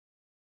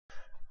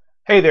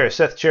Hey there,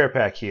 Seth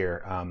Czerepak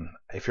here.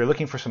 If you're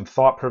looking for some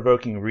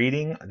thought-provoking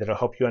reading that'll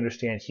help you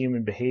understand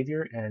human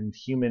behavior and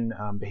human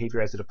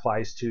behavior as it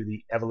applies to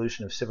the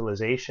evolution of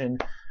civilization,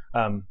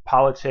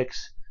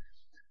 politics,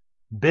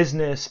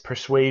 business,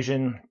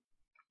 persuasion,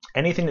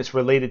 anything that's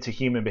related to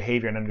human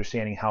behavior and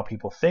understanding how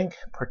people think,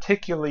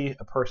 particularly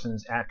a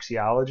person's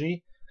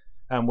axiology,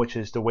 which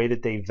is the way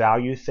that they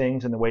value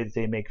things and the way that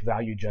they make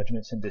value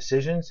judgments and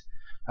decisions.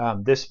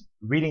 This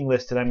reading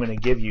list that I'm going to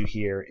give you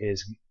here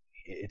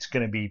it's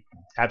going to be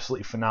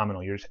absolutely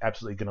phenomenal. You're just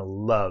absolutely going to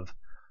love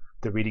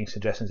the reading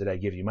suggestions that I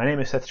give you. My name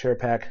is Seth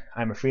Czerepak.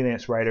 I'm a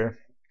freelance writer.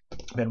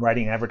 I've been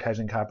writing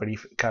advertising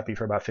copy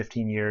for about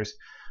 15 years.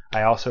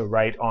 I also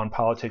write on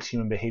politics,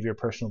 human behavior,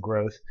 personal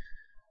growth.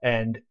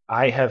 And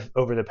I have,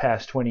 over the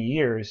past 20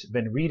 years,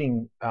 been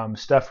reading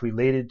stuff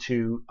related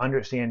to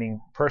understanding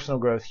personal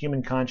growth,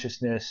 human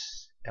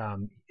consciousness,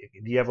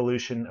 the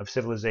evolution of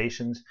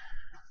civilizations,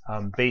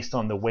 based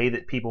on the way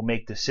that people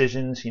make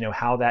decisions,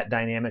 how that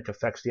dynamic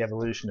affects the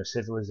evolution of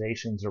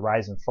civilizations, the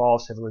rise and fall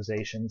of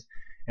civilizations,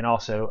 and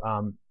also,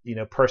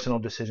 personal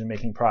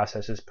decision-making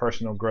processes,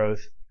 personal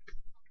growth,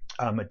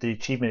 the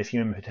achievement of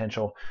human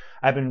potential.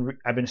 I've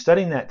been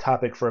studying that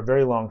topic for a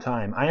very long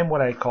time. I am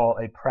what I call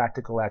a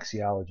practical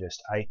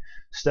axiologist. I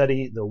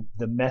study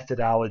the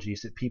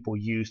methodologies that people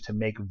use to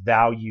make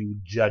value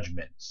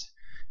judgments.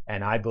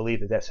 And I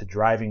believe that that's a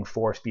driving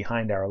force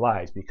behind our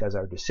lives, because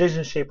our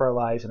decisions shape our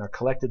lives and our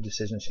collective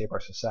decisions shape our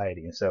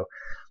society. And so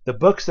the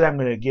books that I'm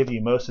going to give you,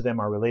 most of them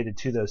are related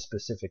to those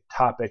specific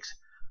topics.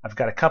 I've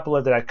got a couple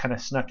of that I kind of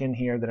snuck in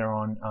here that are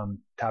on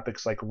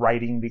topics like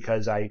writing,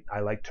 because I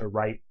like to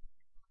write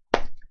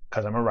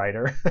because I'm a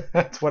writer.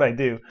 That's what I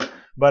do.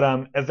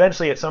 But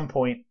eventually, at some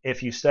point,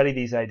 if you study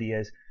these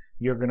ideas,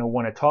 you're going to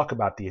want to talk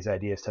about these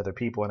ideas to other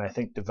people. And I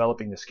think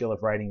developing the skill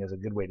of writing is a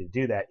good way to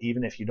do that,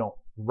 even if you don't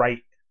write,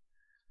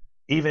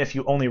 even if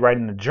you only write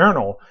in a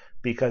journal,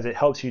 because it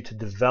helps you to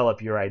develop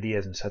your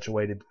ideas in such a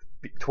way to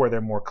where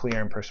they're more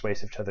clear and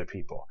persuasive to other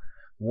people.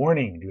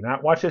 Warning, do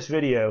not watch this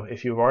video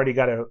if you've already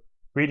got a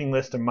reading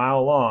list a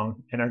mile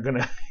long and are going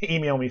to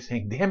email me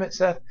saying, damn it,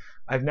 Seth,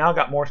 I've now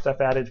got more stuff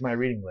added to my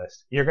reading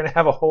list. You're going to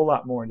have a whole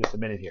lot more in just a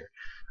minute here.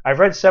 I've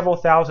read several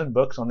thousand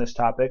books on this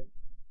topic,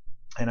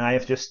 and I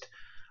have just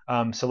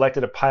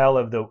selected a pile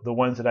of the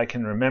ones that I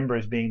can remember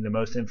as being the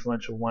most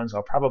influential ones.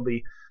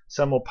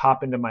 Some will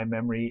pop into my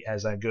memory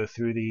as I go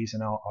through these,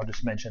 and I'll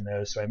just mention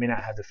those. So I may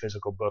not have the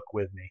physical book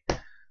with me.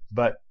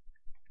 But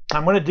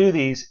I'm going to do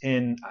these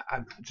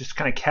I've just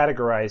kind of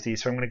categorize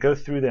these. So I'm going to go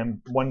through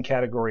them one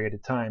category at a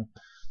time.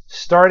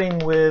 Starting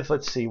with,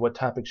 let's see, what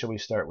topic shall we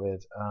start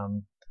with?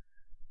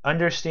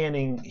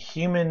 Understanding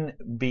human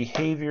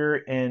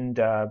behavior and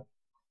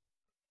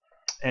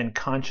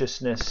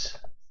consciousness.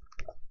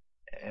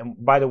 And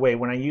by the way,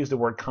 when I use the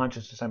word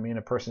consciousness, I mean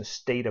a person's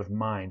state of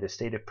mind, a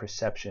state of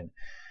perception.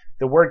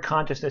 The word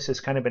consciousness has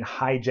kind of been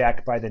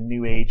hijacked by the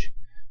New Age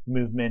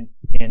movement,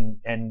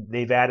 and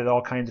they've added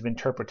all kinds of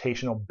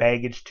interpretational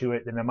baggage to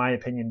it that, in my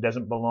opinion,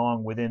 doesn't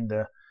belong within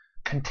the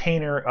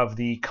container of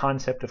the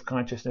concept of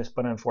consciousness.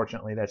 But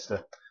unfortunately, that's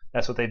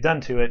what they've done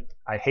to it.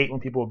 I hate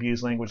when people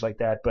abuse language like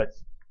that, but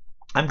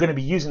I'm going to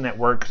be using that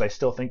word because I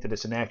still think that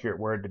it's an accurate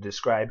word to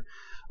describe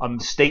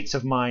states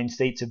of mind,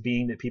 states of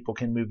being that people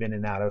can move in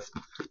and out of.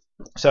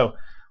 So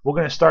we're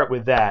going to start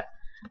with that.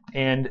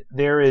 And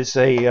there is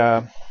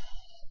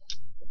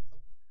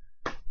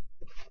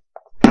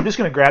I'm just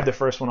going to grab the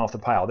first one off the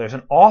pile. There's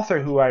an author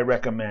who I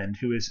recommend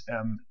who is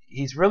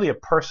he's really a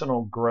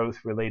personal growth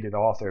related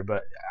author,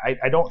 but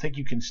I don't think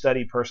you can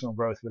study personal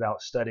growth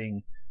without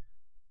studying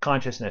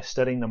consciousness,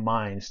 studying the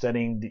mind,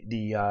 studying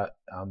the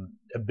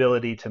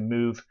ability to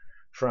move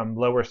from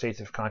lower states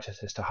of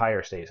consciousness to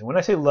higher states. And when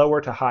I say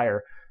lower to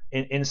higher,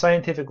 in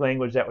scientific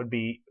language, that would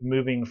be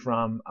moving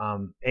from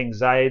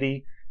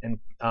anxiety and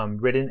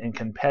ridden and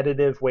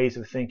competitive ways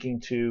of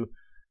thinking to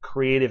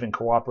creative and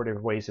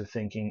cooperative ways of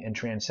thinking and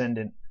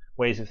transcendent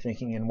ways of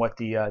thinking, and what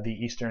the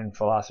Eastern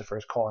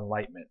philosophers call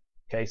enlightenment.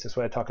 Okay, so that's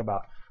what I talk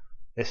about.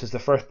 This is the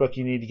first book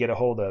you need to get a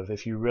hold of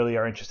if you really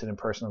are interested in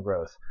personal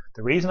growth.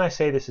 The reason I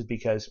say this is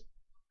because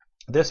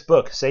this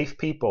book, Safe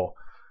People,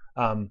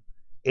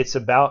 it's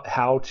about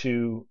how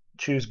to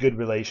choose good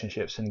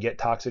relationships and get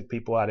toxic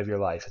people out of your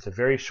life. It's a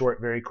very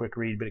short, very quick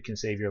read, but it can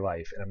save your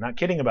life. And I'm not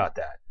kidding about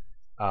that.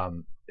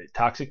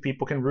 Toxic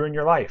people can ruin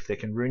your life. They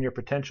can ruin your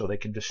potential. They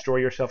can destroy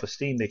your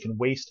self-esteem. They can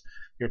waste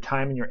your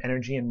time and your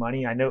energy and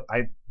money. I know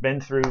I've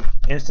been through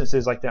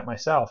instances like that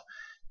myself.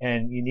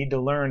 And you need to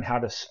learn how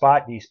to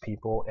spot these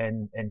people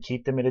and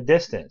keep them at a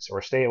distance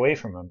or stay away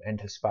from them, and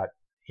to spot,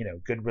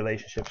 good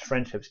relationships,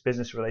 friendships,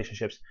 business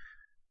relationships.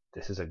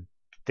 This is a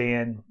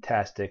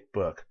fantastic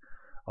book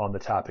on the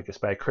topic. It's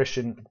by a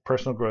Christian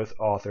personal growth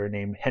author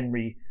named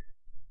Henry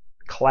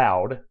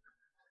Cloud,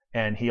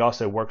 and he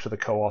also works with a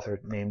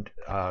co-author named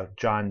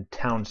John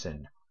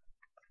Townsend.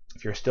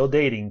 If you're still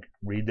dating,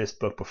 read this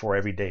book before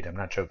every date. I'm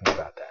not joking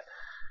about that.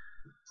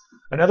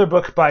 Another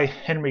book by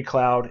Henry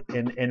Cloud,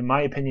 in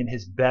my opinion,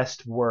 his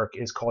best work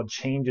is called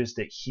Changes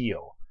That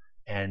Heal.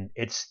 And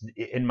it's,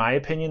 in my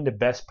opinion, the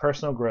best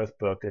personal growth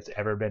book that's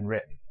ever been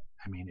written.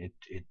 I mean,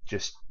 it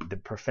just, the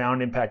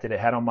profound impact that it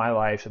had on my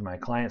life and my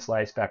clients'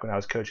 lives back when I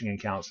was coaching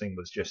and counseling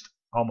was just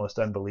almost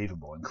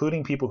unbelievable,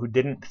 including people who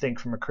didn't think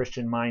from a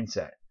Christian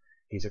mindset.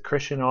 He's a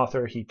Christian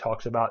author. He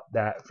talks about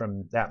that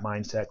from that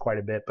mindset quite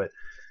a bit. But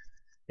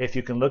if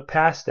you can look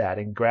past that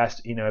and grasp,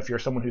 if you're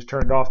someone who's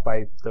turned off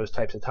by those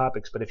types of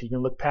topics, but if you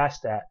can look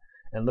past that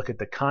and look at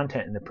the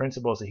content and the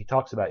principles that he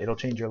talks about, it'll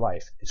change your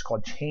life. It's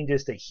called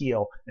Changes That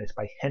Heal, and it's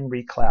by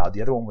Henry Cloud.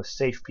 The other one was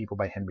Safe People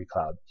by Henry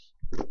Cloud.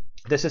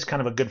 This is kind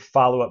of a good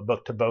follow-up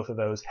book to both of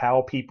those,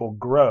 How People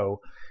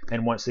Grow.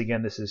 And once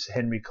again, this is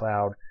Henry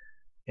Cloud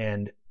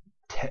and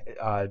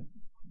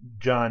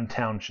John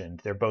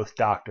Townsend. They're both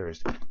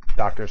doctors.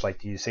 Doctors like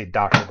to say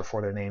doctor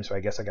before their name, so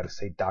I guess I got to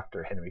say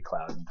Dr. Henry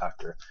Cloud and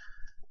Dr.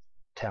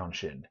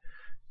 Townsend.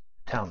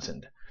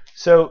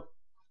 So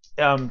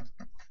on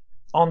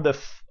the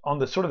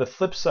sort of the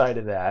flip side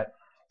of that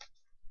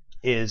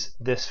is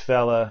this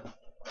fella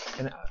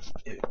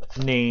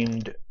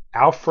named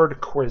Alfred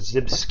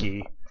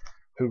Korzybski,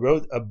 who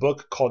wrote a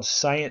book called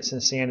Science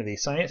and Sanity.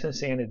 Science and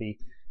Sanity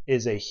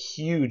is a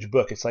huge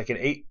book. It's like an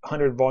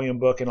 800-volume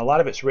book, and a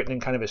lot of it's written in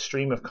kind of a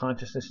stream of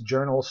consciousness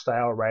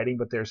journal-style writing,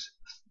 but there's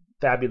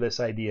fabulous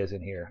ideas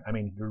in here. I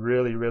mean,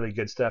 really, really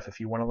good stuff if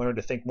you want to learn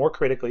to think more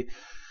critically,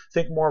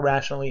 think more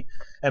rationally,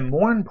 and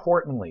more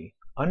importantly,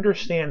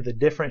 understand the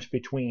difference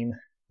between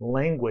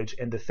language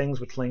and the things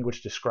which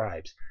language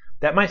describes.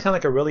 That might sound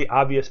like a really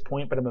obvious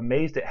point, but I'm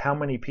amazed at how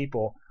many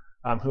people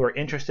who are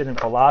interested in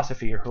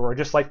philosophy or who are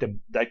just like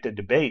to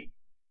debate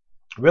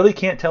really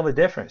can't tell the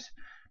difference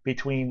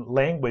between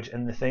language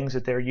and the things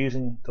that they're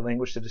using the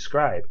language to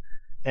describe.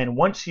 And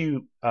once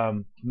you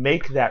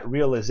make that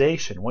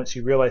realization, once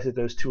you realize that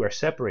those two are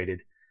separated,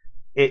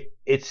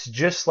 it's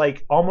just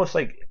like almost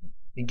like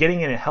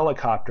getting in a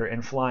helicopter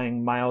and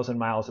flying miles and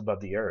miles above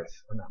the earth,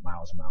 or not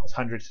miles and miles,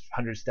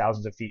 hundreds,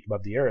 thousands of feet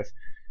above the earth.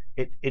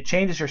 It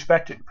changes your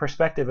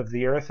perspective of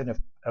the earth and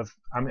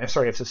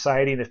of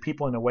society and of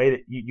people in a way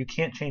that you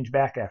can't change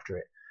back after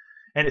it.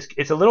 And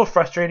it's a little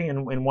frustrating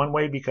in one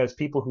way, because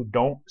people who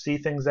don't see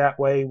things that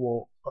way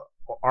will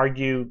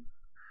argue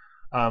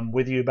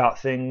with you about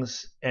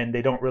things, and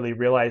they don't really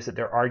realize that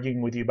they're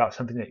arguing with you about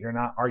something that you're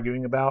not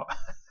arguing about.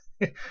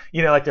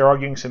 Like they're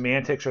arguing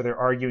semantics, or they're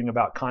arguing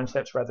about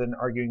concepts rather than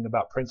arguing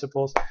about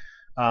principles.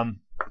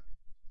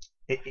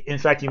 In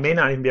fact, you may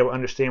not even be able to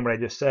understand what I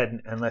just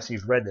said unless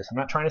you've read this. I'm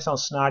not trying to sound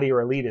snotty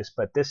or elitist,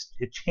 but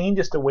it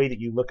changes the way that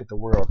you look at the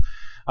world.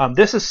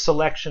 This is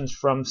selections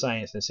from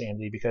Science and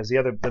Sanity, because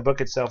the book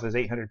itself is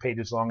 800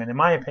 pages long, and in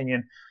my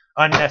opinion,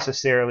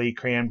 unnecessarily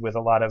crammed with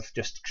a lot of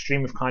just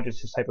stream of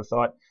consciousness type of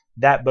thought.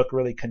 That book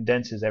really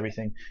condenses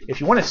everything. If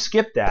you want to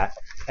skip that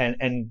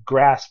and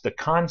grasp the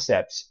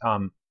concepts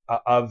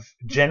of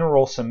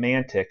general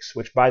semantics,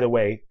 which, by the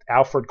way,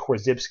 Alfred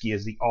Korzybski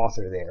is the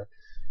author there.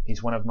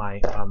 He's one of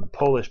my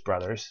Polish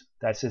brothers.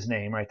 That's his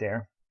name right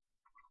there,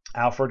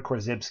 Alfred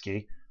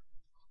Korzybski.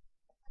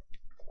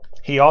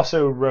 He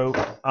also wrote,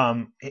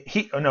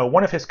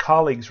 one of his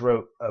colleagues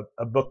wrote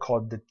a book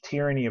called The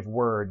Tyranny of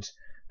Words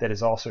that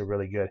is also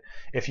really good.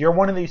 If you're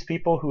one of these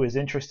people who is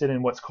interested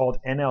in what's called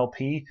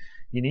NLP,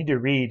 you need to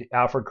read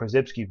Alfred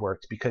Korzybski's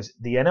works, because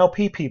the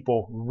NLP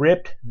people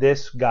ripped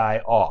this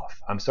guy off.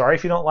 I'm sorry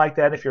if you don't like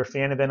that, if you're a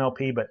fan of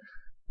NLP, but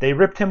they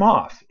ripped him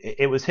off.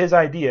 It was his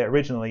idea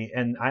originally,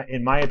 and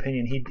in my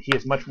opinion, he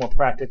is much more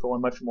practical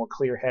and much more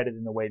clear-headed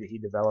in the way that he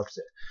develops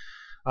it.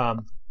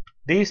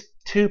 These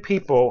two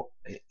people,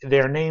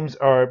 their names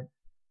are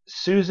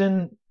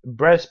Susan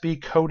Presby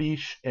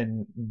Kodish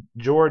and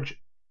George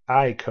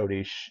I.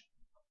 Kodish,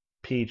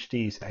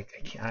 PhDs.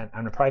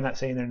 I'm probably not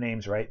saying their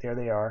names right. There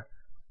they are.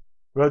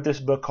 Wrote this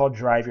book called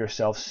Drive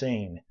Yourself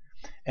Sane.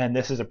 And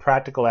this is a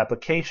practical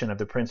application of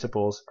the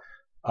principles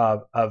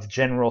of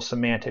general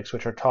semantics,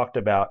 which are talked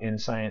about in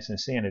Science and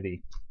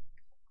Sanity.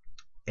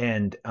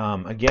 And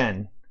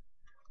again,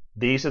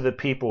 these are the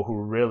people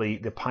who really,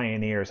 the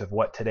pioneers of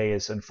what today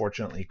is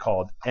unfortunately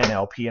called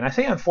NLP. And I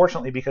say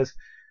unfortunately because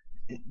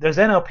those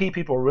NLP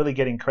people are really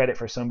getting credit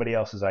for somebody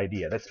else's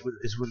idea.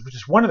 Which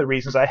is one of the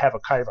reasons I have a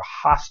kind of a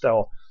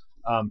hostile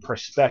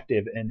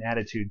perspective and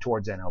attitude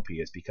towards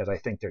NLP, is because I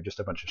think they're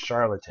just a bunch of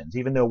charlatans.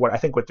 Even though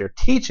what they're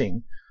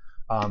teaching,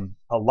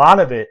 a lot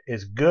of it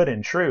is good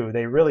and true,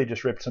 they really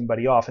just ripped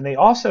somebody off. And they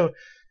also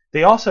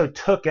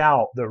took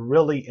out the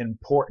really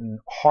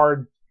important,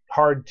 hard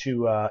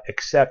to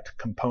accept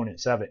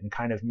components of it, and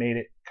kind of made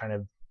it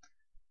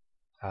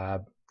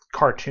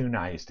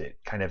cartoonized it,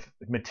 kind of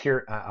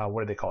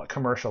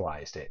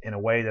commercialized it in a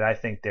way that I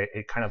think that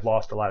it kind of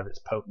lost a lot of its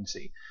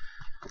potency.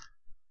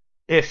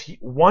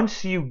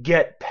 Once you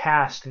get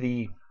past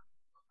the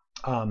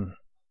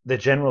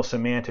general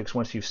semantics,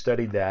 once you've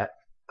studied that,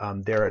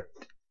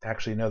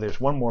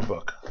 there's one more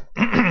book.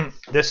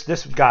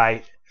 This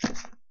guy,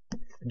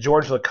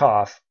 George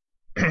Lakoff,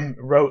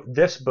 wrote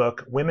this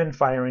book, Women,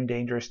 Fire, and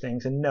Dangerous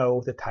Things. And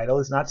no, the title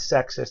is not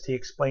sexist. He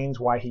explains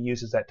why he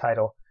uses that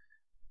title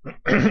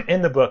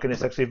in the book, and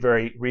it's actually a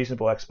very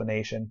reasonable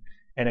explanation,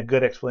 and a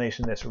good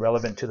explanation that's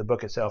relevant to the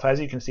book itself. As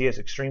you can see, it's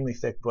an extremely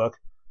thick book.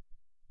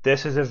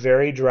 This is a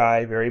very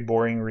dry, very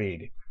boring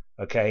read.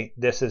 Okay,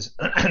 this is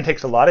it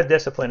takes a lot of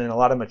discipline and a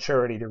lot of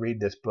maturity to read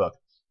this book.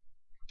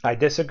 I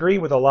disagree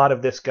with a lot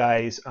of this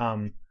guy's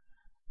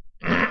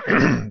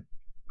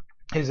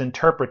his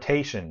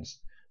interpretations,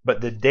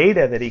 but the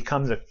data that he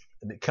comes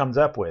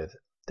up with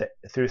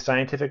through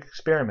scientific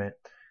experiment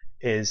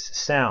is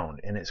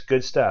sound, and it's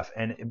good stuff.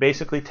 And it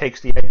basically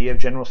takes the idea of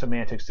general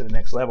semantics to the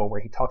next level,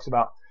 where he talks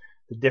about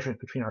the difference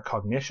between our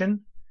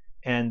cognition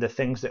and the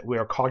things that we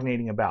are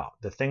cognating about,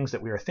 the things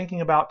that we are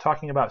thinking about,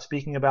 talking about,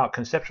 speaking about,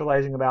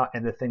 conceptualizing about,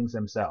 and the things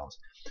themselves.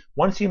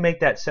 Once you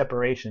make that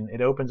separation, it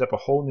opens up a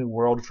whole new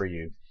world for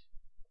you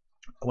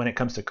when it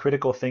comes to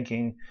critical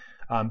thinking,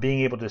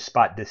 being able to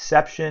spot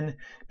deception,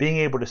 being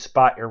able to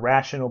spot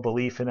irrational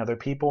belief in other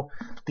people.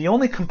 The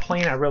only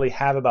complaint I really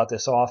have about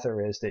this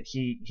author is that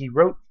he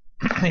wrote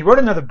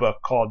another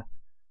book called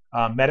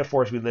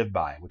Metaphors We Live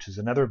By, which is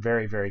another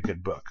very, very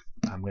good book.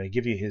 I'm going to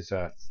give you his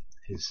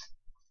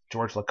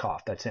George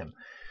Lakoff. That's him.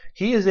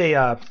 He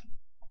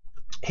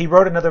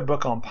wrote another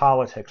book on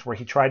politics where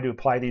he tried to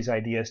apply these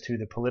ideas to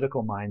the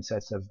political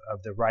mindsets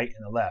of the right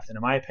and the left. And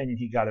in my opinion,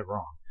 he got it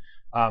wrong.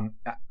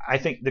 I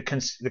think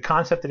the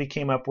concept that he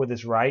came up with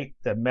is right.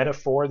 The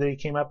metaphor that he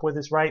came up with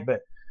is right.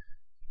 But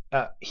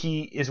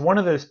he is one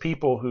of those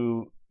people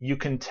who you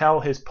can tell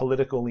his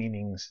political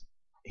leanings.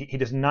 He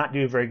does not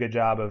do a very good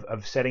job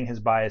of setting his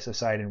bias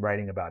aside and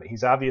writing about it.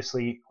 He's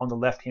obviously on the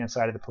left-hand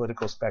side of the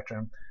political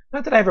spectrum.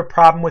 Not that I have a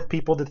problem with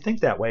people that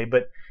think that way,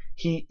 but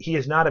he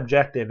is not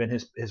objective in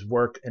his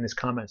work and his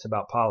comments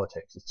about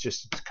politics.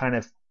 It's kind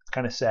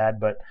of sad,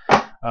 but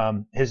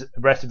his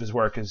rest of his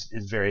work is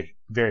very,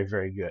 very,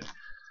 very good.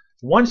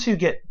 Once you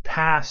get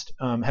past,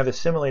 have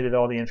assimilated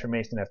all the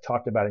information I've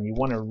talked about, and you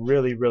want to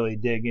really, really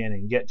dig in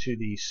and get to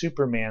the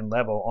Superman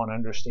level on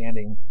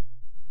understanding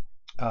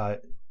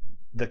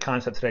the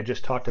concepts that I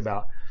just talked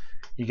about,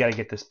 you got to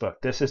get this book.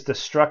 This is The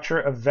Structure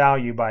of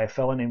Value by a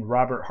fellow named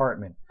Robert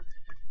Hartman.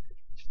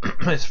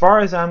 As far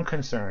as I'm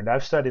concerned,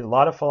 I've studied a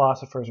lot of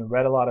philosophers and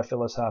read a lot of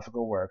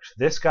philosophical works.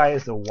 This guy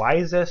is the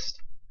wisest,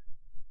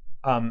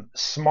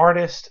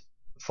 smartest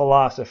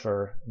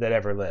philosopher that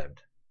ever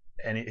lived.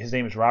 And his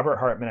name is Robert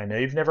Hartman. I know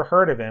you've never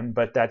heard of him,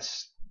 but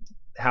that's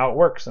how it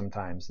works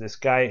sometimes. This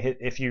guy,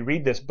 if you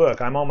read this book,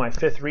 I'm on my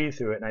 5th read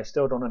through it, and I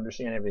still don't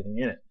understand everything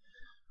in it.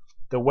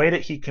 The way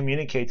that he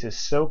communicates is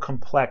so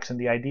complex, and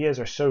the ideas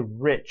are so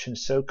rich and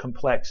so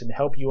complex, and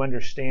help you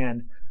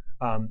understand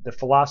the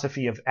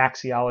philosophy of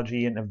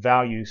axiology and of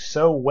value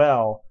so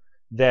well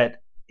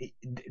that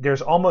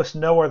there's almost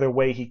no other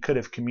way he could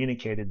have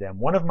communicated them.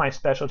 One of my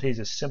specialties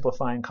is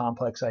simplifying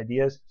complex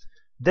ideas.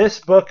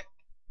 This book,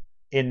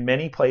 in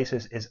many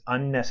places, is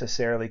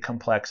unnecessarily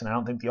complex, and I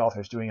don't think the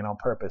author is doing it on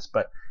purpose,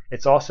 but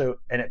it's also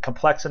a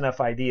complex enough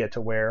idea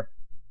to where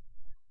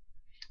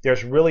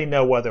there's really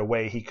no other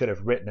way he could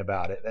have written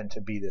about it than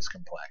to be this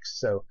complex.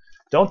 So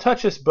don't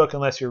touch this book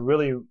unless you're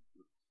really,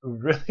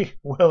 really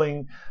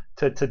willing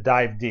to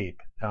dive deep.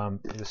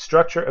 The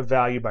Structure of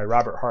Value by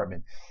Robert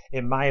Hartman.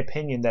 In my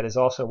opinion, that is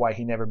also why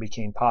he never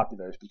became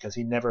popular, is because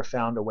he never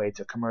found a way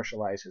to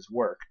commercialize his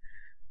work.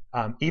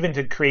 Even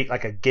to create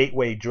like a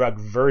gateway drug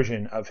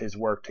version of his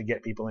work to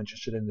get people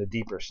interested in the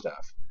deeper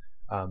stuff.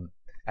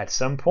 At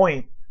some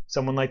point,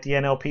 someone like the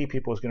NLP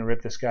people is going to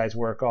rip this guy's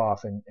work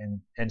off,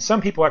 and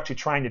some people are actually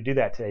trying to do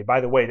that today. By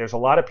the way, there's a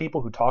lot of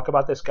people who talk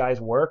about this guy's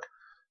work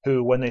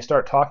who, when they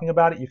start talking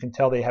about it, you can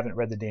tell they haven't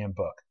read the damn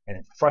book, and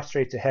it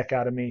frustrates the heck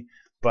out of me.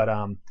 But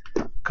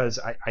because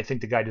I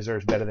think the guy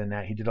deserves better than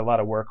that. He did a lot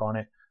of work on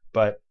it.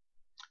 But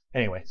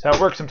anyway, so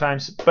it works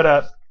sometimes.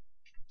 But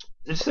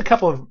just a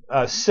couple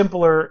of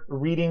simpler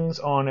readings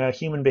on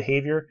human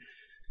behavior.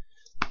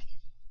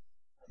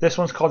 This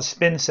one's called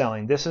Spin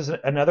Selling. This is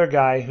another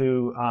guy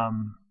who,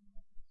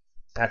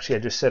 actually I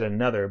just said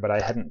another, but I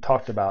hadn't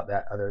talked about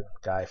that other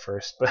guy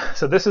first. But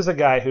so this is a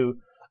guy who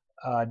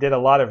did a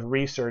lot of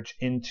research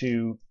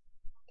into,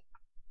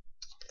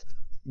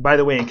 by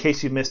the way, in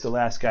case you missed the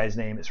last guy's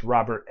name, it's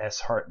Robert S.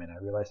 Hartman.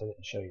 I realized I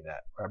didn't show you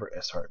that. Robert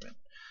S. Hartman.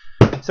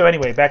 So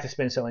anyway, back to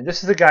spin selling.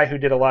 This is a guy who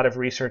did a lot of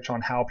research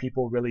on how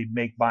people really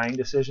make buying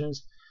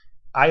decisions.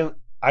 I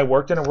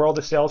worked in a world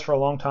of sales for a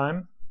long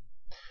time.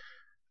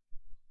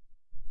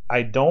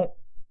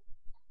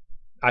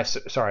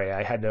 Sorry,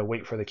 I had to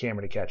wait for the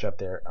camera to catch up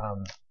there.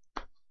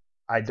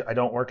 I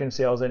don't work in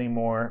sales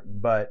anymore,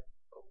 but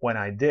when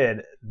I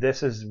did,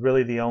 this is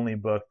really the only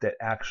book that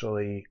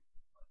actually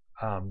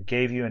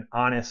gave you an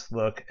honest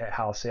look at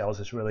how sales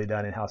is really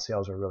done and how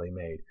sales are really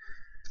made.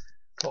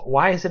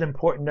 Why is it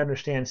important to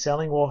understand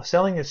selling? Well,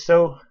 selling is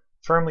so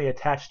firmly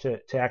attached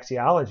to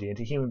axiology and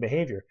to human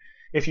behavior.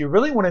 If you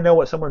really want to know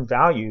what someone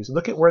values,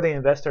 look at where they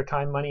invest their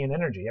time, money, and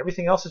energy.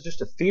 Everything else is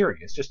just a theory.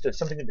 It's just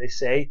something that they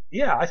say,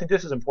 yeah, I think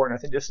this is important.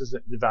 I think this is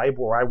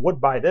valuable, or I would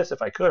buy this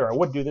if I could, or I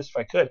would do this if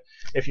I could.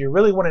 If you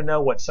really want to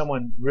know what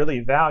someone really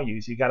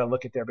values, you got to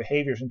look at their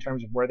behaviors in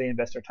terms of where they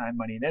invest their time,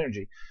 money, and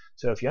energy.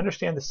 So if you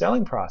understand the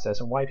selling process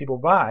and why people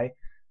buy,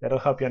 that'll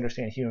help you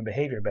understand human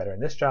behavior better.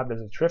 And this job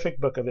does a terrific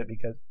book of it,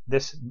 because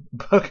this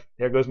book,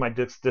 there goes my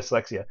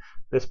dyslexia.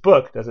 This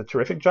book does a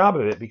terrific job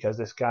of it because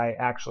this guy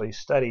actually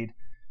studied.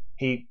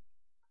 He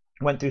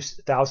went through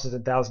thousands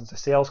and thousands of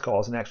sales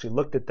calls and actually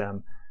looked at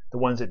them, the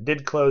ones that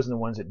did close and the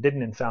ones that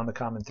didn't, and found the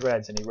common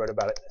threads, and he wrote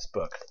about it in this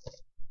book.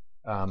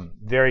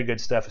 Very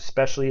good stuff,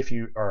 especially if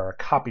you are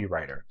a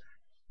copywriter.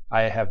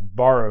 I have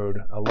borrowed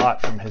a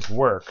lot from his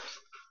work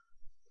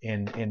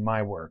in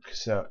my work,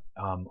 so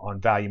on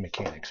value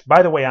mechanics.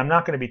 By the way, I'm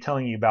not going to be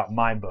telling you about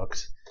my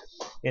books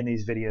in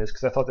these videos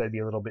because I thought that'd be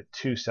a little bit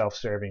too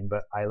self-serving,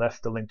 but I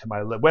left the link to my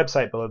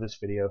website below this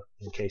video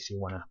in case you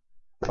want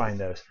to find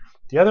those.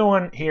 The other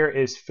one here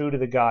is Food of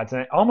the Gods,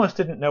 and I almost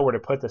didn't know where to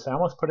put this. I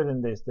almost put it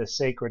in the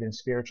sacred and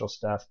spiritual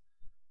stuff,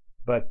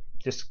 but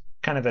just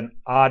kind of an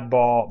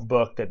oddball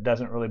book that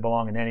doesn't really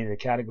belong in any of the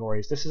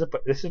categories. This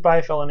is by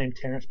a fellow named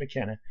Terence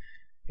Mckenna.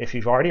 If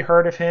you've already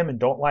heard of him and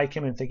don't like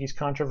him and think he's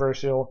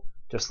controversial,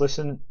 just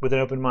listen with an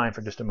open mind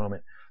for just a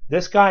moment.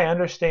 This guy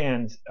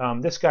understands,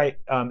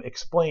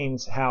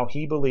 explains how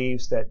he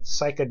believes that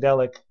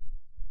psychedelic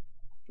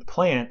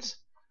plants,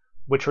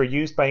 which were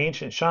used by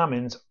ancient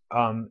shamans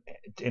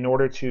in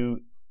order to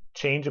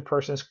change a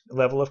person's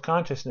level of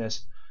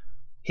consciousness,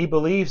 he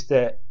believes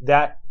that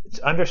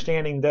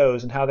understanding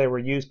those and how they were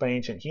used by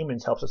ancient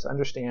humans helps us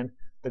understand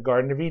the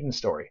Garden of Eden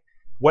story.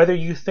 Whether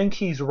you think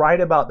he's right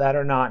about that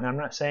or not, and I'm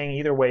not saying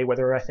either way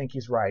whether I think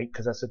he's right,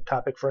 because that's a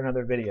topic for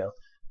another video.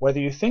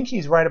 Whether you think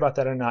he's right about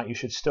that or not, you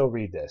should still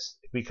read this,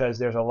 because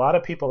there's a lot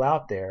of people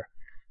out there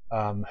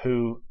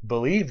who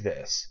believe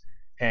this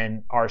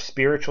and are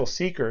spiritual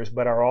seekers,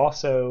 but are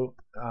also,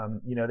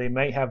 they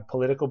may have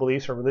political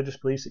beliefs or religious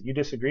beliefs that you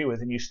disagree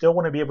with, and you still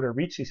want to be able to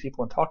reach these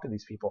people and talk to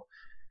these people.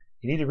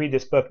 You need to read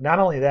this book. Not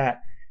only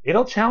that,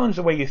 it'll challenge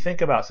the way you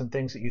think about some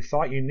things that you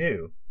thought you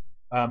knew.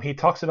 He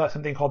talks about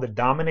something called the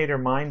dominator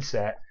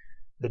mindset,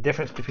 the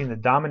difference between the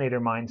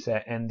dominator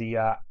mindset and the,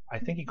 I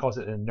think he calls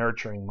it a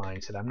nurturing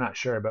mindset. I'm not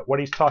sure. But what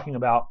he's talking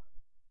about,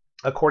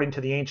 according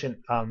to the ancient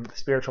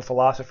spiritual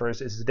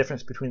philosophers, is the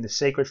difference between the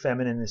sacred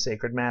feminine and the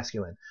sacred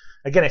masculine.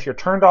 Again, if you're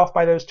turned off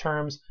by those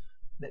terms,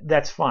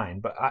 that's fine.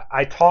 But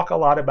I talk a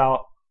lot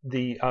about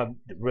the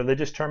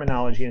religious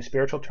terminology and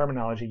spiritual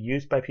terminology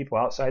used by people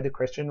outside the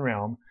Christian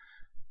realm,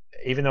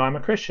 even though I'm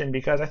a Christian,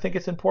 because I think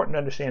it's important to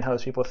understand how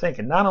those people think.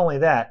 And not only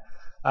that,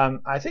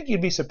 I think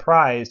you'd be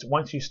surprised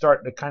once you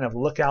start to kind of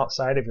look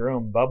outside of your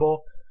own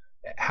bubble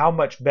how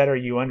much better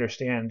you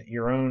understand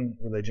your own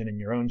religion and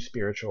your own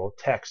spiritual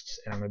texts.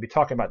 And I'm going to be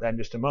talking about that in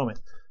just a moment,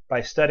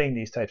 by studying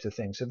these types of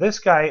things. So this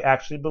guy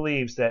actually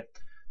believes that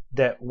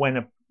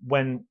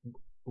when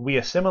we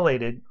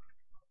assimilated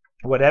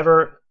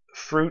whatever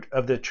fruit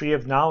of the tree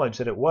of knowledge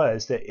that it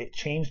was, that it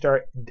changed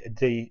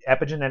the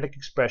epigenetic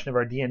expression of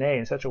our DNA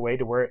in such a way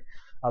to where it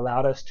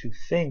allowed us to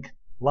think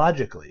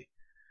logically,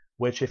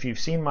 which, if you've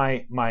seen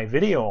my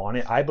video on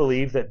it, I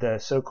believe that the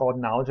so-called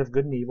knowledge of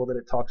good and evil that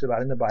it talks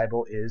about in the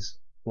Bible is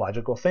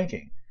logical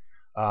thinking.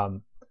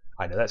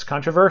 I know that's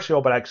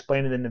controversial, but I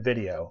explain it in the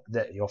video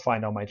that you'll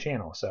find on my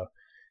channel. So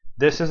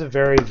this is a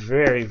very,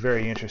 very,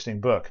 very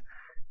interesting book.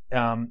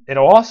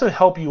 It'll also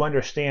help you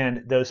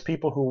understand those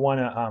people who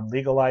want to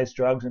legalize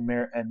drugs and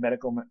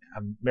medical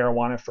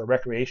marijuana for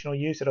recreational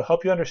use. It'll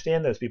help you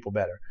understand those people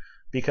better,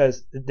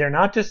 because they're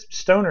not just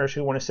stoners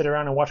who want to sit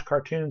around and watch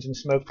cartoons and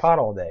smoke pot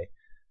all day.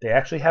 They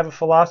actually have a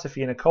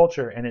philosophy and a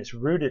culture, and it's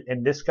rooted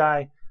in this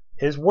guy,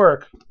 his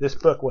work. This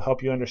book will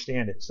help you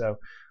understand it. So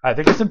I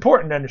think it's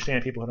important to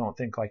understand people who don't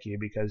think like you,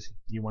 because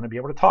you want to be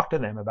able to talk to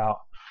them about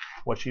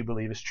what you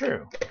believe is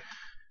true.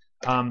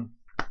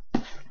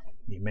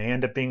 You may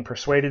end up being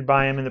persuaded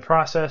by him in the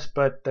process,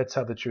 but that's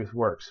how the truth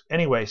works.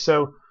 Anyway,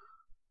 so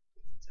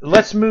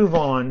let's move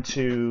on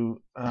to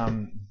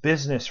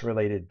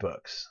business-related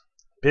books.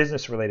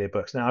 Business-related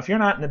books. Now, if you're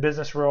not in the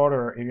business world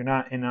or if you're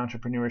not in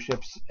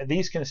entrepreneurship,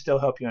 these can still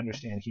help you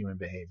understand human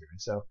behavior.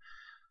 And so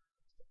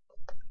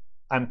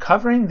I'm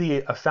covering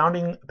the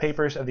founding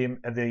papers of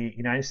the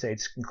United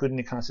States, including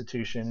the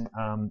Constitution,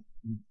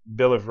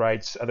 Bill of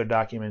Rights, other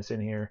documents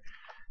in here,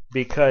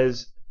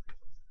 because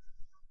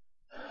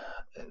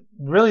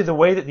really the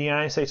way that the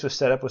United States was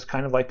set up was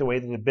kind of like the way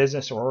that the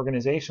business or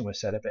organization was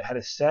set up. It had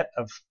a set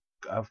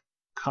of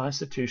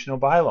constitutional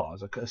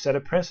bylaws, a set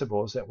of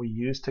principles that we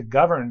use to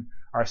govern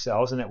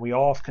ourselves and that we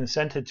all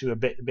consented to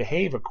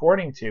behave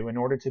according to in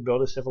order to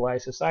build a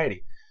civilized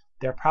society.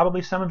 There are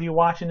probably some of you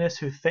watching this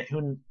who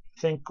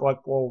think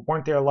like, well,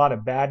 weren't there a lot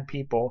of bad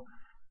people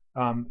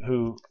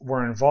who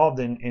were involved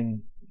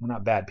in well,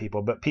 not bad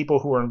people, but people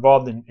who were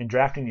involved in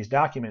drafting these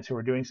documents who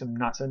were doing some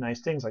not so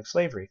nice things like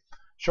slavery?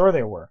 Sure,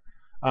 there were.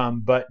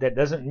 But that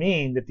doesn't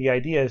mean that the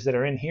ideas that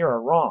are in here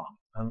are wrong.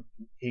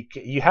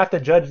 You have to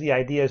judge the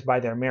ideas by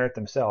their merit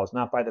themselves,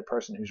 not by the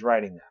person who's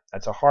writing them.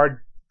 That's a hard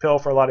pill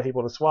for a lot of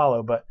people to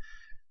swallow, but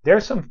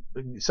there's some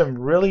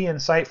really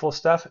insightful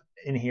stuff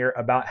in here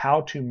about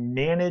how to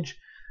manage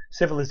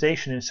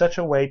civilization in such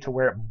a way to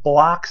where it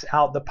blocks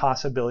out the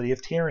possibility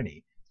of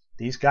tyranny.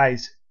 These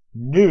guys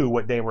knew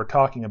what they were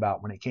talking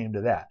about when it came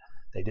to that.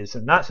 They did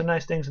some not so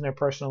nice things in their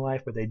personal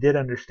life, but they did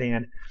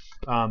understand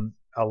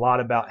a lot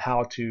about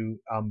how to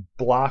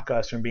block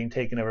us from being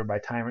taken over by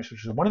tyrants,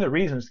 which is one of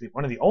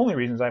the only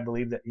reasons I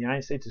believe that the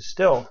United States is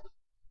still,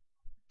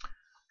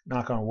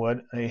 knock on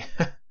wood,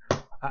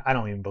 I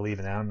don't even believe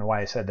in that. I don't know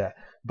why I said that,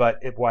 but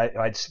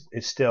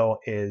it still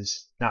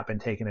is not been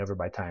taken over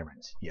by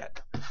tyrants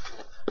yet.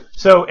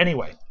 So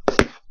anyway,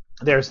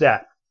 there's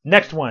that.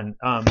 Next one,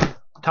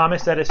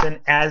 Thomas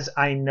Edison, As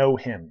I Know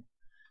Him.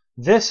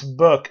 This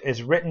book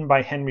is written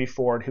by Henry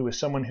Ford, who was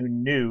someone who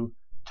knew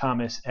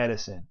Thomas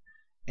Edison.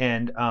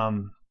 And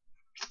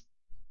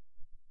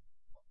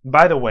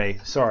by the way,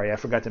 sorry, I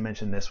forgot to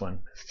mention this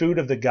one. Food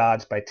of the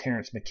Gods by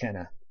Terence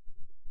McKenna.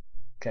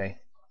 Okay,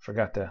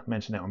 forgot to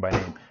mention that one by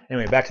name.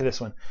 Anyway, back to this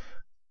one.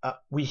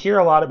 We hear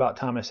a lot about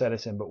Thomas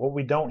Edison, but what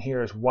we don't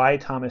hear is why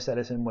Thomas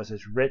Edison was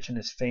as rich and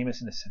as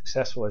famous and as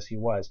successful as he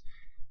was.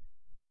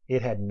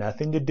 It had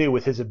nothing to do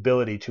with his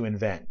ability to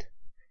invent.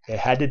 It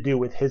had to do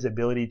with his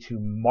ability to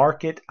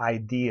market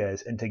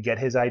ideas and to get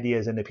his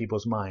ideas into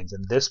people's minds.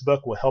 And this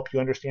book will help you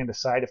understand a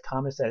side of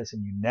Thomas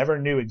Edison you never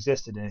knew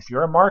existed. And if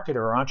you're a marketer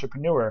or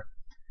entrepreneur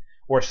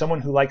or someone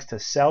who likes to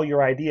sell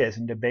your ideas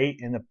and debate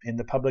in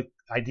the public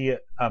idea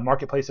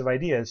marketplace of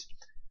ideas,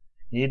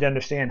 you need to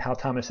understand how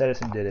Thomas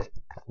Edison did it.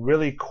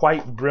 Really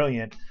quite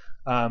brilliant.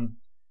 And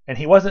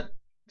he wasn't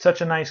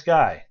such a nice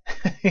guy.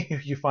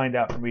 You find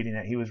out from reading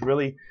that.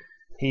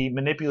 He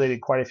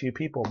manipulated quite a few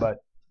people, but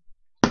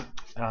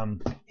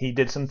he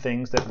did some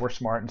things that were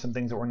smart and some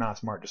things that were not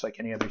smart, just like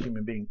any other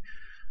human being.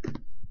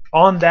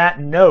 On that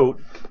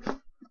note,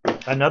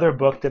 another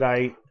book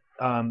that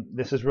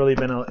this has really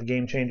been a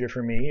game changer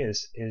for me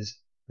is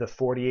The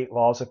 48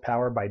 Laws of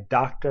Power by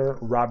Dr.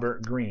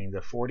 Robert Greene,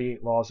 The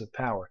 48 Laws of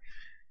Power.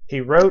 He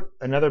wrote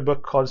another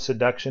book called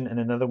Seduction and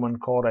another one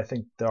called, I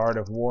think, The Art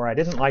of War. I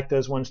didn't like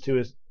those ones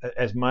too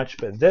as much,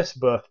 but this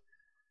book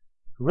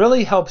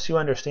really helps you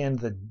understand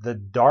the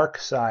dark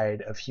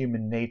side of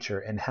human nature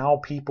and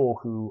how people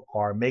who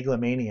are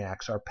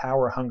megalomaniacs, are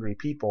power-hungry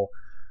people,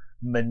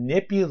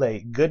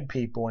 manipulate good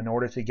people in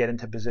order to get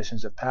into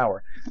positions of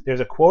power.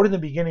 There's a quote in the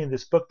beginning of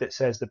this book that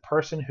says, the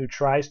person who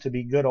tries to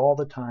be good all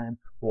the time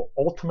will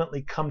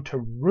ultimately come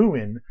to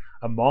ruin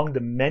among the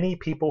many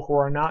people who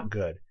are not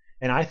good.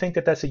 And I think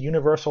that that's a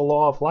universal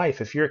law of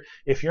life. If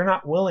you're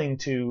not willing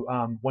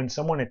to, when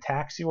someone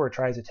attacks you or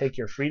tries to take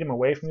your freedom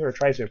away from you or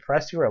tries to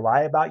oppress you or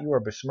lie about you or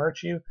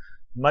besmirch you,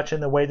 much in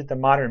the way that the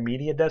modern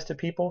media does to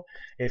people,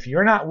 if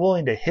you're not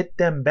willing to hit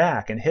them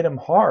back and hit them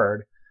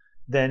hard,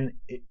 then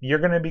you're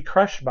going to be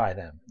crushed by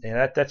them.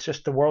 And that's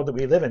just the world that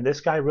we live in.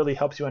 This guy really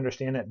helps you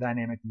understand that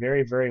dynamic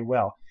very, very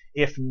well.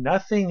 If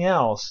nothing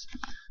else,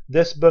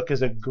 this book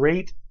is a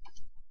great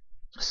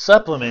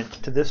supplement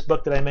to this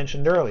book that I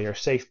mentioned earlier,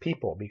 Safe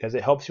People, because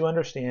it helps you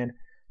understand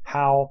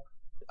how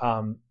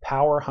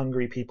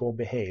power-hungry people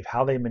behave,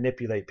 how they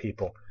manipulate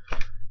people.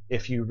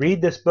 If you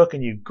read this book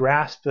and you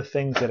grasp the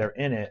things that are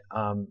in it,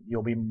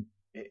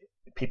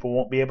 people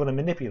won't be able to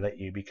manipulate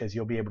you because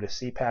you'll be able to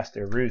see past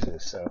their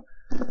ruses. So,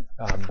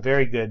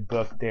 very good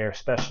book there,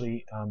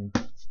 especially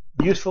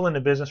useful in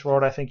the business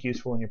world. I think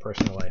useful in your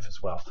personal life as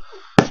well.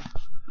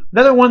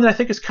 Another one that I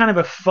think is kind of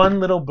a fun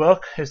little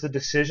book is the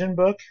Decision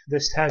book.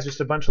 This has just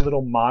a bunch of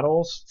little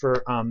models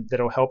for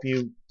that'll help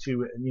you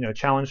to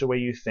challenge the way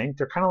you think.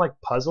 They're kind of like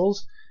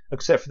puzzles,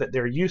 except for that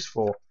they're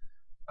useful.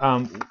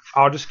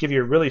 I'll just give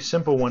you a really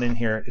simple one in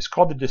here. It's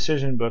called the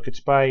Decision book. It's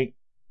by,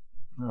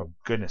 oh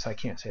goodness, I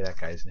can't say that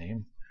guy's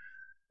name.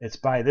 It's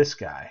by this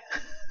guy,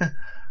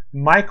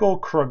 Mikael,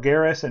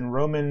 Krogerus, and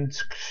Roman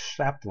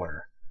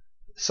Tschäppeler.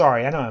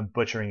 Sorry, I know I'm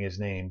butchering his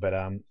name, but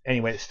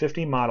anyway, it's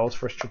 50 models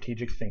for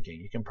strategic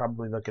thinking. You can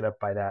probably look it up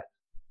by that.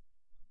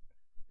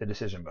 The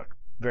Decision book.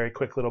 Very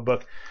quick little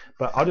book,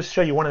 but I'll just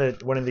show you one of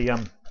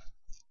the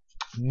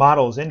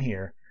models in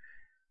here.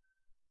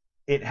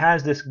 It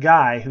has this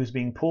guy who's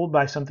being pulled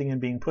by something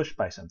and being pushed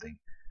by something,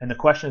 and the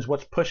question is,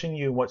 what's pushing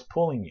you and what's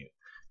pulling you?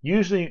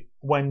 Usually,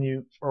 when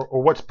you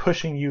or what's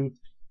pushing you,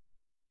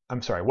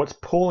 what's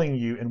pulling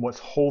you and what's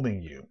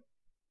holding you.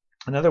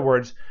 In other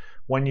words,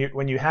 when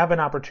you have an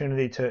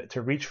opportunity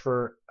to reach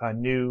for a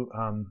new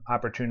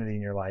opportunity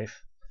in your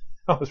life,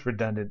 that was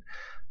redundant,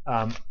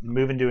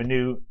 move into a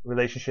new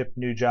relationship,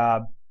 new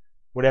job,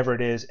 whatever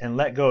it is, and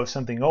let go of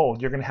something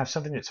old, you're going to have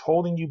something that's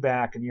holding you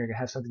back, and you're going to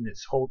have something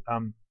that's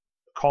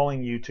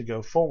calling you to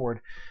go forward.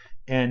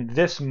 And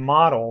this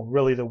model,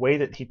 really, the way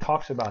that he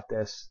talks about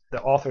this,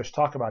 the authors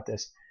talk about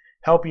this,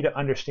 help you to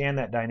understand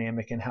that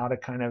dynamic and how to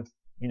kind of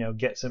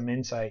get some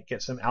insight,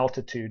 get some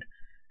altitude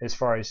as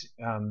far as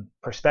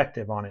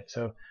perspective on it.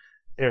 So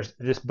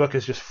this book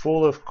is just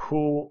full of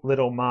cool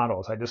little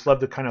models. I just love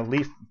to kind of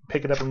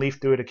pick it up and leaf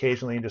through it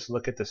occasionally and just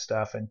look at the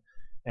stuff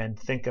and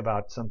think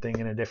about something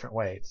in a different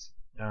way. It's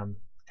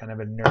kind of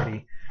a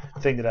nerdy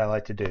thing that I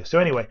like to do. So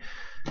anyway,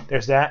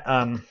 there's that.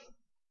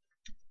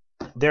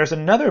 There's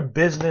another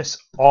business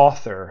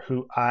author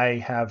who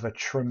I have a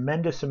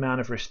tremendous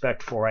amount of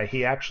respect for.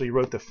 He actually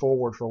wrote the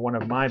foreword for one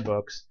of my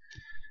books,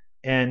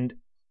 and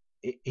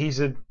he's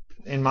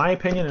in my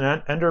opinion,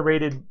 an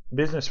underrated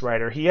business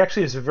writer. He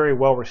actually is a very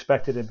well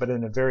respected, but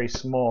in a very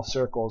small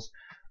circles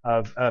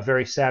of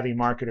very savvy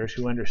marketers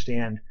who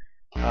understand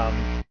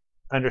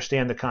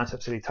understand the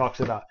concepts that he talks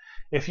about.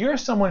 If you're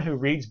someone who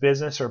reads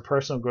business or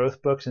personal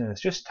growth books and is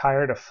just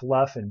tired of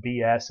fluff and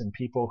BS and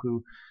people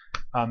who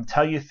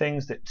tell you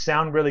things that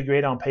sound really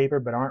great on paper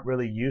but aren't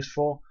really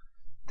useful,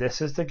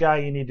 this is the guy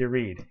you need to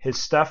read. His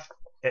stuff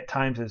at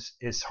times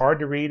is hard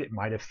to read. It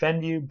might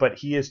offend you, but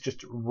he is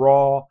just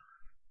raw,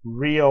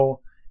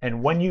 real.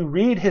 And when you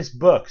read his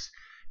books,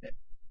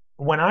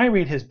 when I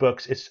read his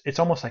books, it's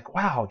almost like,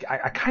 wow,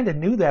 I kind of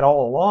knew that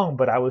all along,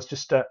 but I was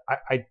just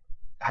I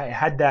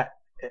had that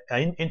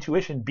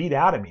intuition beat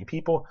out of me.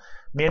 People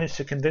managed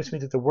to convince me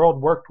that the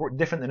world worked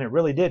different than it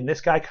really did. And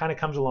this guy kind of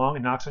comes along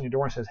and knocks on your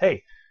door and says,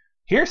 hey,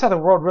 here's how the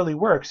world really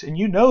works, and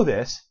you know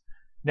this.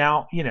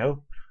 Now,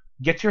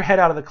 get your head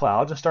out of the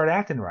clouds and start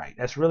acting right.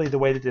 That's really the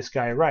way that this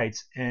guy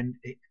writes. And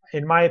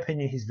in my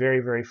opinion, he's very,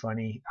 very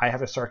funny. I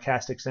have a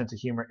sarcastic sense of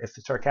humor. If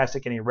it's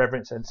sarcastic, an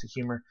irreverent sense of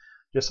humor,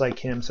 just like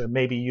him. So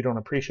maybe you don't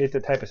appreciate the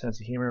type of sense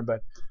of humor,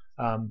 but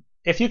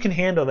if you can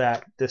handle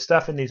that, the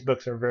stuff in these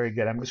books are very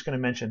good. I'm just going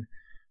to mention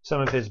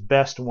some of his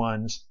best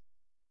ones.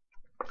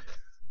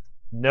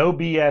 No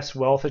BS,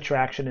 Wealth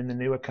Attraction in the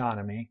New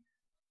Economy.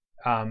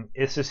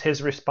 This is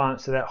his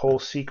response to that whole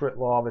secret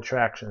law of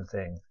attraction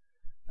thing,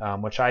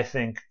 which I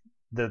think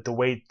the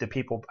way the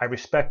people, I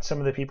respect some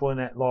of the people in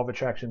that law of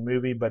attraction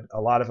movie, but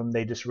a lot of them,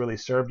 they just really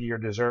served you your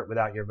dessert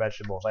without your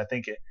vegetables. I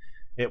think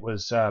it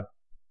was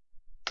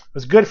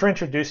good for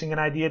introducing an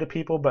idea to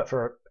people, but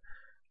for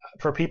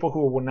people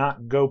who will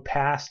not go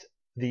past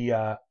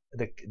the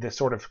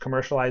sort of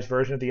commercialized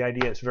version of the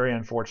idea, it's very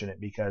unfortunate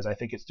because I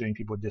think it's doing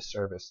people a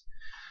disservice.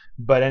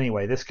 But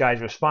anyway, this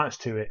guy's response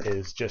to it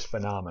is just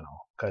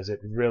phenomenal because it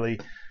really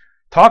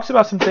talks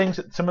about some things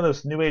that some of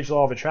those New Age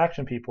law of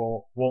attraction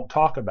people won't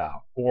talk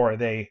about, or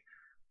they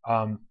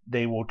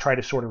will try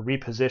to sort of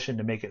reposition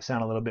to make it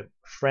sound a little bit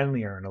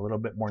friendlier and a little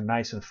bit more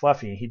nice and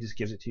fluffy, and he just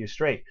gives it to you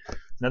straight.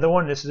 Another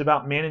one, this is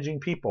about managing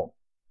people.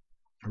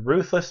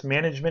 Ruthless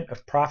Management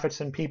of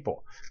Profits and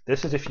People.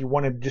 This is if you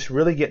want to just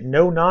really get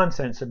no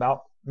nonsense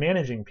about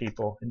managing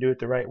people and do it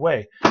the right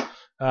way.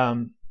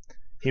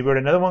 He wrote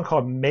another one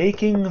called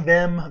Making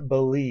Them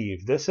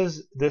Believe. This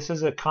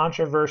is a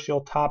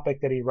controversial topic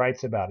that he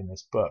writes about in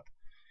this book.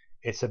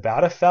 It's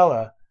about a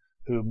fella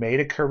who made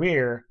a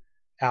career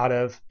out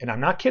of, and I'm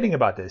not kidding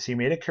about this, he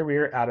made a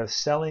career out of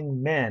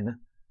selling men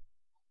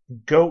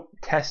goat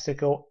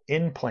testicle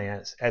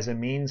implants as a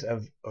means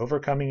of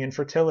overcoming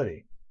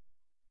infertility.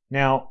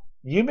 Now,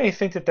 you may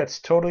think that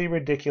that's totally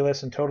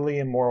ridiculous and totally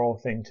immoral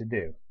thing to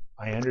do.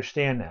 I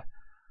understand that.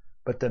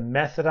 But the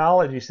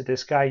methodologies that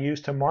this guy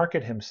used to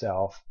market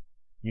himself,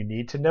 you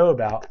need to know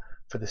about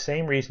for the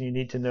same reason you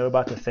need to know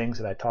about the things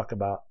that I talk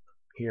about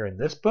here in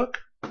this book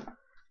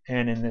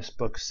and in this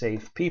book,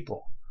 Safe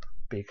People.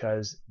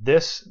 Because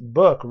this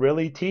book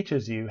really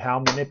teaches you how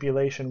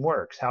manipulation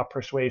works, how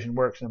persuasion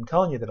works. And I'm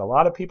telling you that a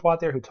lot of people out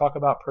there who talk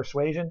about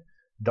persuasion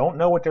don't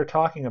know what they're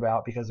talking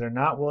about because they're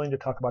not willing to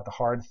talk about the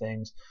hard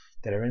things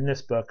that are in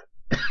this book,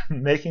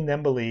 Making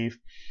Them Believe,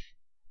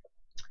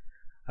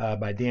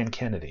 by Dan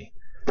Kennedy.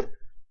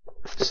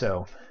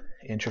 So,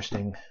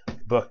 interesting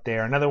book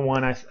there. Another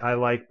one I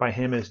like by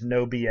him is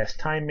No BS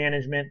Time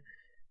Management.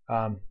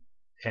 And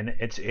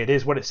it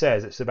is what it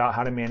says. It's about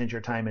how to manage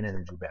your time and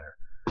energy better.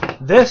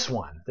 This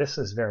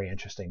is very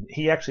interesting.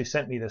 He actually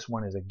sent me this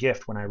one as a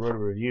gift when I wrote a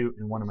review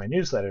in one of my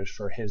newsletters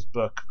for his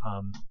book,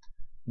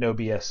 No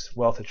BS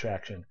Wealth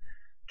Attraction.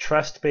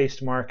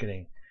 Trust-based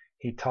marketing.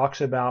 He talks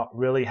about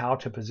really how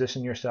to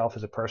position yourself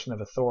as a person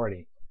of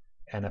authority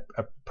and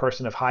a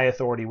person of high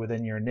authority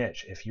within your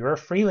niche. If you're a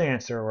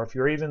freelancer or if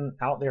you're even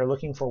out there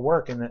looking for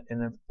work in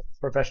the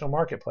professional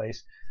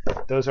marketplace,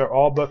 those are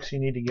all books you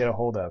need to get a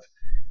hold of.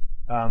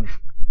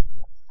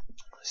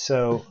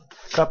 So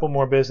a couple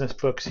more business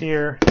books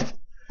here.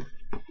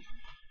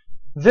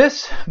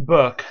 This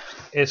book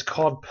is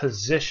called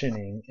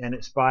Positioning, and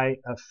it's by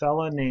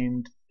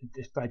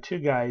two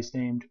guys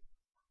named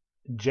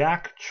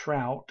Jack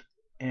Trout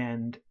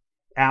and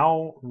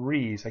Al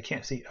Rees. I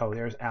can't see. Oh,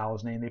 there's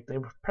Al's name. They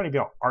would probably be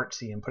all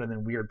artsy and put it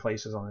in weird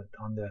places on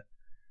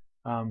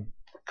the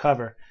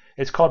cover.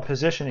 It's called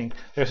Positioning.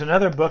 There's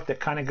another book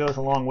that kind of goes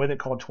along with it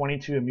called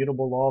 22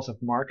 Immutable Laws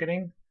of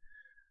Marketing.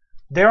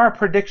 There are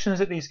predictions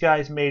that these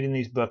guys made in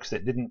these books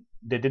that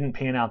didn't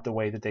pan out the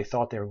way that they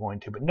thought they were going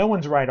to, but no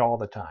one's right all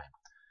the time.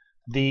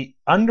 The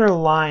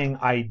underlying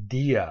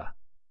idea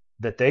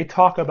that they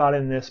talk about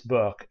in this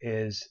book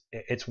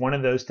it's one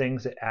of those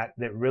things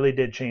that really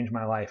did change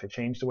my life. It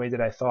changed the way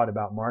that I thought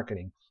about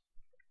marketing.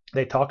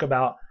 They talk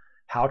about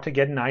how to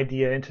get an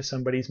idea into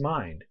somebody's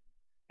mind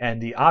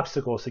and the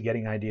obstacles to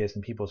getting ideas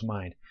in people's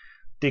mind.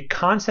 The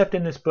concept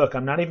in this book,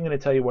 I'm not even going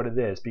to tell you what it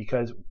is,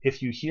 because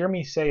if you hear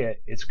me say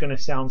it, it's going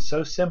to sound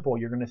so simple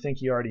you're going to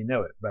think you already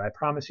know it. But I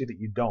promise you that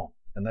you don't,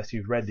 unless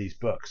you've read these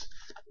books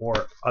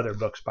or other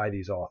books by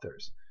these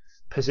authors.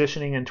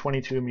 Positioning and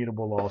 22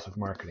 Immutable Laws of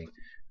Marketing.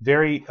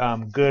 Very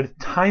good,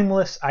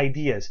 timeless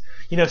ideas.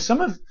 You know,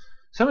 some of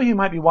you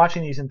might be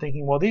watching these and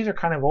thinking, well, these are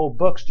kind of old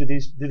books. Do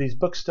these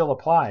books still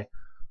apply?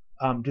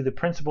 Do the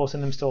principles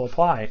in them still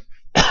apply?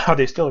 Are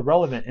they still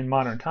relevant in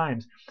modern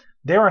times?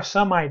 there are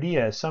some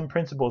ideas, some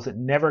principles that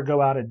never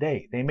go out of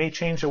date. They may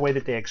change the way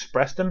that they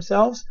express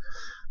themselves,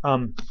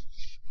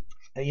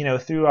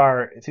 through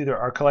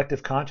our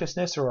collective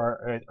consciousness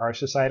or our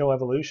societal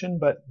evolution,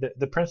 but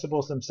the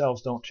principles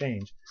themselves don't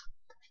change.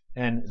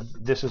 And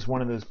this is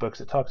one of those books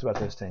that talks about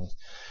those things.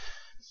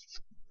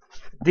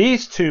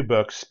 These two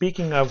books,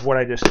 speaking of what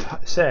I just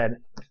said,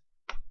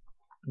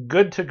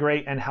 Good to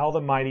Great and How the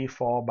Mighty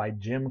Fall by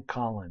Jim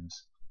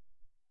Collins.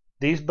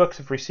 These books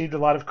have received a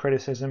lot of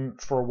criticism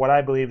for what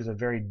I believe is a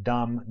very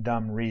dumb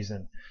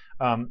reason.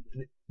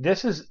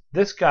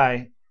 This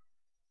guy,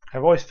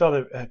 I've always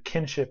felt a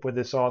kinship with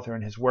this author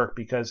and his work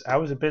because I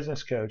was a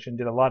business coach and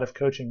did a lot of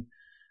coaching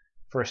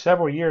for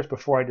several years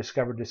before I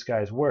discovered this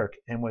guy's work,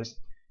 and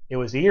it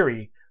was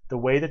eerie the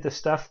way that the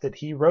stuff that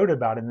he wrote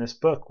about in this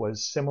book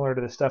was similar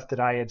to the stuff that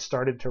I had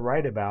started to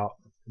write about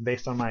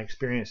based on my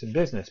experience in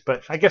business.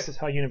 But I guess it's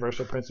how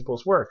universal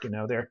principles work.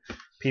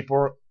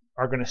 People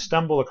are going to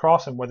stumble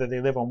across them whether they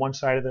live on one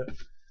side of the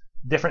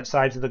different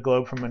sides of the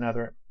globe from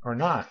another or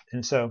not.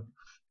 And so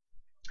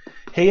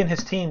he and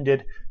his team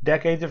did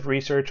decades of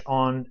research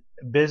on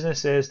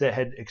businesses that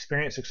had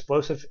experienced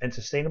explosive and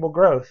sustainable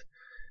growth,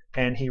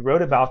 and he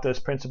wrote about those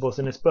principles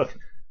in his book.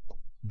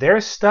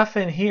 There's stuff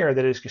in here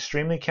that is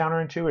extremely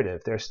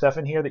counterintuitive. There's stuff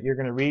in here that you're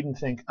going to read and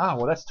think, oh,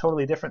 well, that's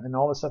totally different than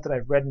all the stuff that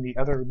I've read in the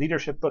other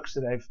leadership books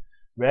that I've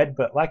read.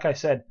 But like I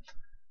said,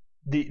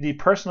 the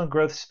personal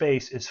growth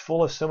space is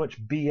full of so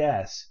much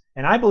BS.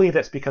 And I believe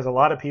that's because a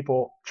lot of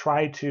people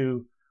try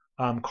to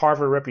carve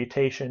a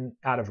reputation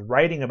out of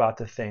writing about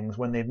the things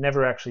when they've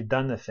never actually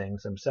done the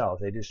things themselves.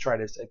 They just try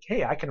to say,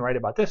 hey, I can write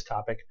about this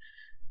topic.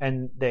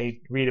 And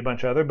they read a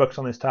bunch of other books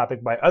on this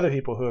topic by other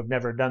people who have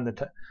never done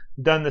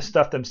the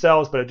stuff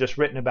themselves, but have just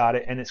written about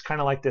it. And it's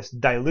kind of like this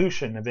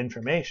dilution of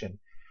information.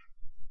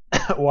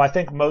 Well, I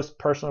think most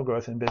personal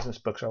growth and business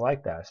books are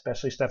like that,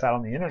 especially stuff out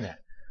on the internet.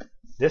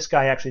 This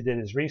guy actually did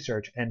his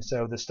research. And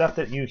so the stuff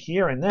that you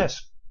hear in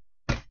this,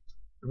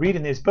 read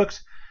in these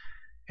books,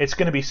 it's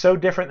going to be so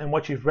different than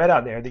what you've read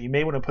out there that you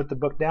may want to put the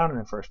book down in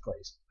the first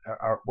place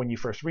or when you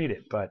first read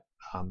it. But,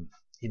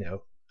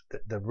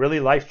 the really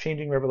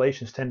life-changing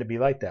revelations tend to be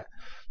like that.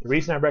 The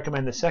reason I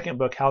recommend the second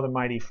book, How the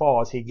Mighty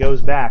Fall, is he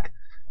goes back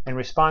and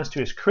responds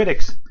to his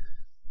critics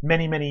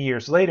many, many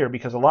years later,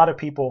 because a lot of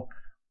people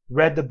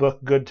read the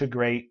book Good to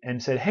Great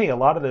and said, hey, a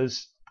lot of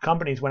those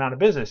companies went out of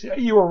business.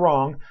 You were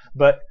wrong.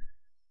 But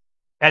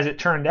as it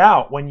turned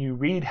out, when you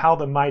read How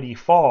the Mighty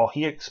Fall,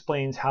 he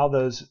explains how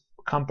those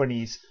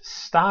companies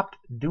stopped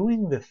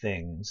doing the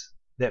things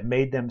that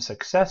made them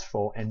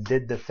successful and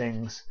did the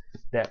things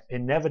that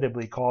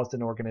inevitably caused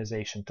an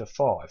organization to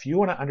fall. If you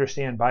want to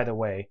understand, by the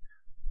way,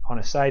 on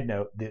a side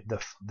note,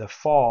 the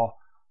fall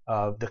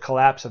of the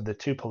collapse of the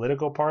two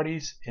political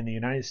parties in the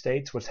United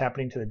States, what's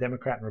happening to the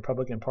Democrat and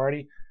Republican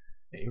Party,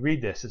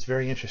 read this. It's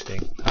very interesting.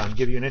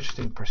 Give you an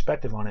interesting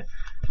perspective on it.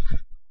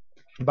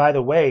 By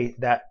the way,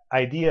 that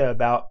idea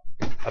about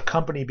a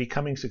company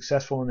becoming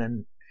successful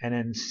and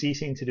then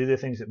ceasing to do the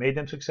things that made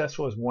them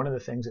successful is one of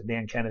the things that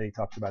Dan Kennedy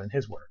talks about in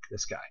his work,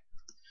 this guy.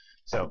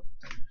 So,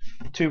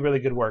 two really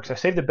good works. I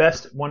saved the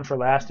best one for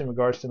last in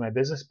regards to my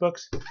business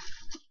books.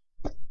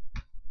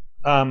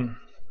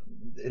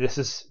 This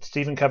is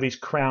Stephen Covey's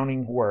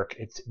crowning work.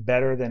 It's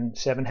better than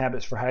 7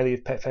 Habits for Highly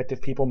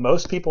Effective People.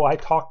 Most people I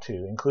talk to,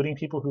 including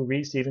people who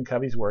read Stephen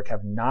Covey's work,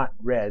 have not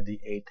read The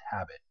 8th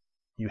Habit.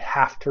 You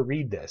have to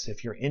read this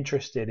if you're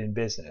interested in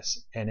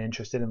business and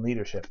interested in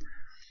leadership.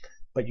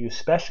 But you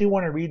especially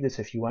want to read this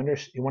if you want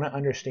to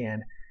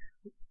understand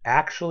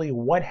actually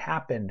what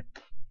happened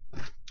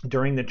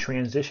during the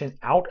transition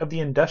out of the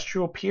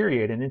industrial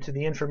period and into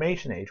the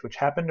information age, which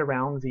happened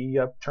around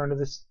the turn of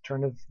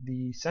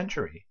the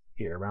century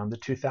here, around the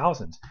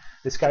 2000s.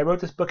 This guy wrote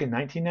this book in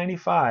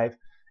 1995,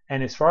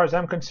 and as far as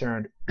I'm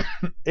concerned,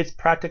 it's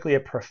practically a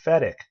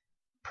prophetic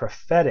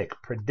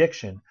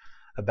prediction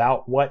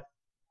about what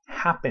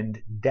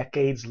happened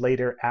decades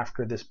later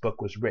after this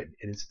book was written.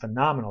 It is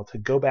phenomenal to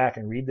go back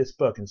and read this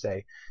book and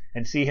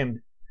see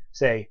him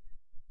say,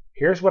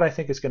 here's what I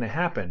think is going to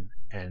happen,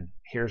 and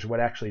here's what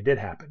actually did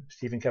happen.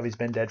 Stephen Covey's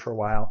been dead for a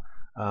while,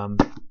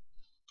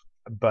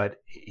 but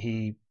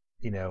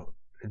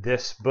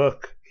this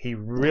book, he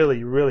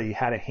really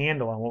had a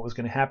handle on what was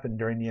going to happen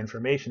during the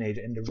information age.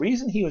 And the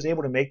reason he was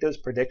able to make those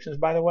predictions,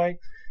 by the way,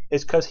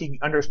 is because he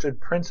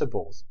understood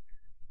principles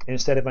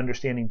instead of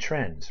understanding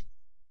trends.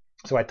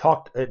 So I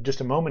talked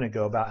just a moment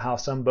ago about how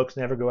some books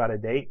never go out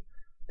of date.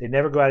 They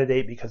never go out of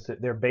date because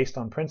they're based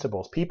on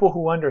principles. People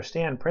who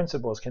understand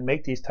principles can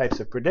make these types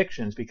of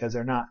predictions because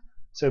they're not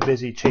so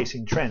busy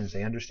chasing trends.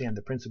 They understand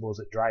the principles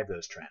that drive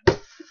those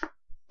trends.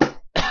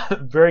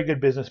 Very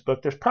good business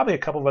book. There's probably a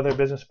couple of other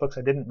business books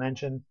I didn't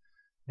mention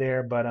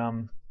there, but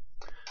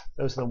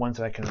those are the ones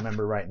that I can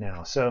remember right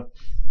now. So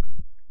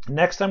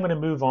next I'm going to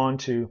move on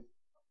to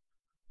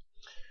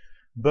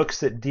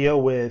books that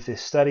deal with the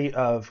study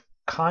of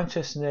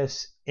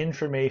consciousness,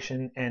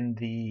 information, and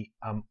the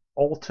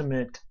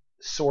ultimate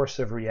source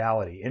of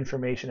reality.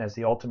 Information as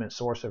the ultimate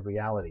source of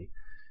reality.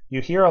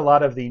 You hear a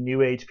lot of the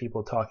New Age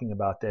people talking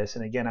about this,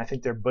 and again, I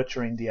think they're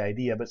butchering the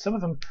idea, but some of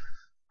them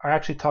are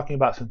actually talking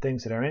about some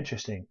things that are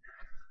interesting.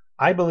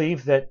 I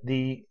believe that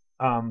the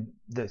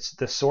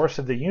source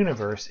of the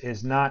universe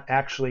is not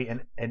actually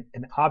an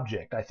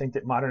object. I think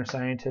that modern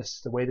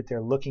scientists, the way that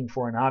they're looking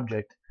for an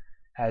object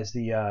as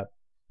the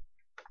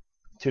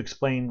to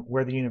explain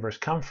where the universe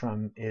comes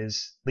from,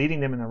 is leading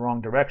them in the wrong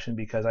direction,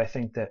 because I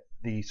think that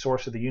the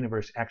source of the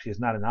universe actually is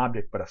not an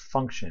object but a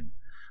function.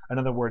 In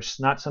other words,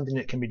 not something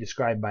that can be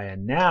described by a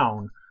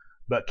noun,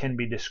 but can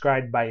be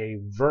described by a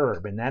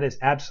verb, and that is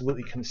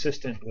absolutely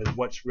consistent with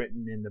what's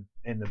written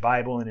in the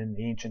Bible and in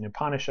the ancient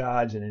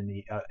Upanishads and in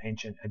the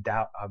ancient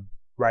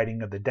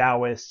writing of the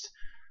Taoists,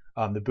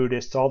 the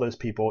Buddhists, all those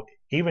people,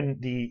 even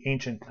the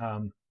ancient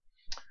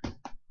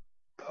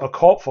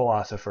occult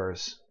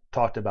philosophers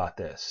talked about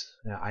this.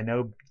 Now, I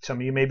know some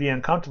of you may be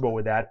uncomfortable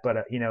with that,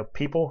 but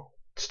people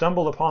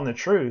stumble upon the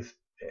truth,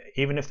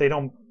 even if they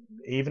don't.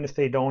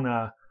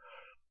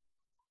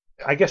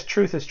 I guess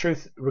truth is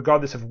truth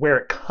regardless of where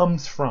it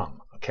comes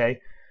from. Okay,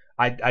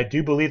 I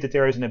do believe that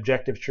there is an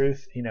objective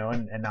truth,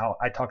 and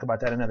I talk about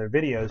that in other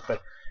videos. But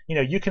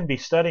you can be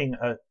studying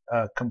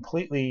a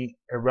completely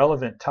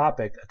irrelevant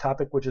topic, a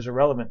topic which is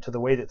irrelevant to the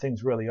way that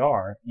things really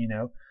are,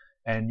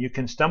 and you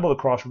can stumble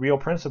across real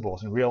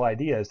principles and real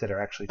ideas that are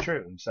actually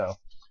true. And so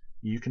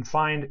you can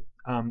find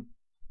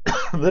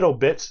little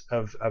bits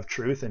of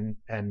truth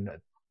and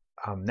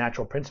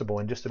natural principle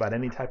in just about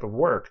any type of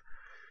work.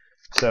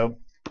 So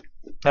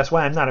that's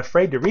why I'm not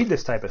afraid to read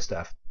this type of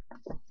stuff.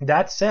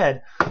 That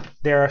said,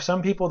 there are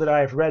some people that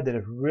I've read that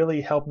have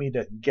really helped me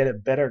to get a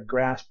better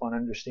grasp on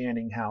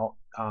understanding how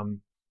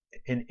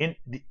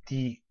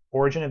the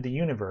origin of the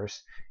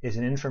universe is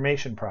an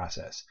information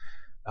process.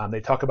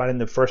 They talk about it in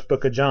the first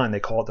book of John. They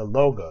call it the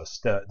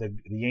Logos. The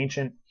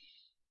ancient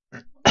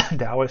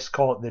Taoists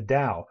call it the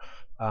Tao.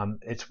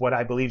 It's what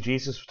I believe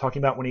Jesus was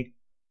talking about when he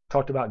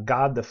talked about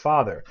God the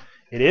Father.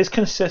 It is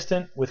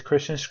consistent with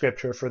Christian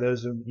scripture. For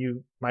those of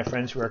you, my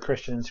friends who are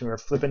Christians, who are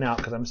flipping out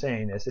because I'm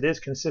saying this, it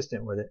is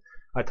consistent with it.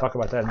 I talk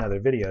about that in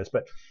other videos.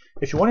 But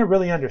if you want to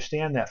really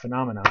understand that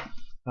phenomenon,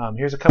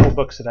 here's a couple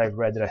books that I've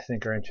read that I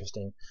think are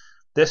interesting.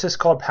 This is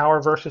called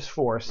Power versus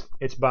Force.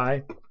 It's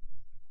by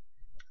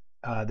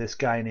this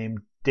guy named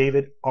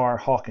David R.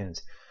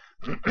 Hawkins.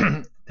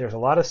 There's a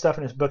lot of stuff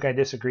in this book I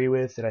disagree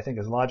with that I think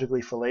is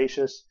logically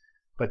fallacious,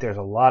 but there's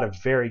a lot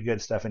of very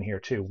good stuff in here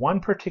too.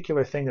 One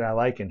particular thing that I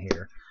like in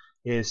here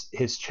is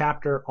his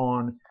chapter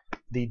on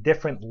the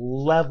different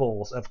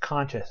levels of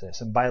consciousness.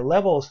 And by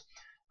levels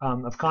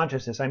of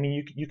consciousness, I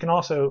mean you can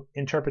also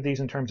interpret these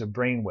in terms of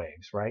brain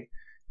waves, right?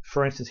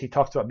 For instance, he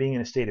talks about being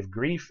in a state of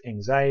grief,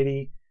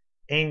 anxiety,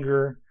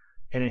 anger,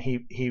 and then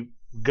he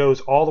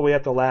goes all the way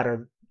up the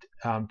ladder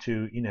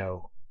to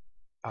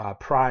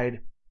pride,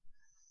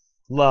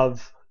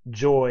 love,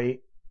 joy,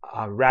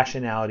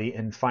 rationality,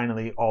 and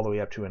finally all the way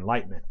up to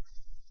enlightenment,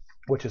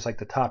 which is like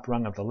the top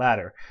rung of the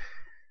ladder.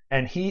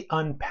 And he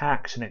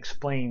unpacks and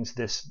explains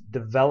this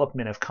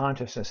development of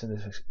consciousness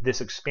and this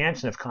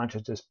expansion of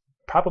consciousness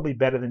probably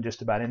better than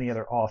just about any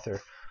other author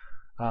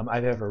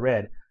I've ever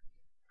read.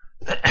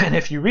 And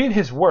if you read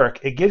his work,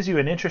 it gives you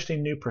an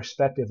interesting new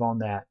perspective on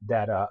that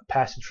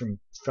passage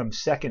from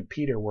 2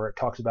 Peter, where it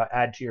talks about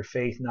add to your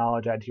faith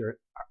knowledge, add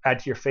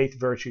to your faith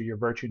virtue, your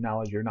virtue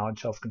knowledge, your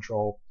knowledge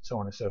self-control, so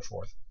on and so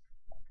forth.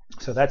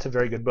 So that's a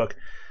very good book.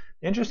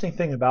 The interesting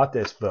thing about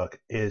this book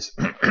is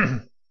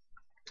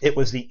it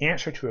was the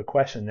answer to a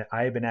question that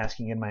I had been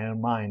asking in my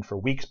own mind for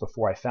weeks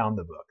before I found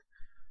the book.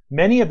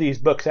 Many of these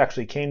books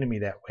actually came to me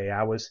that way.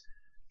 I was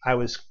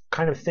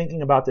kind of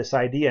thinking about this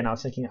idea, and I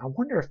was thinking, I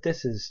wonder if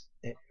this is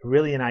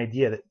really an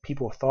idea that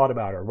people have thought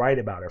about or write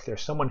about, or if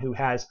there's someone who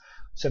has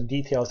some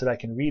details that I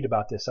can read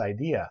about this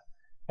idea.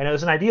 And it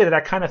was an idea that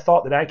I kind of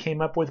thought that I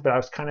came up with, but I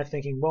was kind of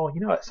thinking, well,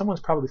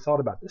 someone's probably thought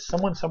about this.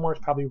 Someone somewhere is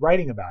probably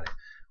writing about it.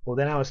 Well,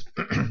 then I was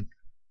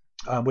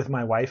with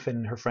my wife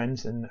and her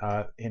friends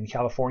in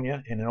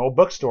California in an old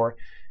bookstore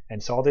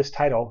and saw this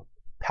title,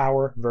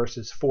 Power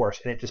versus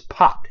Force, and it just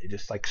popped. It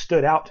just like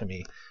stood out to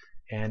me,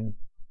 and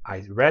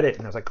I read it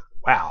and I was like,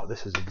 wow,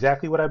 this is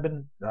exactly what I've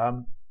been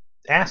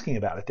asking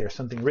about. If there's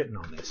something written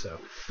on this. So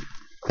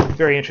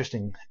very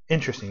interesting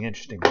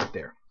book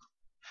there.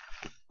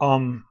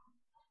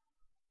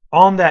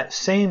 On that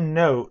same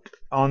note,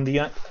 on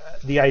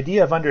the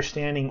idea of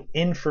understanding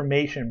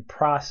information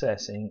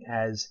processing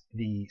as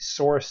the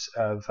source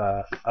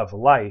of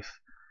life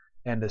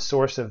and the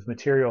source of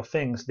material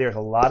things, there's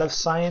a lot of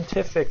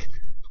scientific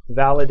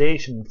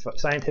validation,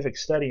 scientific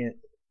study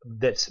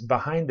that's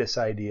behind this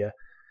idea.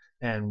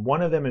 And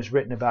one of them is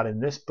written about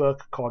in this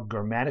book called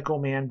Grammatical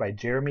Man by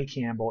Jeremy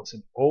Campbell. It's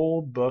an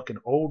old book, an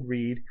old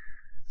read.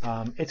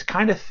 It's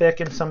kind of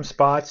thick in some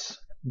spots,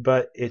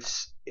 but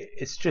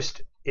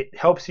it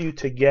helps you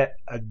to get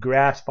a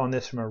grasp on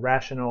this from a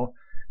rational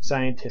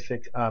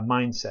scientific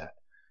mindset.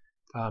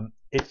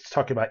 It's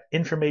talking about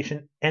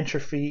information,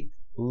 entropy,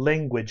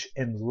 language,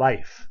 and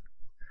life.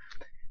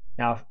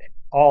 Now,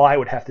 all I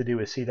would have to do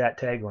is see that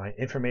tagline,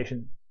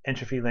 information,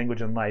 entropy,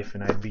 language, and life,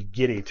 and I'd be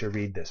giddy to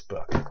read this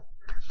book.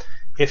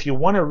 If you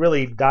want to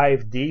really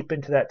dive deep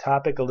into that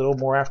topic a little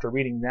more after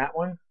reading that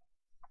one,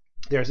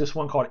 There's this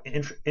one called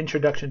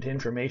Introduction to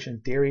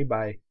Information Theory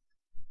by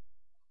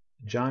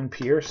John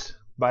Pierce.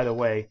 By the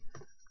way,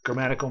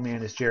 grammatical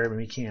man is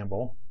Jeremy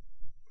Campbell.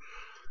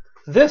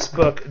 This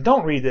book,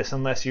 don't read this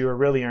unless you are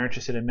really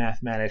interested in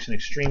mathematics and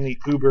extremely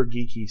uber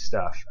geeky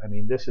stuff. I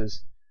mean,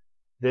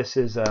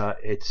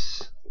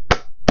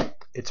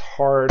 it's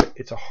hard.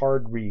 It's a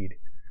hard read,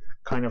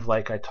 kind of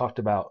like I talked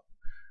about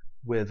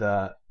with.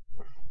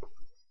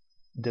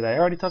 Did I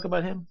already talk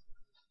about him?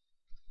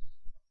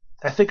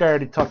 I think I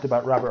already talked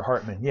about Robert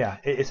Hartman. Yeah,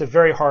 it's a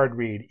very hard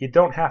read. You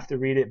don't have to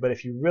read it, but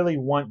if you really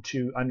want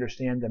to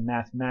understand the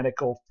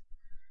mathematical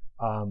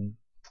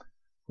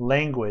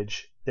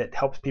language that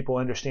helps people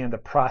understand the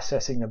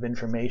processing of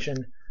information,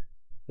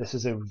 this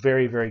is a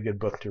very, very good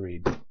book to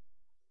read.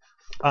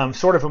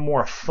 Sort of a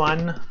more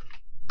fun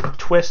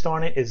twist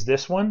on it is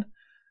this one,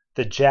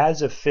 The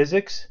Jazz of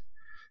Physics.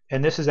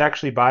 And this is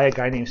actually by a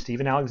guy named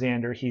Stephen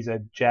Alexander. He's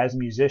a jazz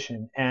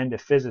musician and a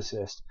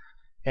physicist.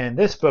 And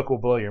this book will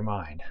blow your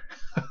mind.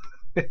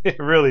 It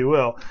really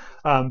will.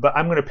 But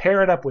I'm going to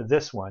pair it up with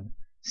this one,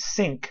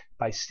 Sync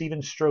by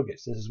Stephen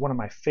Strogatz. This is one of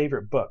my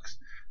favorite books.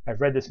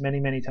 I've read this many,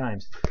 many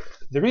times.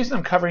 The reason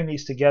I'm covering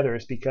these together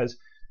is because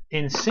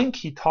in Sync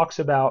he talks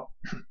about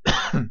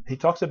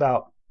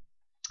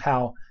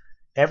how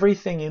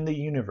everything in the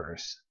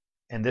universe,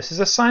 and this is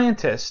a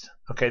scientist,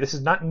 okay, this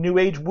is not new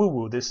age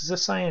woo-woo, this is a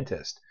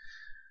scientist.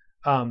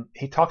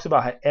 He talks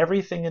about how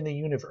everything in the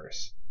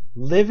universe,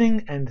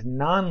 living and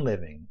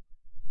non-living,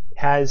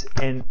 has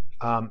an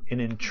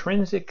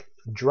intrinsic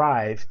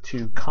drive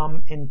to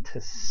come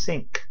into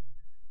sync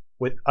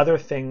with other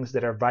things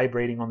that are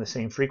vibrating on the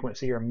same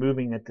frequency or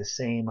moving at the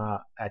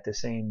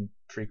same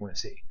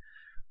frequency.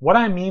 What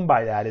I mean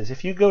by that is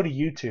if you go to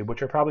YouTube,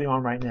 which are probably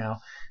on right now,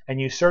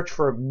 and you search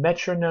for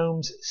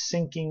metronomes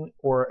syncing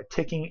or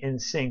ticking in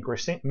sync or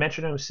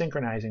metronomes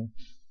synchronizing,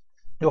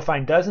 you'll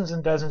find dozens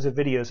and dozens of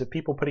videos of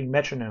people putting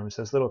metronomes,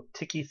 those little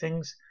ticky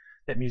things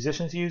that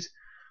musicians use,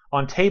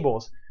 on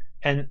tables.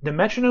 And the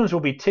metronomes will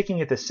be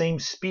ticking at the same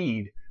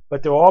speed,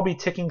 but they'll all be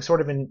ticking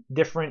sort of in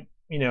different,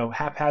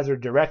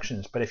 haphazard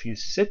directions. But if you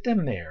sit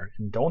them there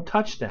and don't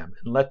touch them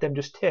and let them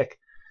just tick,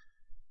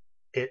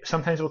 it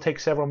sometimes will take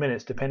several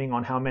minutes depending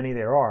on how many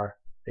there are.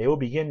 They will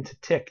begin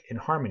to tick in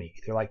harmony,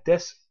 either like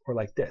this or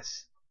like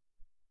this.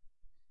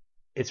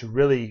 It's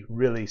really,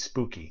 really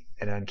spooky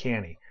and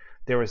uncanny.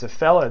 There was a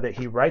fella that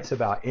he writes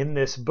about in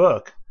this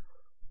book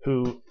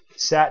who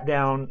sat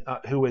down,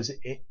 who was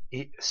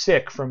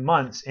sick for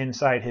months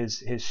inside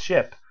his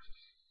ship,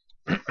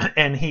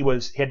 and he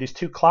had these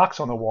two clocks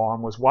on the wall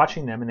and was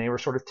watching them, and they were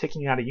sort of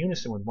ticking out of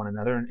unison with one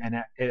another. And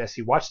as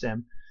he watched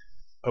them,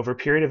 over a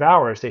period of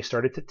hours, they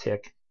started to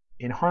tick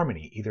in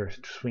harmony, either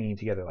swinging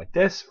together like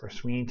this or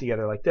swinging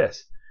together like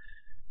this.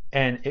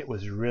 And it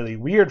was really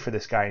weird for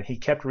this guy, and he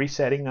kept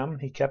resetting them.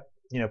 He kept,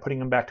 putting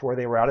them back to where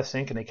they were out of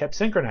sync, and they kept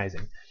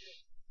synchronizing.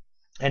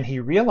 And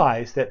he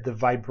realized that the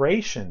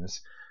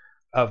vibrations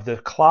of the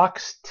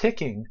clocks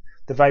ticking,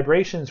 the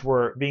vibrations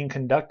were being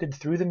conducted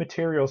through the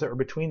materials that were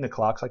between the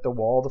clocks, like the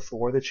wall, the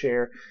floor, the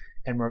chair,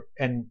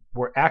 and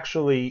were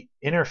actually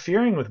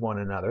interfering with one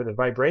another. The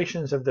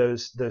vibrations of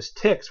those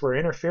ticks were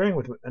interfering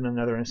with one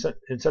another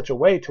in such a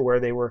way to where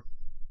they were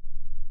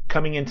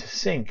coming into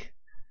sync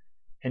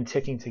and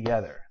ticking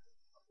together.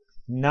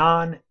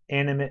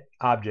 Non-animate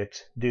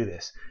objects do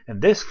this.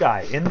 And this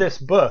guy in this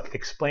book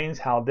explains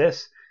how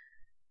this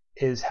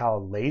is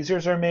how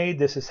lasers are made.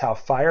 This is how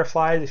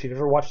fireflies, if you've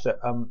ever watched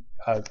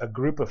a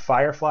group of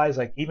fireflies,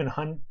 like even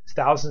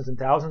thousands and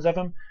thousands of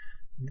them,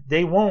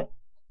 they won't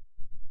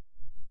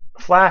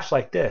flash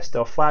like this.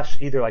 They'll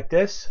flash either like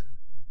this,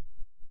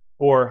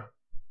 or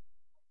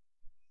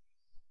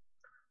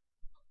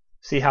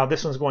see how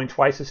this one's going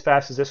twice as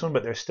fast as this one,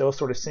 but they're still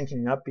sort of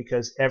syncing up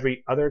because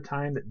every other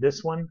time that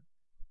this one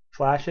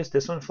flashes,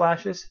 this one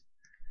flashes.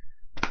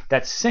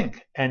 That's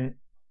sync. And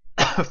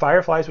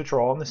fireflies, which are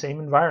all in the same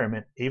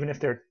environment, even if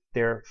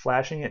they're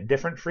flashing at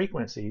different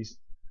frequencies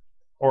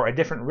or at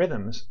different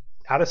rhythms,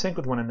 out of sync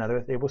with one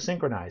another, they will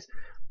synchronize.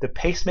 The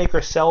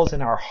pacemaker cells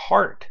in our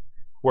heart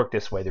work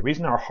this way. The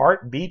reason our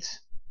heart beats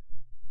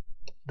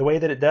the way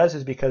that it does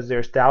is because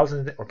there's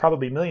thousands or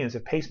probably millions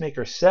of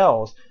pacemaker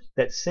cells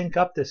that sync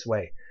up this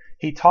way.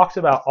 He talks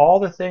about all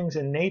the things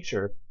in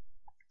nature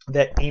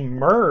that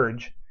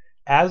emerge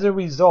as a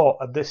result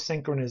of this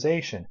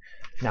synchronization.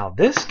 Now,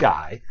 this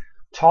guy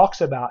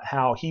talks about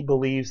how he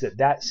believes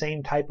that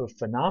same type of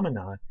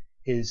phenomenon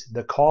is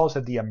the cause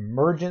of the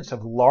emergence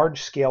of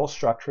large-scale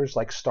structures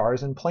like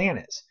stars and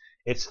planets.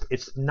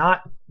 It's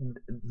not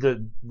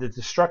the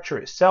structure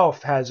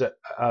itself has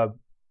a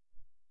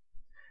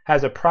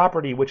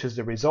property which is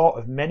the result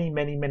of many,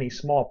 many, many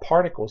small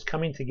particles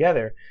coming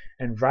together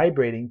and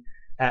vibrating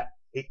at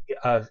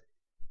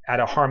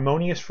a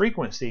harmonious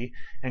frequency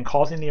and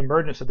causing the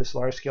emergence of this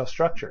large-scale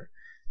structure.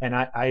 And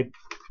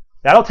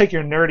that'll take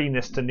your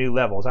nerdiness to new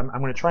levels. I'm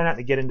going to try not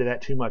to get into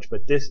that too much,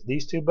 but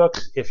these two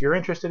books, if you're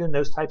interested in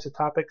those types of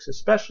topics,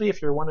 especially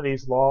if you're one of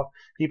these law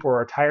people who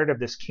are tired of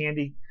this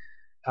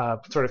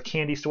sort of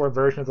candy store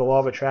version of the law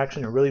of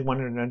attraction and really want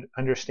to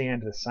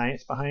understand the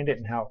science behind it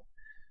and how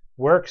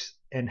works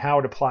and how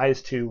it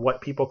applies to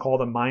what people call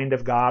the mind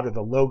of God or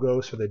the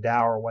Logos or the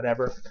Tao or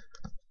whatever,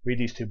 read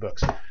these two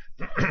books.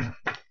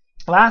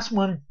 Last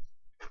one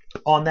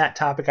on that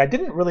topic, I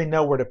didn't really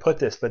know where to put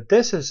this, but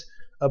this is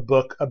a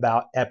book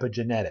about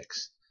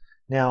epigenetics.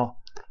 Now,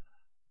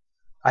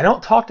 I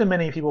don't talk to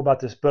many people about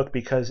this book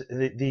because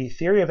the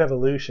theory of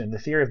evolution, the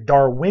theory of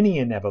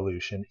Darwinian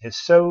evolution, is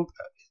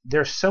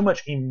there's so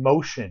much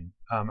emotion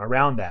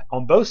around that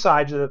on both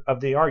sides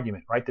of the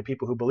argument, right? The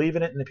people who believe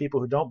in it and the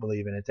people who don't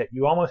believe in it, that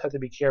you almost have to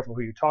be careful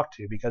who you talk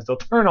to because they'll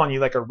turn on you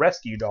like a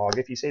rescue dog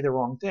if you say the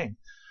wrong thing.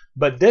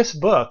 But this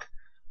book,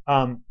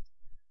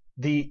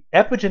 the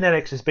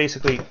epigenetics is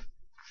basically,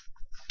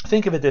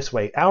 think of it this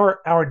way. Our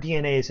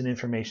DNA is an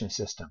information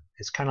system.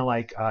 It's kind of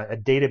like a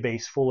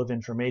database full of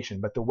information.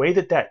 But the way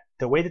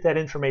that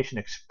information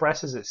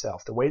expresses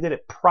itself, the way that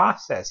it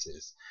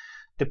processes,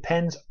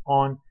 depends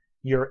on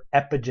your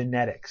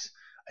epigenetics.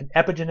 An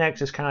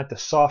epigenetics is kind of like the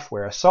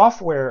software. A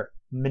software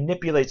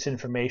manipulates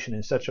information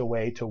in such a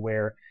way to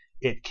where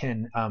it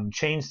can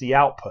change the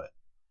output,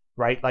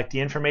 right? Like the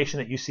information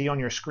that you see on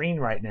your screen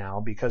right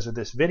now because of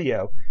this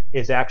video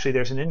is actually,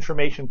 there's an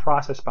information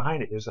process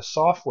behind it. There's a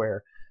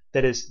software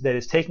that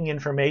is taking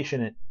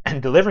information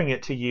and delivering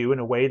it to you in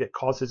a way that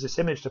causes this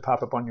image to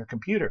pop up on your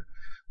computer.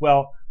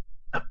 Well,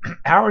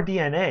 our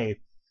DNA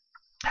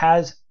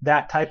has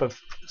that type of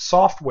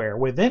software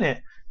within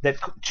it that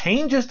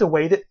changes the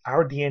way that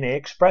our DNA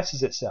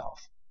expresses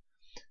itself.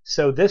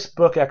 So this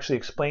book actually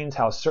explains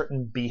how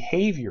certain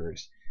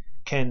behaviors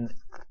can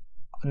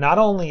not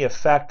only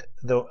affect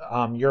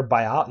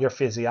your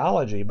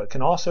physiology, but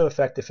can also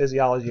affect the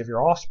physiology of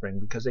your offspring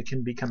because they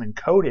can become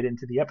encoded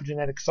into the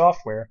epigenetic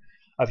software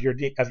of your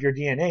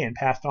DNA and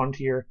passed on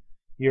to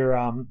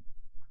your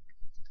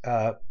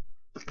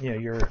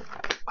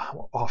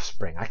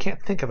offspring. I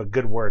can't think of a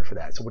good word for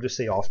that, so we'll just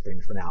say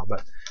offspring for now.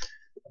 But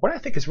what I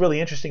think is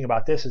really interesting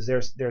about this is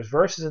there's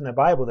verses in the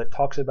Bible that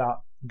talks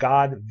about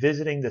God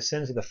visiting the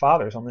sins of the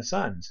fathers on the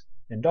sons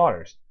and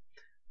daughters.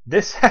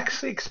 This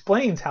actually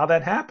explains how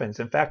that happens.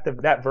 In fact,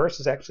 that verse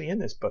is actually in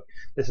this book.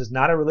 This is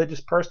not a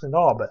religious person at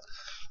all, but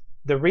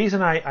the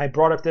reason I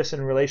brought up this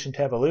in relation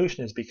to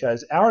evolution is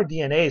because our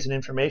DNA is an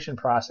information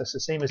process, the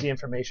same as the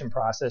information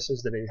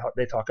processes that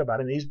they talk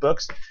about in these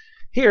books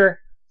here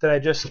that I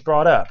just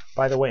brought up.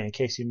 By the way, in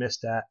case you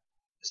missed that,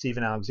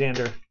 Stephen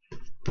Alexander,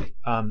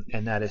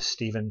 and that is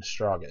Stephen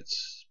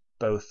Strogatz,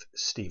 both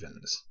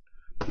Stevens.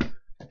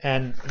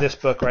 And this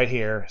book right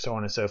here, so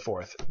on and so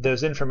forth.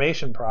 Those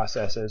information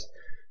processes,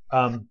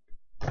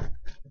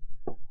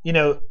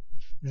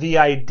 the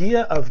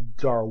idea of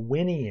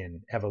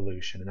Darwinian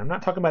evolution, and I'm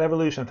not talking about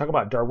evolution, I'm talking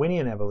about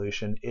Darwinian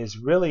evolution, is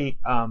really,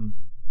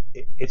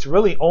 it's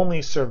really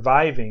only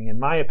surviving, in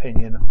my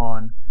opinion,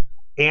 on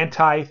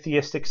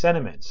anti-theistic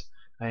sentiments.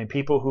 I mean,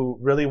 people who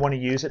really want to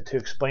use it to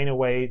explain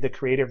away the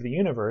creator of the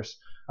universe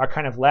are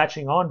kind of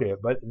latching onto it.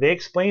 But they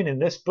explain in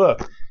this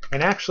book,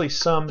 and actually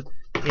some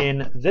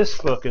in this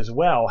book as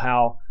well,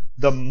 how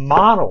the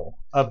model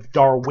of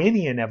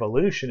Darwinian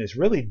evolution is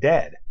really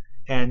dead.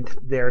 And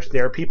there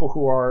are people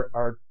who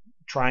are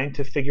trying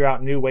to figure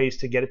out new ways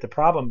to get at the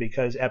problem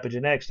because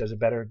epigenetics does a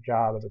better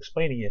job of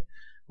explaining it,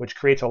 which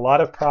creates a lot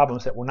of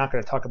problems that we're not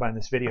going to talk about in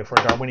this video for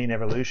Darwinian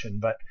evolution.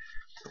 But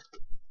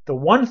the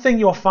one thing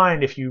you'll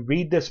find if you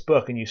read this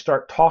book and you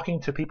start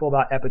talking to people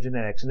about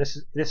epigenetics, and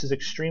this is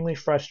extremely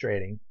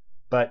frustrating,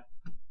 but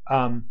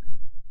the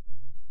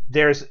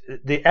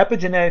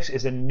epigenetics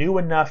is a new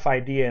enough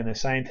idea in the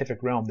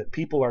scientific realm that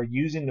people are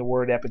using the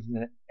word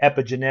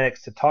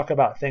epigenetics to talk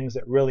about things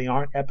that really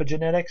aren't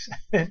epigenetics.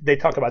 They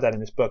talk about that in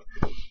this book.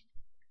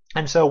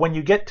 And so when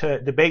you get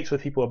to debates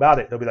with people about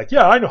it, they'll be like,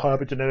 yeah, I know how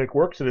epigenetic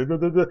works, and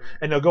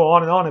they'll go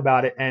on and on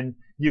about it, and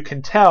you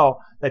can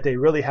tell that they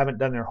really haven't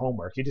done their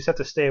homework. You just have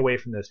to stay away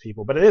from those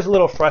people. But it is a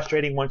little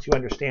frustrating once you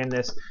understand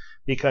this,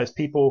 because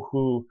people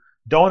who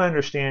don't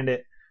understand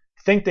it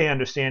think they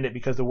understand it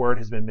because the word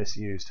has been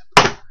misused.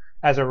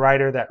 As a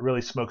writer, that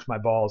really smokes my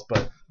balls,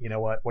 but you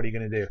know what? What are you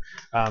going to do?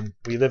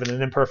 We live in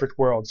an imperfect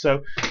world.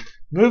 So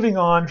moving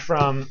on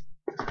from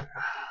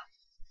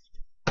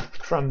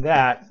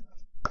that,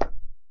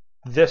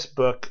 this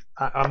book,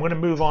 I'm going to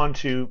move on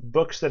to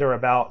books that are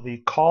about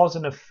the cause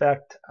and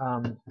effect.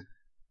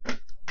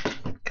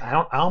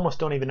 I almost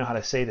don't even know how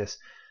to say this.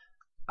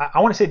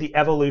 I want to say the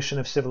evolution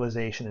of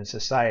civilization and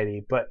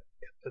society, but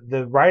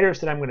the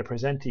writers that I'm going to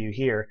present to you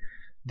here,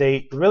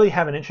 they really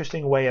have an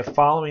interesting way of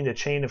following the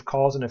chain of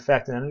cause and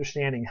effect and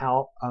understanding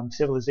how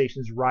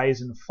civilizations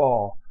rise and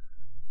fall.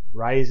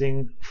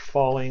 Rising,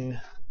 falling,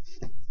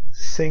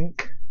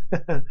 sink.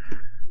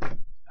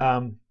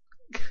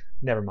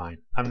 Never mind.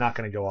 I'm not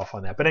going to go off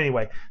on that. But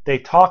anyway, they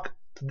talk.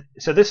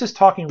 So this is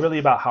talking really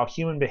about how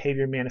human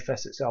behavior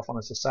manifests itself on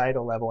a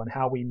societal level and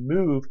how we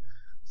move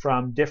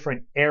from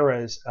different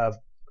eras of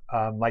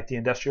like the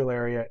industrial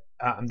era,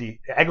 the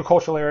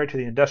agricultural era to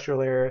the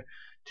industrial era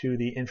to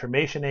the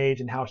information age,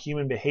 and how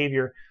human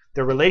behavior,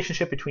 the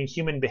relationship between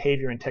human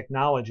behavior and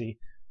technology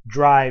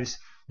drives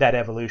that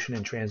evolution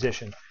and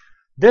transition.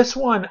 This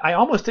one, I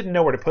almost didn't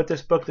know where to put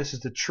this book. This is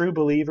The True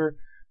Believer.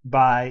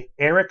 by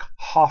Eric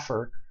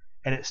Hoffer,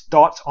 and it's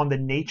Thoughts on the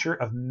Nature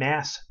of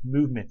Mass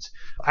Movements.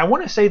 I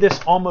want to say this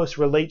almost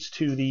relates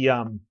to the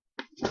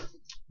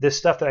this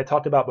stuff that I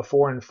talked about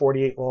before in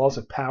 48 Laws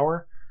of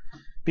Power,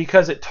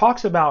 because it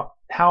talks about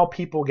how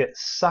people get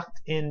sucked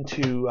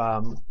into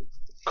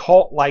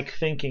cult-like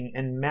thinking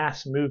and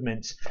mass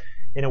movements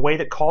in a way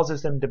that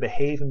causes them to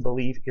behave and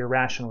believe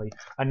irrationally.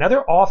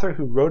 Another author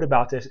who wrote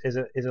about this is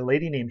a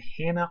lady named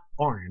Hannah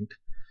Arendt.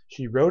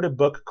 She wrote a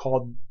book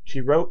she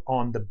wrote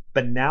on the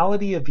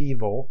banality of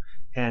evil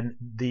and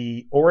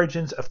the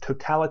origins of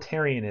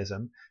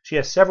totalitarianism. She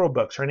has several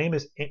books. Her name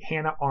is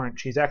Hannah Arendt.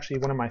 She's actually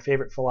one of my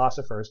favorite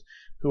philosophers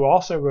who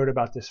also wrote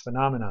about this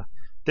phenomena.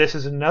 This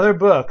is another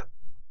book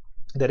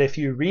that if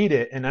you read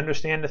it and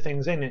understand the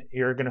things in it,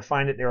 you're going to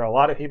find that there are a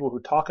lot of people who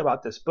talk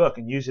about this book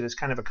and use it as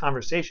kind of a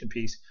conversation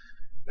piece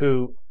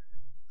who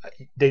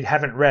they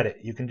haven't read it.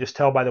 You can just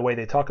tell by the way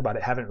they talk about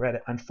it, haven't read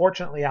it.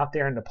 Unfortunately, out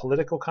there in the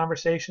political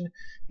conversation,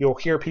 you'll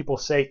hear people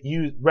say,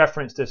 you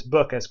reference this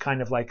book as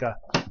kind of like a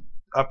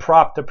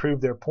prop to prove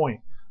their point.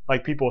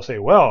 Like people say,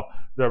 well,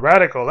 the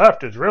radical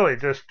left is really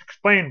just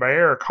explained by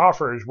Eric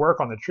Hoffer's work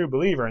on the True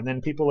Believer. And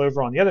then people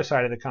over on the other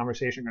side of the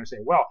conversation are going to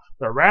say, well,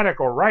 the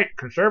radical right,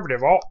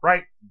 conservative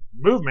alt-right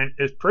movement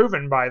is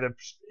proven by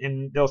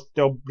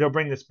they'll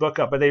bring this book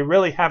up, but they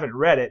really haven't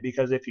read it,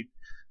 because if you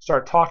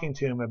start talking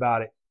to them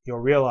about it, you'll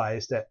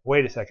realize that,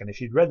 wait a second,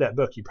 if you'd read that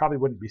book, you probably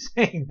wouldn't be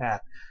saying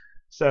that.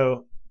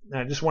 So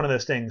just one of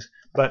those things.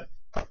 But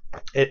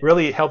it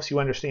really helps you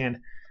understand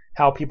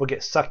how people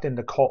get sucked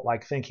into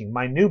cult-like thinking.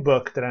 My new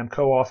book that I'm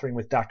co-authoring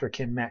with Dr.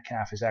 Kim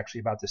Metcalf is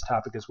actually about this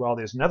topic as well.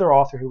 There's another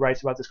author who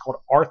writes about this called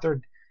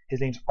his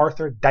name's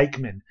Arthur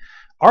Dykman.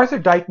 Arthur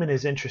Dykman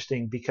is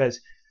interesting because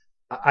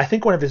I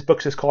think one of his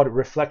books is called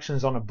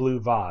Reflections on a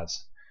Blue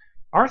Vase.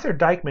 Arthur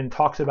Dykman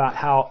talks about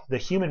how the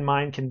human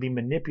mind can be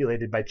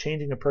manipulated by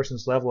changing a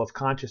person's level of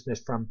consciousness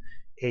from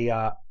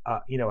a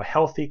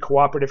healthy,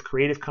 cooperative,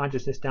 creative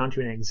consciousness down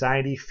to an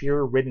anxiety,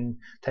 fear-ridden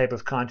type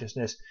of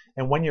consciousness.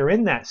 And when you're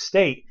in that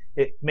state,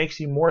 it makes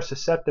you more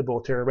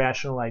susceptible to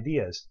irrational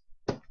ideas.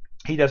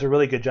 He does a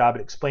really good job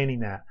at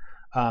explaining that.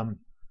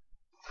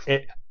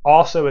 It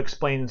also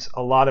explains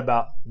a lot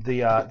about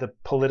the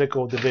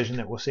political division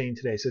that we're seeing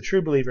today. So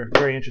True Believer,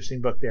 very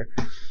interesting book there.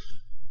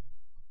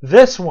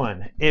 This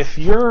one, if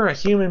you're a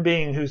human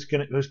being who's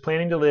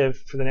planning to live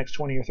for the next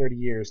 20 or 30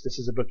 years, this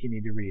is a book you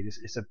need to read.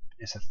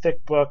 It's a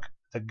thick book.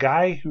 The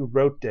guy who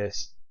wrote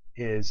this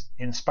is,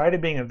 in spite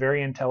of being a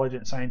very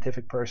intelligent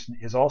scientific person,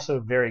 is also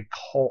very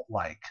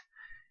cult-like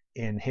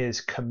in his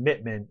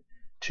commitment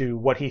to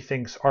what he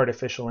thinks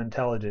artificial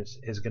intelligence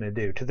is going to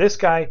do. To this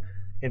guy,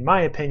 in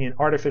my opinion,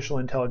 artificial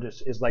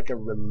intelligence is like a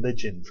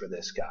religion for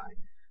this guy.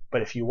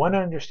 But if you want to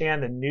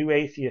understand the new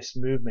atheist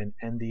movement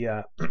and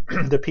the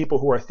the people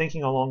who are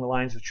thinking along the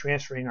lines of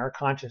transferring our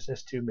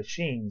consciousness to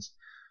machines,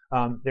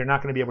 they're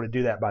not going to be able to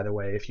do that, by the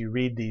way. If you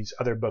read these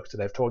other books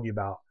that I've told you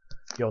about,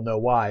 you'll know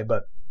why.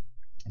 But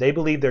they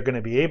believe they're going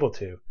to be able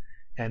to.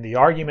 And the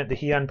argument that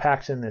he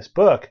unpacks in this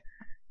book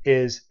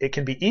is it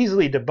can be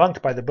easily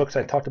debunked by the books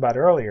I talked about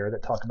earlier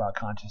that talk about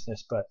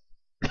consciousness. But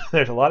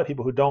there's a lot of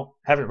people who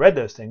haven't read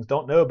those things,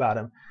 don't know about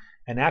them,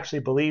 and actually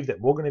believe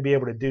that we're going to be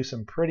able to do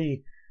some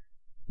pretty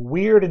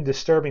weird and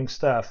disturbing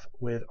stuff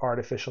with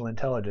artificial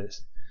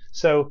intelligence.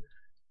 So,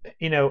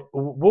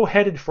 we're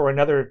headed for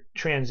another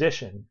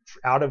transition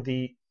out of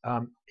the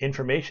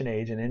information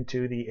age and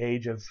into the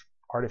age of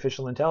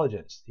artificial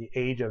intelligence, the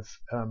age of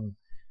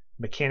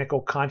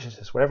mechanical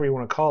consciousness, whatever you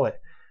want to call it.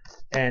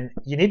 And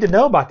you need to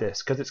know about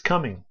this because it's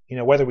coming,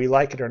 whether we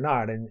like it or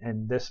not.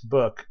 And this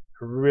book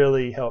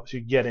really helps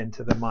you get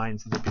into the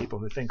minds of the people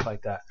who think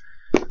like that.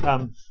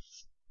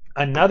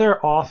 Another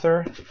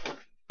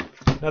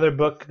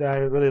book that I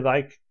really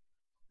like,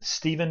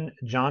 Stephen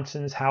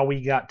Johnson's How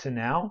We Got to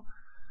Now,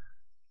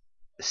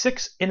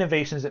 6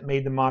 Innovations That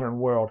Made the Modern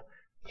World.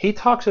 He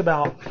talks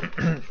about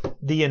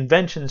the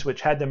inventions which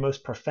had the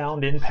most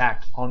profound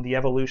impact on the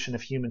evolution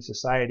of human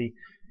society.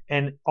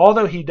 And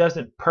although he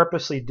doesn't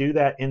purposely do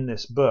that in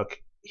this book,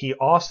 he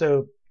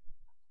also,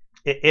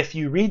 if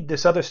you read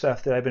this other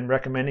stuff that I've been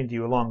recommending to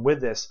you along with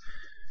this,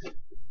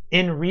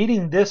 in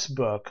reading this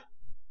book,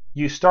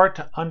 you start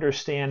to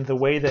understand the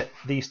way that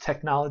these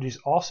technologies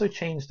also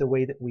change the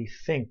way that we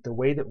think, the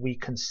way that we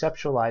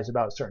conceptualize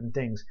about certain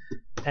things.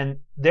 And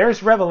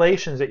there's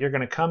revelations that you're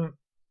going to come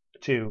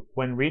to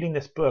when reading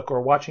this book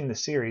or watching the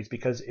series,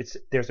 because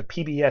there's a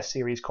PBS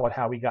series called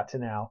How We Got to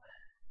Now.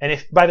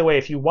 And by the way,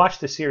 if you watch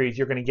the series,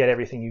 you're going to get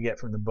everything you get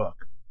from the book.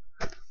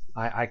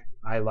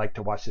 I like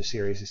to watch the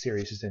series. The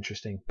series is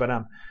interesting. But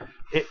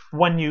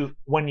when you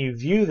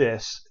view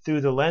this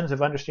through the lens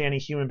of understanding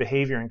human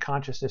behavior and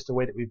consciousness, the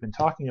way that we've been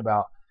talking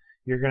about,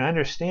 you're going to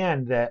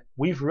understand that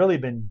we've really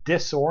been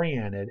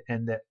disoriented,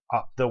 and that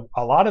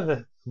a lot of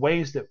the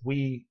ways that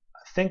we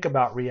think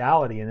about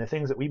reality and the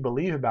things that we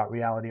believe about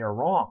reality are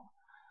wrong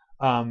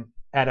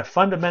at a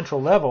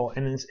fundamental level,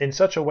 and in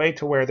such a way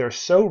to where they're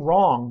so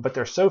wrong, but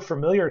they're so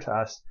familiar to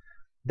us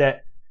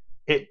that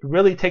it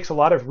really takes a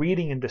lot of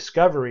reading and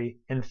discovery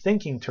and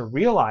thinking to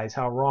realize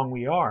how wrong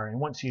we are. And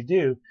once you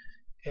do,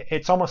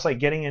 it's almost like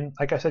getting in,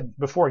 like I said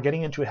before,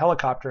 getting into a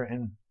helicopter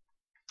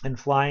and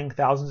flying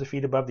thousands of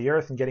feet above the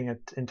earth and getting an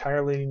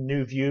entirely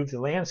new view of the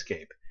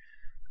landscape.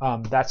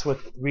 That's what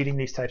reading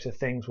these types of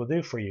things will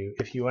do for you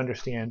if you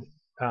understand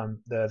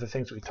the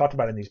things that we talked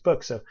about in these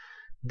books. So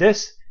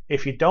this,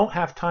 if you don't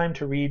have time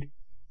to read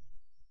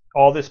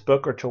all this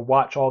book or to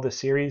watch all the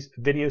series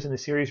videos in the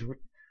series,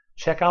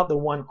 check out the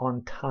one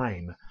on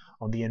time,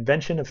 on the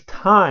invention of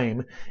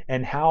time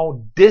and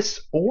how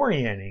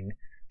disorienting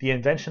the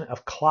invention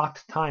of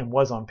clocked time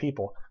was on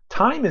people.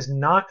 Time is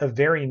not a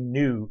very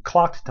new,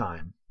 clocked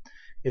time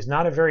is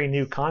not a very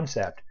new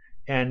concept.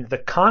 And the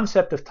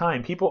concept of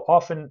time, people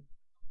often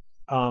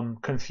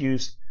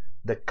confuse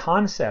the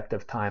concept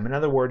of time. In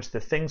other words, the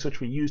things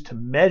which we use to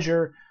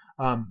measure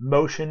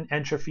motion,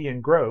 entropy,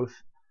 and growth,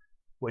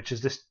 which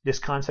is this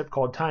concept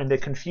called time. They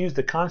confuse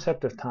the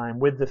concept of time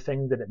with the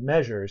thing that it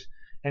measures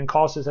and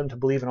causes them to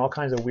believe in all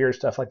kinds of weird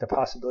stuff like the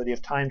possibility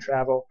of time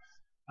travel.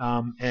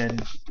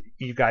 And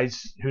you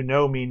guys who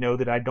know me know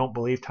that I don't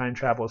believe time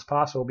travel is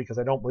possible because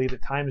I don't believe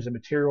that time is a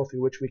material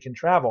through which we can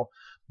travel.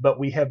 But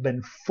we have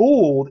been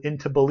fooled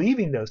into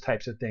believing those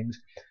types of things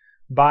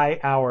by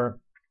our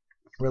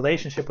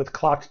relationship with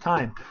clocked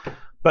time.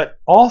 But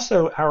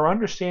also our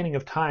understanding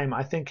of time,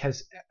 I think,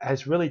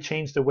 has really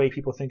changed the way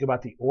people think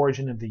about the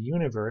origin of the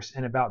universe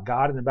and about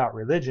God and about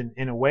religion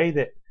in a way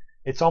that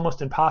it's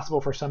almost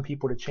impossible for some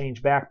people to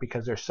change back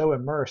because they're so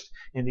immersed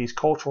in these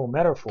cultural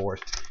metaphors.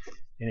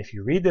 And if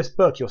you read this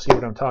book, you'll see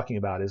what I'm talking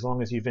about, as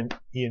long as you've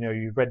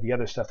read the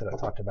other stuff that I've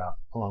talked about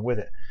along with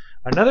it.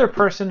 Another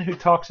person who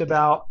talks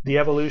about the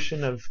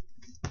evolution of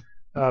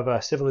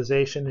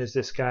civilization is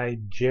this guy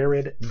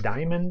Jared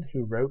Diamond,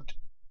 who wrote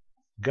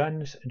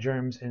Guns,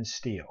 Germs, and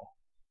Steel.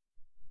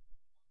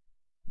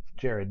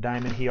 Jared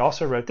Diamond. He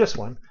also wrote this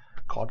one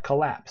called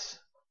Collapse.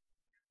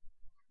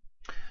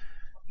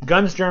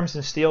 Guns, Germs,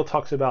 and Steel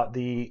talks about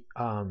the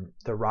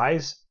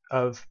rise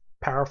of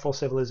powerful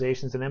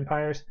civilizations and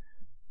empires.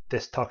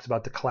 This talks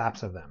about the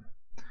collapse of them.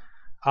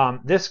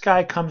 This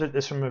guy comes at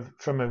this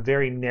from a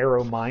very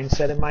narrow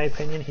mindset, in my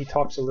opinion. He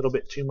talks a little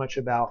bit too much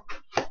about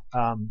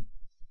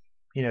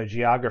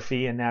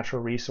geography and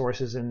natural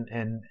resources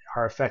and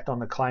our effect on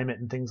the climate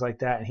and things like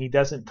that. And he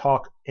doesn't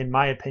talk, in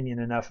my opinion,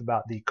 enough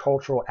about the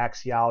cultural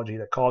axiology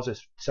that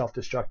causes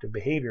self-destructive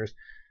behaviors.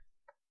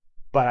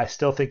 But I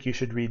still think you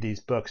should read these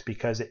books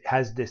because it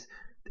has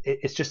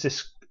it's just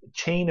this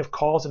chain of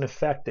cause and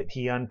effect that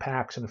he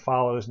unpacks and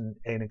follows and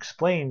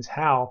explains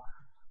how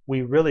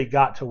we really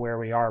got to where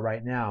we are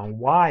right now and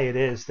why it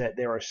is that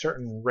there are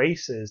certain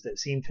races that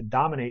seem to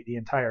dominate the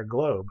entire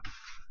globe.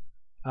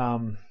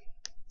 Gosh,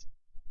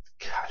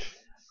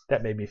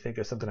 that made me think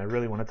of something I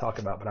really want to talk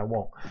about, but I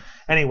won't.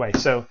 Anyway,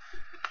 so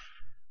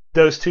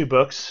those two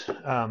books.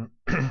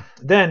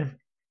 Then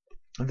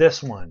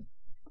this one.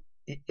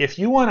 If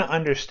you want to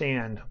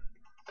understand,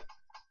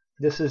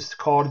 this is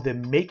called The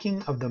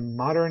Making of the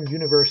Modern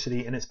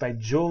University, and it's by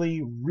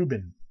Julie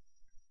Rubin.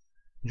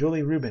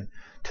 Julie Rubin.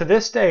 To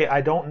this day,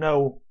 I don't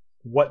know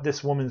what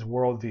this woman's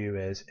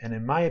worldview is, and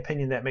in my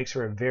opinion, that makes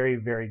her a very,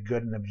 very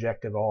good and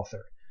objective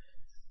author.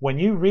 When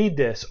you read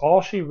this,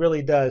 all she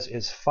really does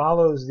is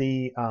follows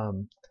the,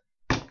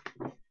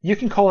 you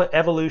can call it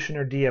evolution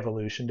or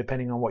de-evolution,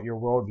 depending on what your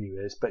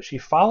worldview is, but she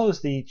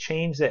follows the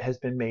change that has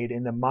been made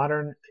in the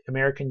modern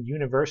American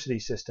university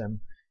system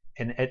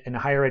and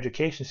higher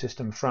education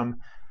system from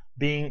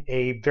being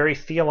a very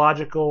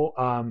theological,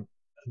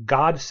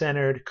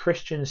 God-centered,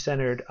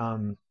 Christian-centered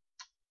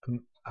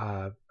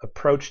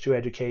approach to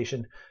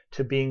education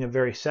to being a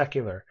very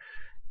secular.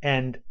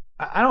 And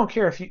I don't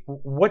care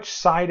which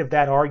side of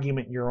that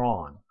argument you're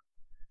on.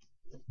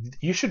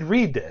 You should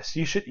read this.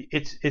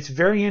 It's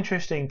very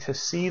interesting to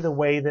see the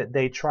way that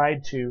they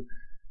tried to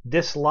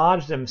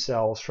dislodge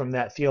themselves from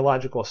that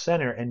theological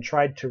center and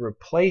tried to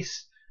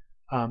replace.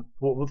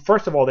 Well,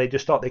 first of all, they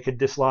just thought they could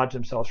dislodge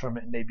themselves from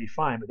it and they'd be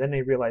fine. But then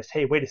they realized,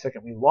 hey, wait a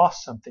second, we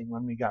lost something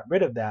when we got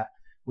rid of that.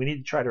 We need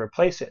to try to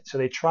replace it. So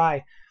they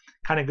kind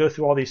of go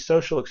through all these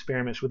social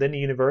experiments within the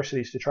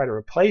universities to try to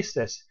replace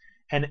this.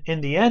 And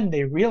in the end,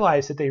 they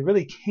realize that they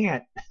really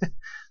can't.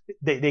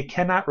 they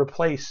cannot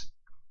replace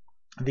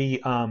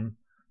the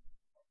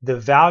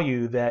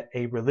value that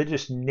a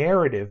religious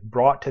narrative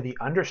brought to the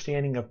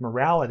understanding of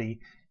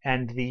morality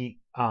and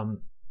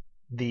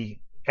the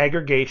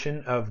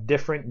aggregation of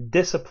different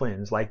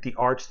disciplines like the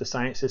arts, the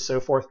sciences, so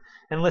forth.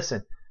 And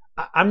listen,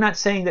 I'm not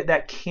saying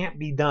that can't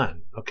be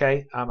done.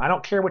 Okay, I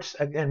don't care which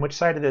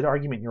side of the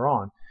argument you're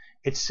on.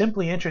 It's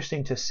simply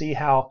interesting to see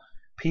how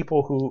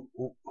people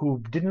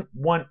who didn't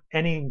want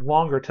any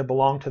longer to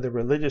belong to the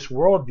religious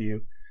worldview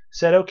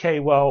said, okay,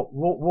 well,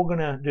 we're going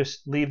to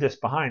just leave this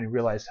behind and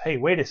realize, hey,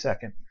 wait a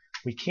second,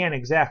 we can't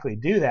exactly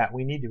do that.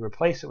 We need to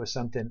replace it with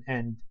something,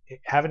 and they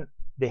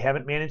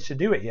haven't managed to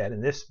do it yet.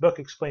 And this book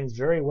explains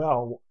very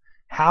well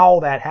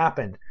how that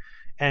happened.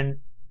 And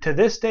to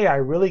this day, I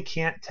really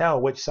can't tell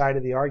which side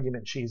of the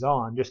argument she's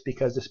on, just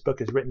because this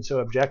book is written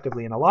so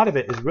objectively, and a lot of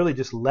it is really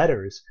just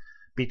letters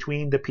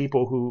between the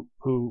people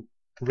who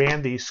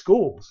ran these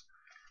schools.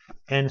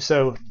 And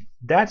so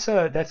that's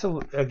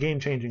a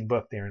game-changing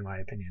book there, in my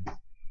opinion.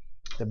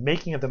 The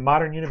Making of the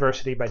Modern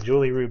University by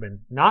Julie Rubin.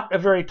 Not a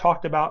very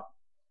talked about.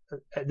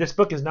 This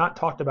book is not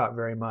talked about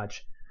very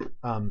much.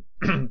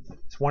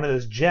 It's one of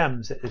those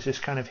gems that is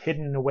just kind of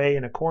hidden away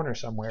in a corner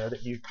somewhere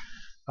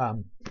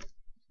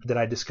that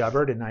I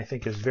discovered, and I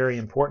think is very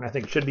important. I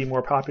think it should be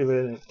more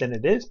popular than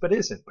it is, but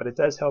isn't. But it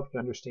does help you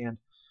understand.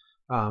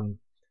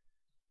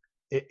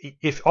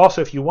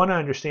 If you want to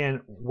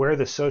understand where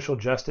the social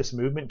justice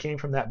movement came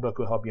from, that book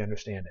will help you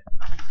understand it.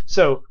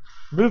 So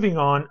moving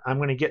on, I'm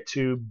going to get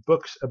to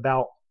books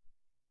about.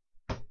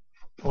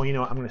 Well,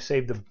 I'm going to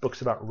save the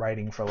books about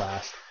writing for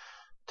last.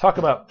 Talk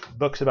about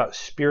books about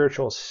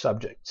spiritual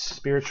subjects,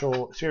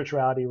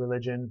 spirituality,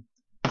 religion,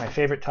 my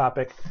favorite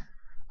topic.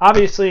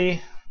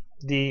 Obviously,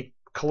 the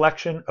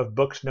collection of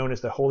books known as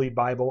the Holy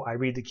Bible. I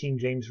read the King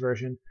James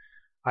Version.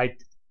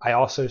 I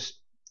also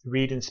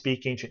read and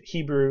speak ancient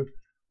Hebrew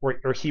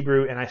or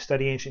Hebrew, and I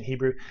study ancient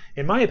Hebrew.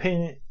 In my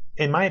opinion,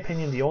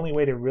 the only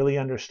way to really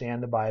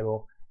understand the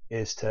Bible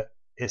is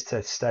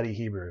to study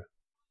Hebrew.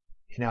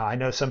 I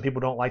know some people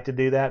don't like to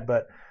do that,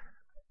 but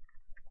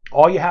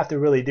all you have to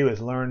really do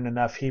is learn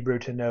enough Hebrew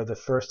to know the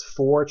first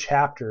 4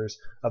 chapters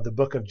of the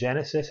book of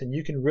Genesis, and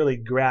you can really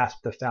grasp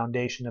the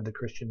foundation of the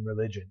Christian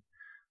religion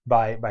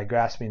by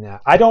grasping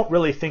that. I don't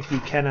really think you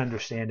can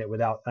understand it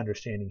without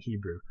understanding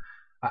Hebrew.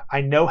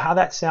 I know how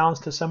that sounds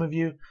to some of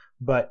you,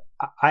 but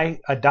I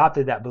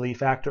adopted that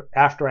belief after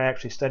I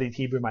actually studied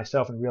Hebrew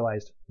myself and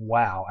realized,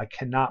 wow, I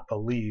cannot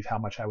believe how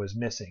much I was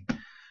missing.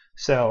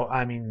 So,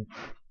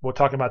 we're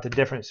talking about the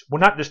difference. We're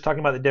not just talking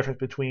about the difference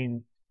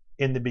between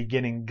in the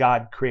beginning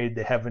God created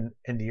the heaven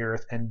and the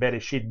earth, and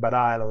Bereshit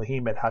bara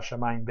Elohim et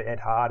hashamayim ve'et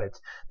haaretz.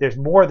 There's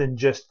more than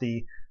just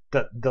the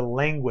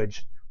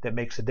language that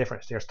makes a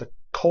difference. There's the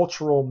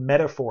cultural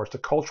metaphors, the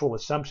cultural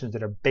assumptions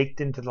that are baked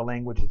into the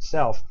language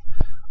itself.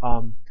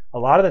 A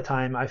lot of the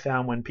time I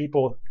found when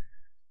people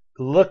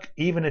look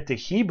even at the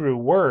Hebrew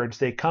words,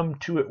 they come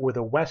to it with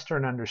a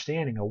Western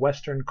understanding, a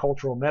Western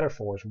cultural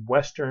metaphors,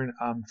 Western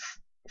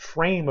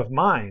frame of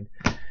mind.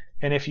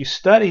 And if you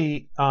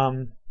study,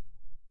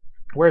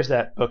 where's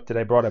that book that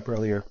I brought up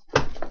earlier?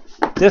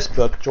 This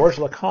book, George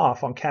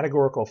Lakoff on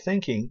categorical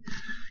thinking,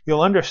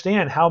 you'll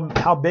understand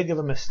how big of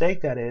a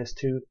mistake that is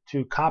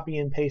to copy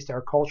and paste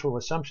our cultural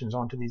assumptions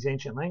onto these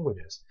ancient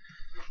languages.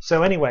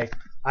 So anyway,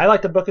 I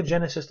like the book of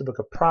Genesis, the book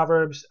of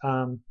Proverbs,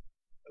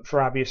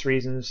 for obvious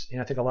reasons.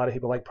 I think a lot of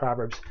people like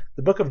Proverbs.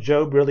 The book of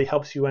Job really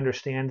helps you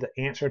understand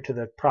the answer to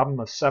the problem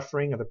of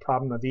suffering or the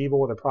problem of evil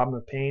or the problem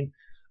of pain.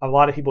 A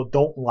lot of people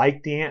don't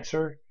like the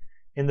answer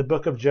in the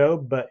book of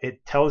Job, but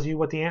it tells you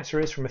what the answer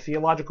is from a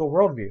theological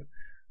worldview.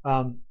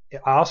 I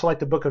also like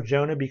the book of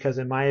Jonah because,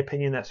 in my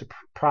opinion, that's a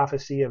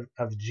prophecy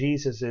of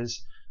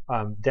Jesus's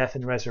death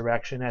and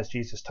resurrection, as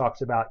Jesus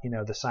talks about,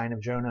 the sign of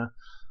Jonah.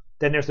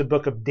 Then there's the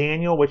book of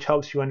Daniel, which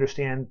helps you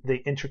understand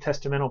the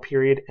intertestamental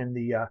period and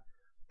the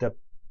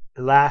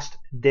last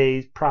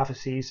days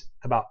prophecies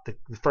about the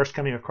first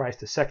coming of Christ,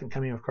 the second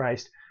coming of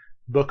Christ.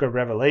 Book of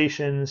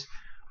Revelations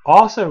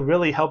also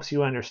really helps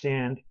you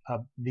understand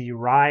the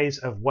rise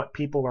of what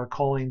people are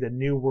calling the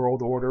New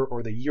World Order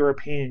or the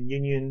European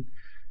Union,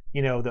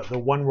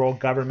 the one world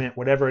government,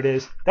 whatever it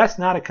is. That's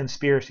not a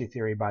conspiracy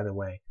theory, by the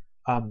way.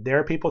 There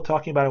are people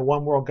talking about a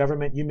one world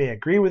government. You may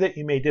agree with it,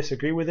 you may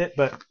disagree with it,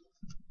 but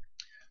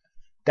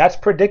that's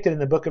predicted in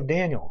the book of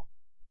Daniel.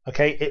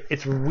 Okay,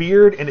 it's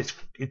weird and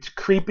it's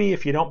creepy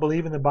if you don't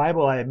believe in the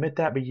Bible. I admit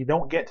that, but you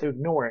don't get to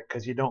ignore it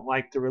because you don't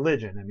like the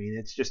religion.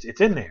 It's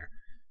in there.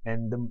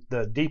 And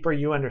the deeper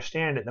you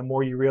understand it, the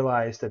more you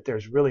realize that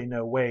there's really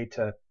no way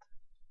to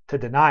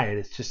deny it.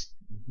 It's just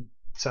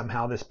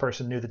somehow this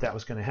person knew that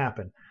was going to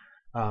happen.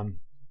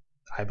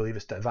 I believe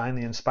it's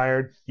divinely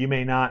inspired. You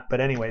may not,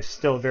 but anyway, it's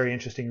still very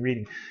interesting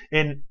reading.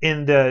 In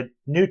the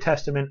New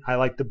Testament, I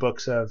like the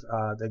books of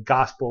the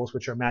Gospels,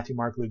 which are Matthew,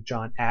 Mark, Luke,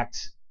 John,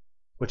 Acts,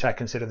 which I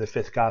consider the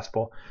 5th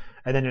Gospel.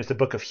 And then there's the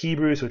book of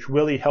Hebrews, which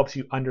really helps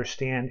you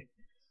understand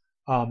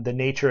the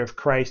nature of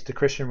Christ, the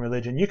Christian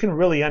religion. You can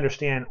really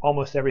understand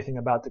almost everything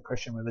about the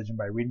Christian religion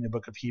by reading the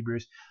book of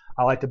Hebrews.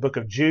 I like the book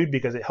of Jude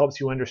because it helps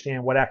you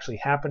understand what actually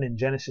happened in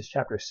Genesis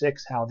chapter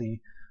 6, how the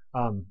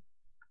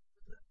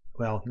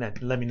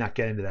let me not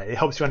get into that. It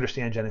helps you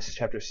understand Genesis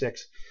chapter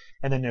 6.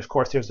 And then, of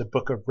course, there's the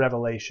book of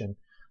Revelation.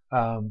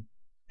 And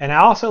I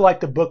also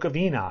like the book of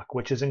Enoch,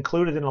 which is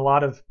included in a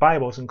lot of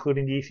Bibles,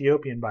 including the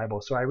Ethiopian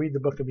Bible. So I read the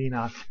book of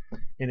Enoch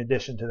in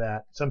addition to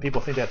that. Some people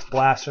think that's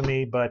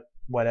blasphemy, but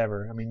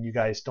whatever. You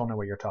guys don't know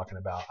what you're talking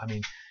about.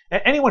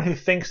 Anyone who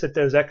thinks that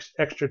those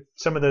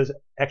some of those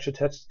extra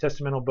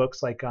testamental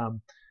books, like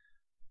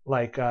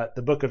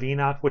the book of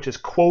Enoch, which is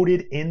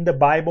quoted in the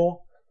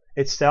Bible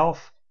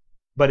itself,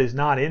 but is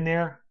not in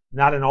there,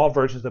 not in all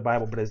versions of the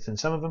Bible, but it's in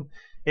some of them.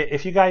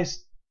 If you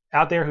guys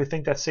out there who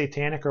think that's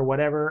satanic or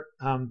whatever,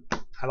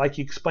 I'd like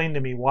you to explain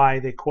to me why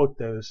they quote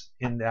those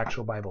in the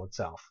actual Bible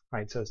itself,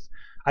 right? So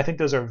I think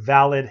those are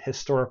valid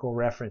historical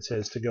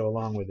references to go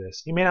along with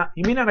this. You may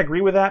not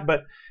agree with that,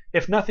 but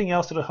if nothing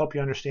else, it'll help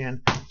you understand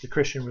the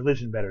Christian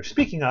religion better.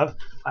 Speaking of,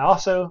 I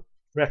also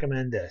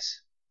recommend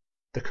this,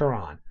 the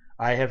Quran.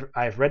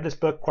 I've read this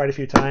book quite a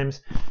few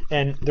times,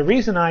 and the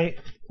reason I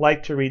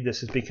like to read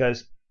this is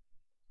because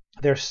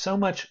there's so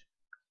much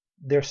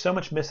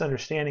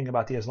misunderstanding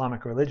about the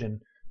Islamic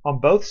religion on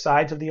both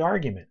sides of the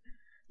argument.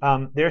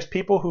 There's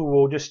people who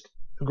will just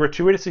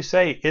gratuitously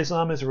say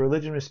Islam is a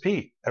religion of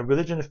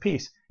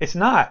peace. It's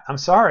not. I'm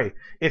sorry.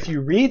 If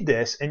you read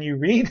this and you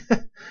read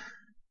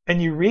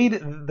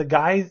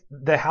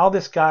how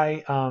this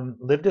guy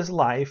lived his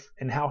life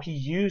and how he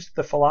used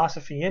the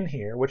philosophy in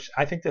here, which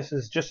I think this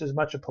is just as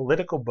much a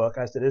political book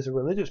as it is a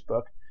religious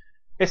book.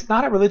 It's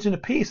not a religion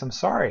of peace. I'm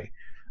sorry.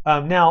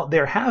 Now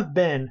there have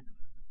been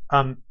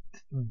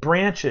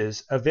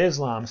branches of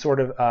Islam,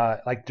 sort of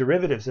like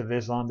derivatives of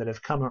Islam, that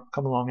have come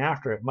along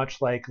after it,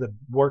 much like the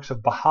works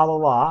of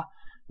Baha'u'llah,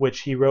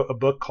 which he wrote a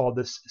book called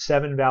The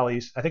Seven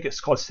Valleys. I think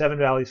it's called Seven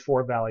Valleys,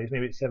 Four Valleys,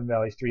 maybe it's Seven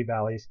Valleys, Three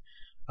Valleys,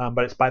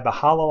 but it's by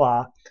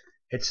Baha'u'llah.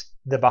 It's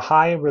the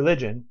Baha'i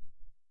religion,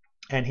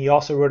 and he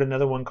also wrote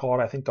another one called,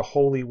 I think, The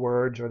Holy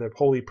Words or the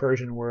Holy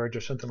Persian Words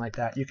or something like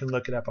that. You can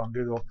look it up on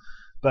Google,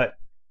 but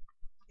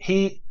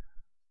he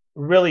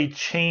really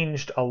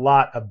changed a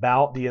lot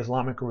about the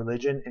Islamic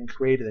religion and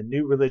created a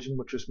new religion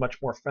which was much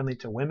more friendly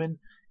to women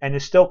and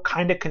is still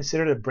kind of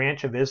considered a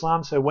branch of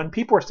Islam. So when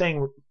people are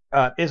saying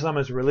Islam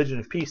is a religion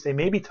of peace, they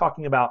may be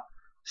talking about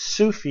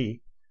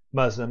Sufi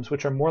Muslims,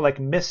 which are more like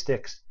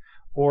mystics,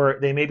 or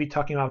they may be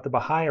talking about the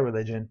Baha'i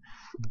religion,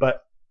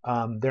 but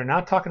they're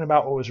not talking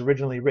about what was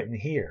originally written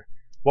here.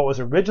 What was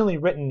originally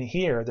written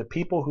here, the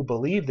people who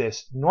believe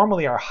this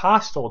normally are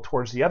hostile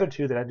towards the other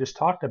two that I just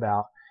talked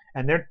about,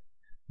 and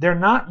they're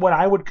not what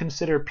I would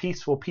consider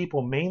peaceful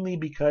people, mainly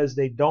because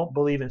they don't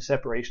believe in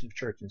separation of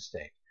church and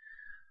state.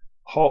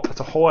 It's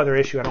a whole other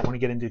issue I don't want to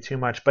get into too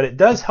much, but it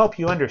does help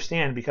you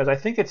understand, because I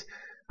think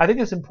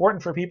it's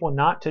important for people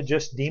not to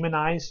just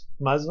demonize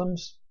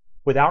Muslims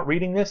without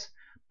reading this,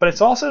 but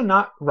it's also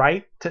not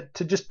right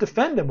to just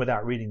defend them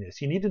without reading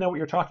this. You need to know what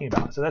you're talking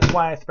about. So that's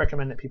why I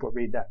recommend that people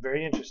read that.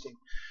 Very interesting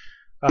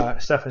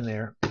stuff in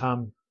there.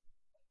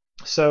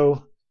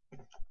 So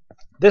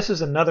this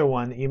is another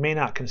one that you may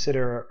not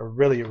consider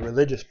really a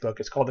religious book.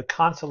 It's called The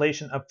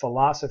Consolation of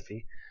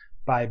Philosophy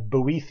by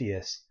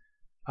Boethius.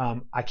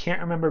 I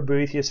can't remember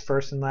Boethius'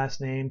 first and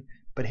last name,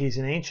 but he's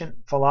an ancient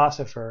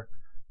philosopher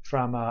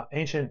from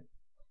ancient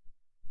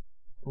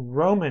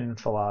Roman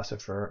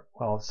philosopher.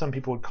 Well, some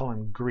people would call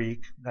him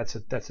Greek. That's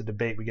a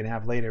debate we can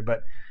have later.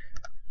 But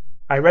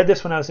I read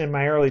this when I was in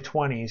my early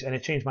 20s, and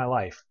it changed my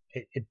life.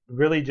 It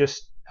really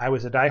just, I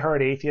was a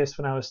diehard atheist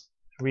when I was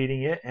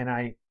reading it, and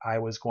I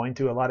was going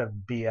through a lot of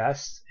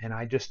BS, and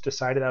I just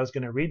decided I was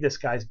going to read this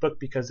guy's book,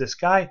 because this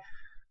guy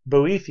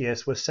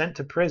Boethius was sent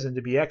to prison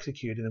to be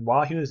executed, and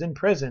while he was in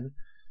prison,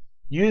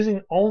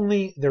 using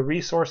only the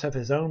resource of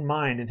his own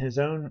mind and his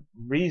own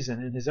reason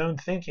and his own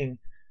thinking,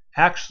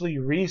 actually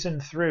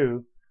reasoned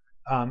through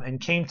and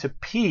came to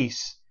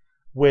peace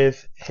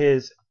with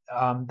his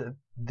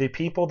the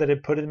people that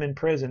had put him in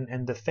prison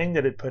and the thing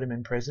that had put him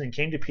in prison, and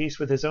came to peace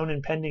with his own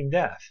impending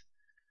death.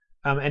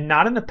 And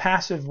not in a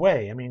passive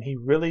way. I mean, he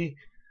really,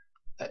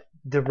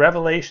 the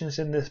revelations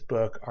in this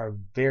book are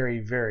very,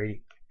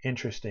 very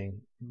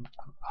interesting.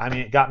 I mean,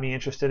 it got me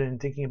interested in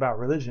thinking about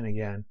religion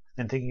again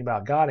and thinking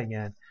about God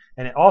again.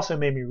 And it also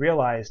made me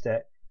realize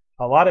that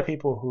a lot of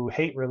people who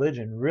hate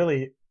religion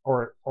really,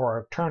 or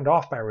are turned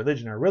off by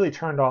religion, are really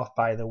turned off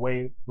by the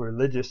way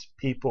religious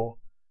people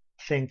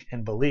think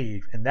and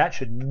believe. And that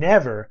should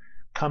never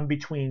come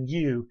between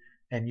you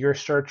and your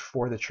search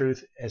for the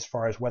truth as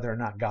far as whether or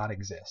not God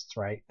exists,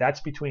 right?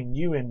 That's between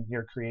you and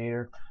your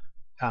Creator.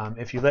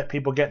 If you let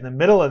people get in the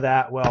middle of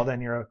that, well,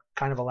 then you're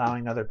kind of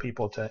allowing other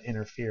people to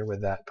interfere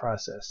with that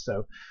process.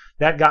 So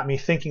that got me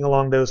thinking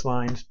along those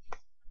lines.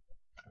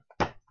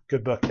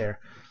 Good book there.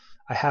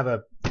 I have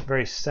a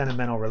very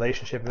sentimental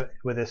relationship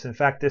with this. In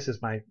fact, this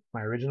is my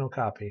original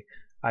copy.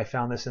 I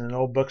found this in an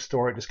old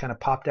bookstore. It just kind of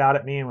popped out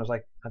at me and was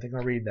like, I think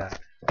I'll read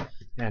that.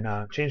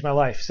 And changed my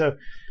life. So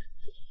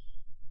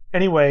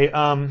anyway,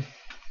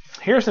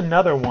 here's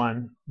another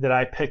one that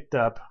I picked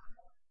up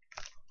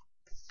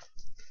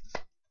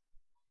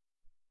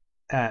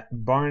at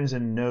Barnes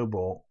and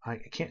Noble. I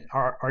can't.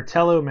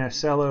 Artello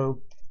Marcello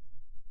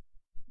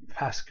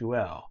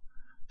Pascual,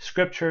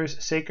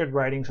 Scriptures, Sacred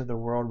Writings of the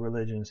World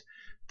Religions.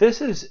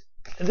 This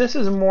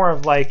is more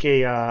of like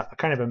a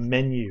kind of a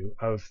menu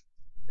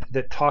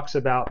that talks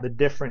about the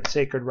different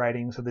sacred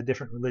writings of the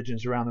different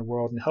religions around the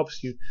world, and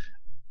helps you.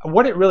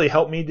 What it really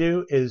helped me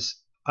do is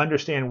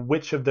understand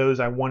which of those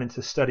I wanted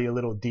to study a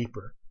little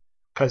deeper,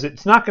 because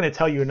it's not going to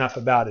tell you enough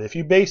about it. If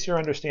you base your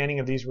understanding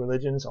of these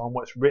religions on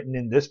what's written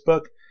in this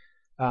book,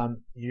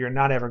 you're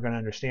not ever going to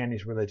understand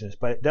these religions.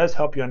 But it does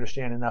help you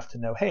understand enough to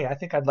know, hey, I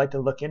think I'd like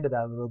to look into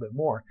that a little bit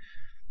more.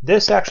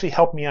 This actually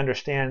helped me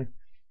understand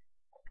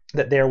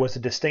that there was a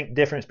distinct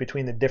difference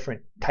between the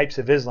different types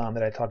of Islam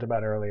that I talked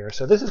about earlier.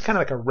 So this is kind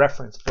of like a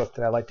reference book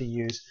that I like to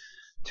use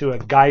to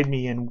guide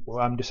me in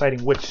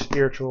deciding which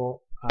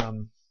spiritual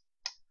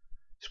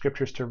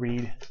scriptures to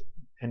read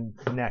and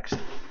next.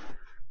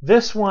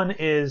 This one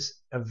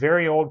is a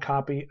very old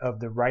copy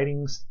of the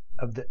writings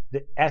of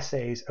the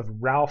essays of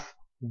Ralph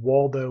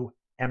Waldo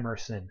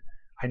Emerson.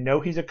 I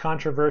know he's a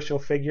controversial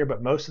figure,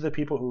 but most of the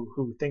people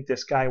who think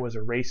this guy was a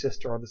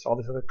racist or all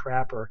this other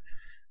crap, or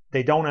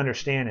they don't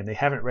understand him. They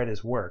haven't read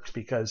his works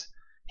because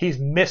he's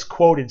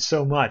misquoted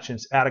so much and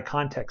it's out of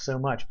context so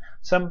much.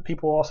 Some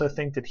people also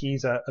think that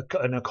he's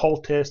an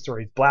occultist or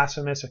he's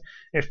blasphemous.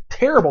 There's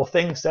terrible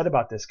things said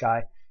about this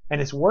guy, and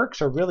his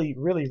works are really,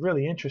 really,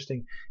 really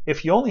interesting.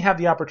 If you only have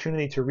the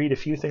opportunity to read a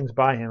few things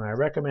by him, I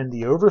recommend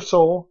the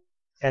Oversoul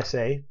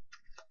essay,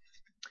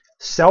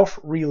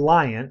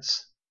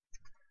 Self-Reliance,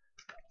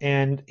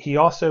 and he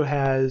also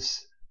has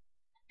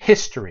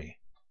History.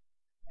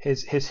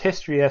 His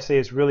history essay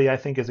is really, I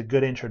think, is a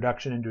good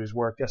introduction into his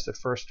work. That's the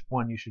first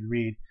one you should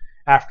read.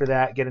 After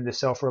that, get into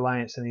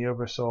Self-Reliance and the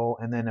Oversoul,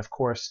 and then, of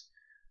course,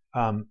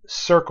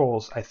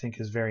 Circles, I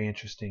think, is very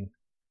interesting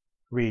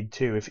read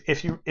too.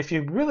 If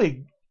you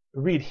really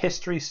read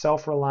History,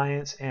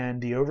 Self-Reliance,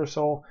 and the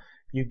Oversoul,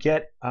 you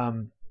get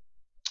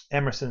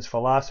Emerson's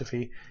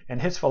philosophy,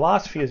 and his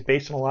philosophy is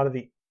based on a lot of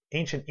the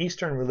ancient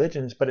Eastern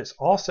religions, but it's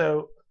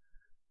also,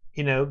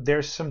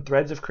 there's some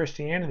threads of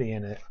Christianity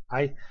in it.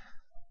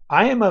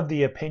 I am of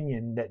the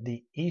opinion that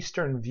the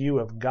Eastern view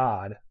of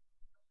God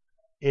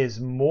is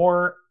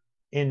more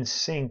in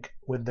sync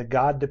with the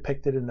God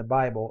depicted in the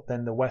Bible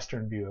than the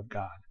Western view of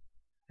God.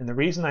 And the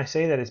reason I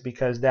say that is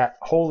because that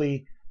whole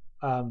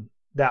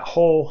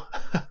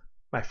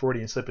my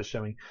Freudian slip is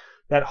showing,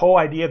 that whole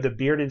idea of the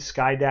bearded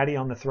sky daddy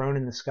on the throne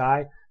in the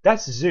sky,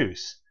 that's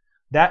Zeus.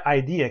 That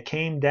idea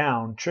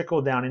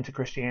trickled down into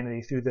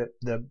Christianity through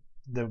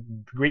the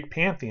Greek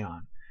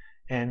pantheon.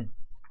 And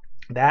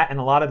that and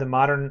a lot of the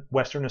modern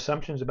Western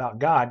assumptions about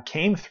God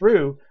came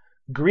through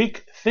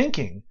Greek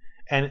thinking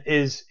and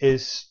is,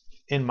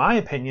 in my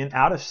opinion,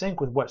 out of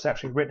sync with what's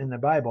actually written in the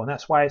Bible. And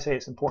that's why I say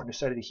it's important to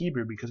study the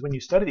Hebrew, because when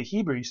you study the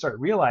Hebrew, you start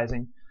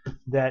realizing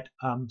that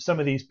some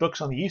of these books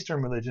on the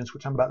Eastern religions,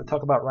 which I'm about to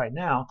talk about right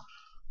now,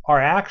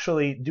 are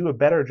actually do a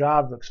better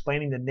job of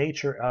explaining the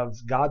nature of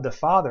God the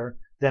Father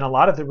than a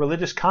lot of the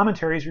religious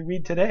commentaries we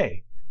read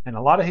today. And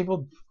a lot of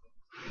people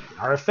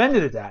are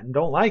offended at that and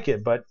don't like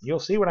it, but you'll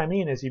see what I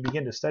mean as you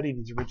begin to study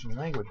these original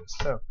languages.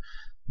 So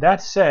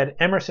that said,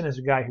 Emerson is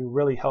a guy who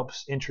really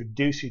helps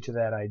introduce you to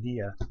that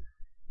idea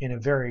in a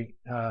very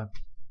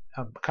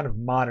kind of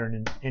modern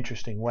and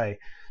interesting way.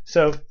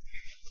 So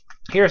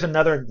here's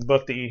another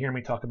book that you hear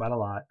me talk about a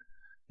lot.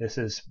 This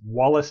is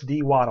Wallace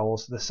D.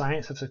 Wattles, The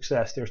Science of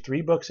Success. There's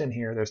 3 books in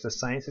here. There's The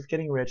Science of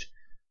Getting Rich,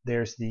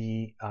 there's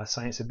The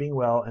Science of Being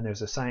Well, and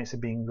there's The Science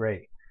of Being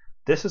Great.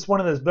 This is one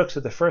of those books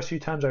that the first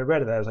few times I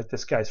read it, I was like,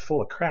 this guy's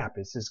full of crap.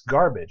 It's just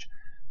garbage.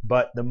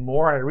 But the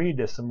more I read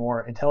this, the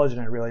more intelligent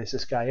I realize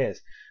this guy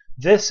is.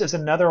 This is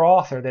another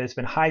author that has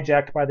been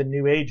hijacked by the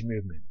New Age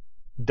movement.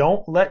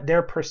 Don't let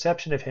their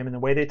perception of him and the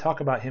way they talk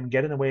about him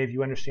get in the way of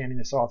you understanding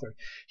this author.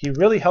 He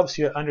really helps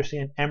you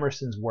understand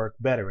Emerson's work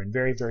better in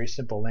very, very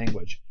simple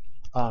language.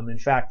 In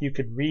fact, you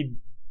could read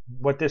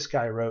what this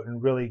guy wrote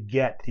and really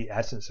get the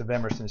essence of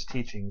Emerson's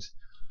teachings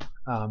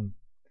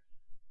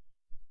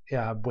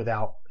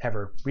without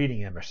ever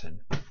reading Emerson.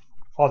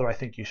 Although I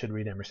think you should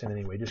read Emerson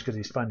anyway, just because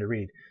he's fun to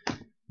read.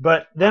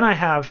 But then I'm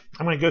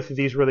going to go through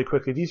these really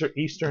quickly. These are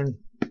Eastern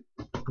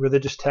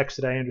religious texts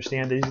that I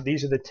understand.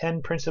 These are the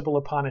 10 principal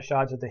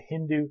Upanishads of the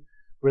Hindu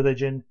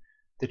religion.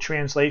 The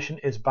translation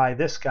is by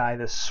this guy,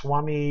 the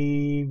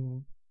Sri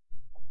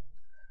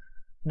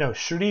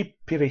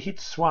Pirahit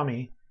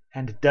Swami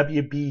and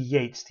W.B.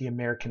 Yeats, the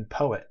American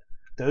poet.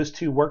 Those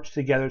two worked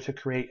together to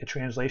create a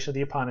translation of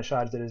the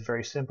Upanishads that is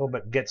very simple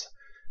but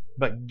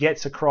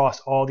gets across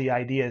all the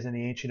ideas in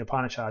the ancient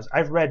Upanishads.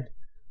 I've read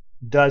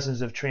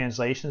dozens of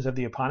translations of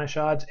the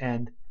Upanishads,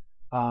 and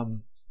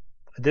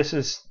this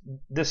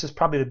is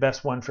probably the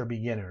best one for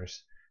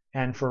beginners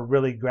and for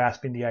really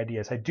grasping the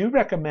ideas. I do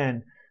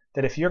recommend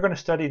that if you're going to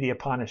study the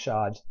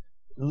Upanishads,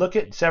 look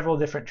at several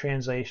different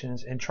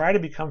translations and try to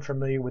become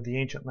familiar with the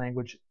ancient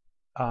language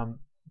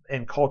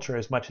and culture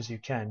as much as you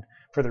can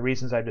for the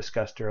reasons I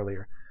discussed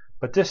earlier.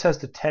 But this has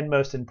the 10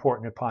 most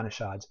important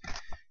Upanishads.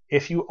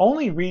 If you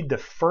only read the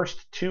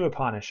first 2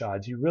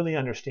 Upanishads, you really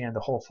understand the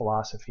whole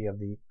philosophy of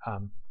the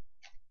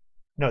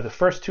the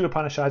first 2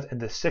 Upanishads and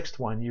the 6th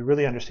one, you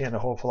really understand the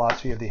whole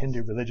philosophy of the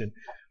Hindu religion.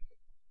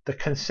 The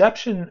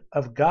conception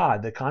of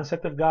God, the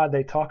concept of God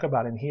they talk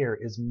about in here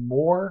is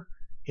more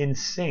in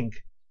sync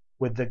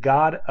with the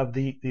God of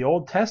the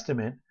Old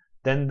Testament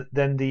than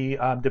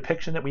the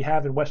depiction that we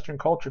have in Western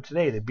culture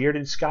today, the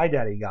bearded sky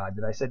daddy God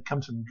that I said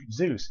comes from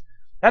Zeus.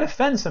 That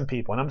offends some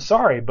people, and I'm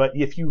sorry, but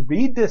if you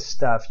read this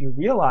stuff, you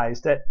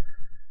realize that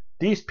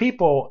these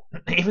people,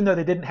 even though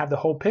they didn't have the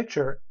whole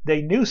picture,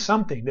 they knew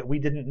something that we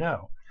didn't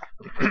know.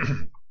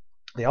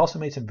 They also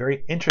made some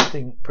very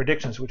interesting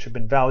predictions which have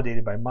been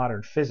validated by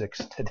modern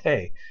physics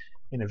today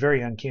in a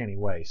very uncanny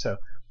way. So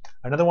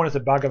another one is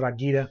the Bhagavad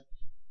Gita.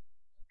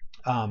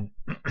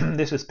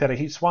 This is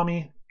Pirahit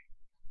Swami,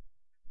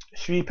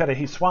 Sri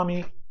Pirahit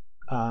Swami.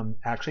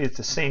 Actually, it's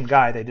the same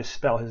guy. They just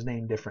spell his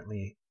name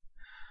differently.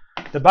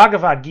 The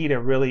Bhagavad Gita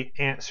really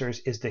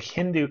is the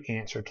Hindu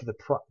answer to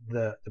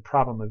the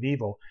problem of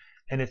evil.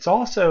 And it's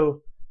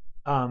also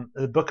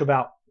the book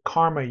about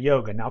karma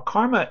yoga. Now,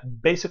 karma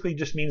basically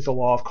just means the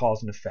law of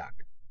cause and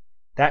effect.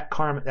 That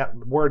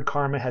word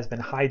karma has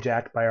been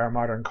hijacked by our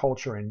modern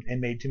culture and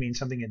made to mean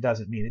something it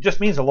doesn't mean. It just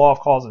means the law of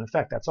cause and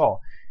effect. That's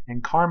all.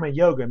 And karma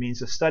yoga means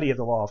the study of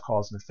the law of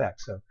cause and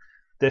effect. So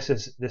this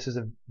is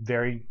a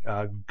very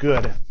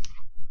good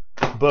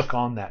book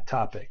on that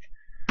topic.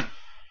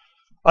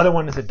 Other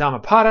one is the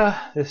Dhammapada.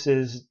 This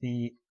is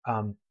the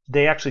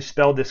they actually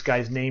spelled this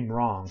guy's name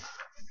wrong.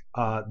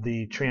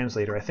 The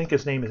translator, I think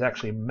his name is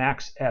actually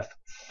Max F.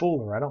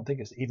 Fuller. I don't think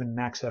it's even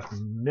Max F.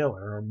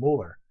 Miller or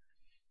Muller.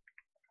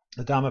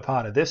 The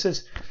Dhammapada. This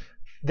is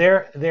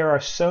there are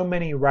so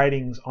many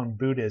writings on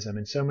Buddhism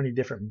and so many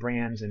different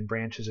brands and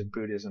branches of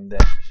Buddhism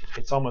that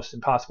it's almost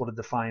impossible to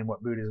define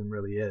what Buddhism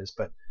really is.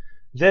 But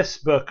this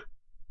book,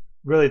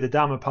 really, the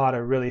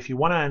Dhammapada, really, if you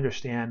want to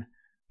understand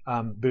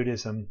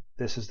Buddhism,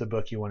 this is the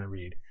book you want to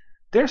read.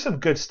 There's some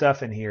good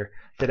stuff in here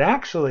that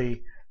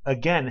actually,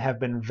 again, have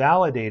been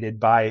validated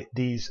by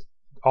these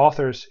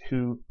authors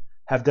who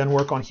have done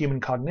work on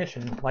human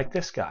cognition, like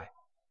this guy.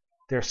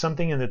 There's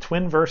something in the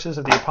twin verses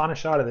of the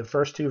Upanishad, the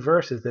first two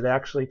verses, that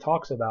actually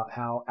talks about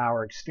how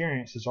our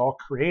experience is all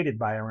created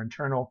by our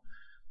internal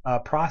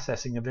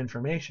processing of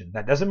information.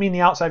 That doesn't mean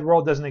the outside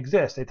world doesn't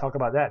exist. They talk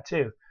about that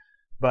too.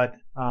 But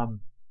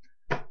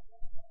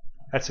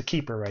that's a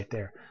keeper right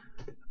there.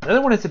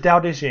 Another one is the Tao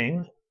Te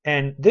Ching.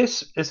 And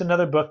this is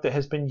another book that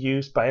has been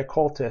used by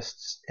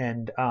occultists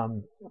and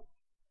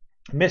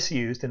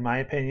misused, in my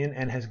opinion,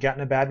 and has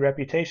gotten a bad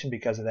reputation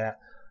because of that.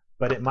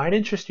 But it might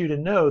interest you to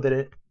know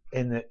that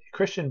in the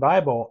Christian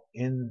Bible,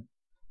 in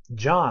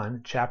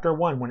John chapter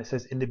 1, when it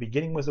says, "In the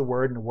beginning was the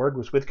Word, and the Word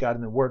was with God,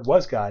 and the Word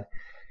was God,"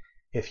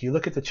 if you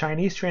look at the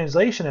Chinese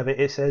translation of it,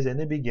 it says, "In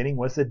the beginning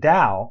was the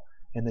Tao,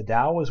 and the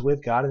Tao was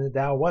with God, and the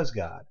Tao was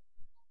God."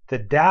 The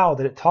Tao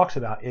that it talks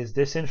about is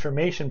this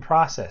information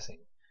processing.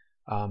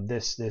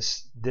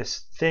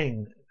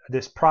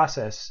 This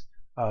process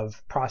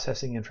of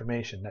processing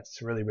information.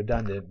 That's really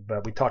redundant,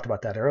 but we talked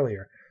about that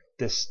earlier.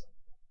 This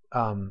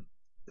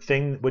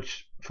thing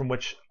from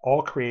which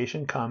all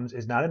creation comes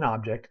is not an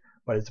object,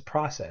 but it's a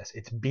process.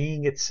 It's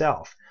being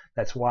itself.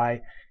 That's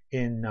why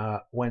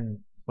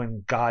when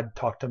God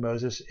talked to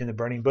Moses in the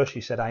burning bush,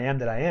 he said, "I am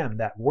that I am."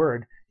 That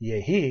word,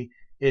 Yehi,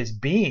 is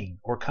being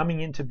or coming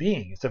into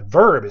being. It's a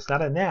verb. It's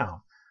not a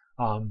noun.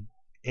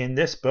 In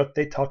this book,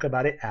 they talk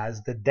about it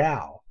as the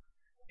Tao.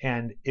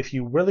 And if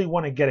you really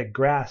want to get a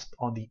grasp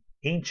on the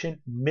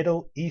ancient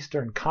Middle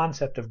Eastern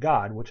concept of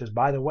God, which is,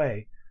 by the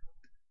way,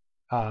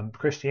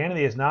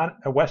 Christianity is not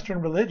a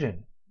Western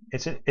religion.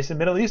 It's a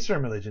Middle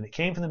Eastern religion. It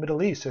came from the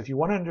Middle East. So if you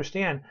want to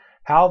understand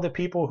how the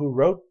people who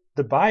wrote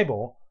the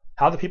Bible,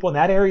 how the people in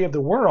that area of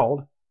the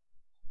world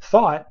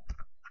thought,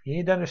 you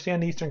need to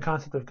understand the Eastern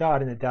concept of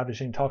God, and the Tao Te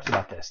Ching talks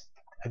about this.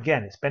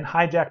 Again, it's been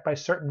hijacked by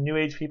certain New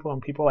Age people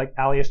and people like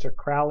Aleister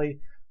Crowley,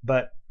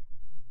 but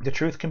the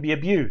truth can be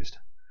abused,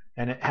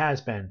 and it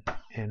has been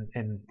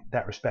in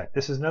that respect.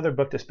 This is another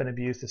book that's been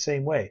abused the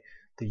same way,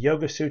 the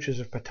Yoga Sutras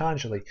of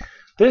Patanjali.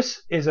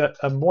 This is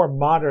a more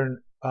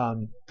modern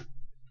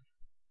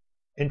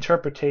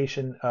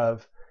interpretation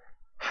of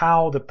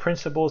how the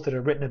principles that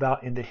are written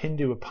about in the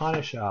Hindu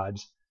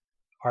Upanishads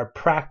are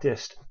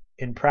practiced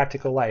in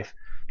practical life.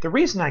 The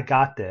reason I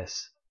got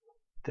this,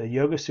 the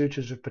Yoga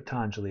Sutras of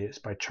Patanjali, it's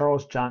by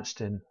Charles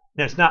Johnston.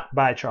 No, it's not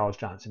by Charles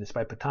Johnston. It's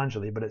by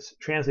Patanjali, but it's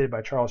translated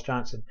by Charles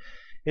Johnston.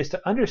 Is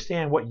to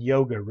understand what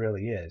yoga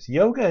really is.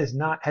 Yoga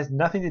has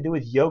nothing to do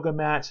with yoga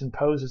mats and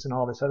poses and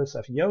all this other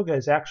stuff. Yoga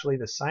is actually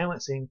the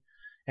silencing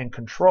and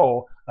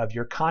control of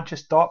your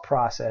conscious thought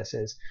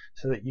processes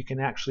so that you can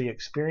actually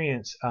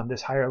experience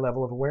this higher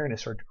level of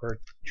awareness or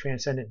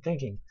transcendent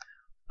thinking.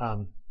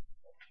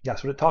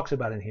 That's what it talks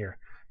about in here.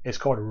 It's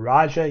called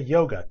Raja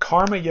Yoga.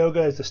 Karma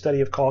Yoga is the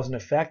study of cause and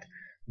effect.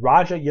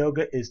 Raja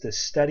Yoga is the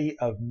study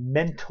of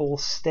mental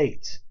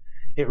states.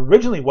 It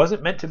originally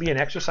wasn't meant to be an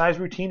exercise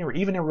routine or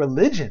even a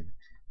religion.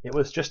 It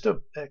was just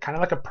a kind of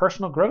like a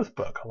personal growth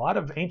book. A lot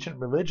of ancient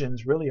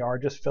religions really are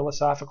just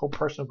philosophical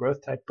personal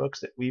growth type books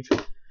that we've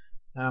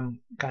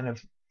kind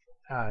of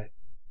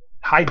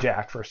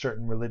hijacked for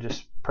certain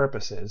religious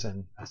purposes,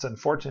 and that's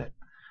unfortunate,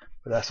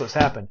 but that's what's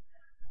happened.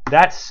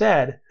 That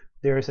said,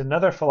 there is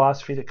another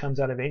philosophy that comes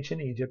out of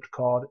ancient Egypt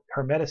called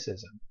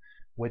Hermeticism,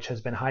 which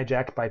has been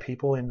hijacked by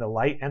people in the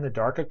light and the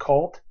dark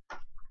occult.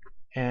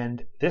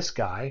 And this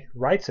guy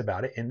writes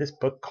about it in this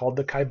book called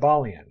The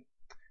Kybalion.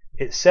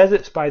 It says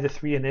it's by the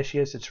three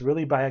initiates. It's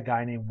really by a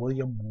guy named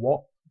William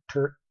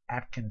Walter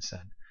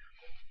Atkinson.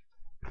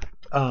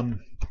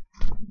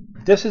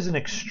 This is an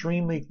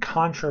extremely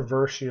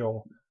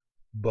controversial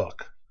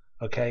book.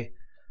 Okay,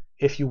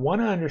 if you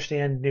want to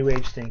understand New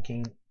Age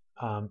thinking,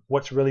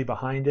 what's really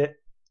behind it,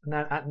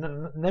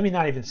 let me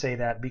not even say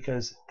that,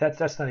 because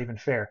that's not even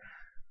fair.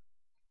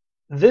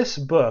 This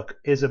book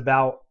is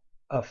about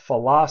a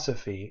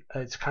philosophy.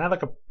 It's kind of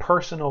like a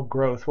personal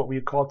growth, what we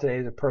call today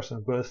is a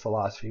personal growth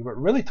philosophy, but it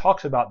really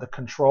talks about the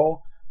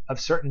control of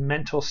certain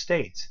mental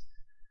states.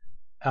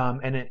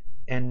 And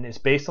it's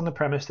based on the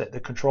premise that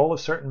the control of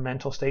certain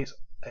mental states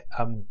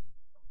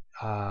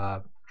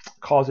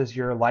causes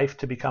your life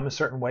to become a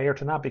certain way or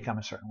to not become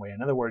a certain way.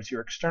 In other words,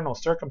 your external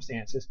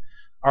circumstances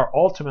are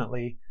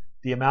ultimately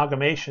the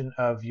amalgamation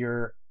of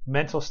your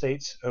mental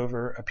states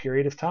over a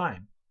period of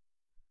time.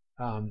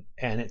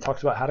 And it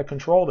talks about how to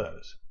control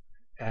those.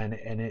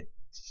 And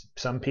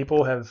some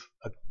people have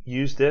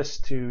used this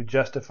to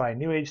justify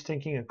New Age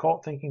thinking,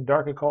 occult thinking,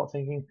 dark occult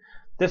thinking.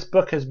 This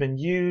book has been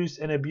used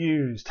and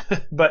abused.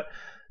 But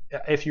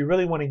if you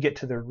really want to get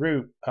to the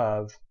root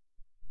of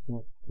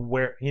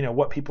where,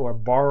 what people are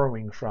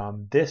borrowing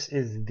from, this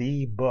is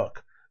the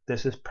book.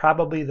 This is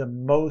probably the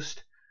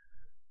most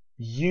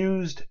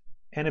used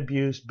and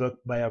abused book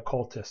by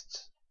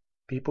occultists.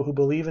 People who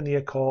believe in the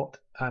occult,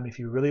 if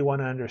you really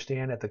want to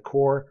understand at the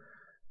core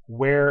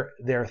where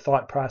their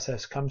thought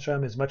process comes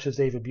from, as much as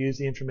they've abused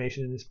the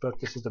information in this book,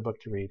 this is the book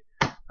to read.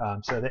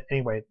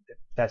 Anyway,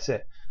 that's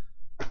it.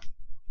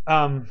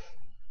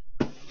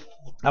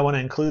 I want to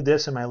include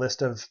this in my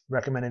list of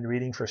recommended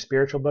reading for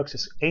spiritual books.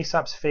 It's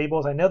Aesop's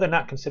Fables. I know they're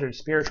not considered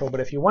spiritual, but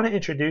if you want to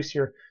introduce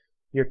your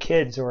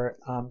kids or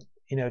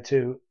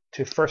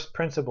to first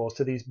principles,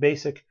 to these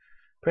basic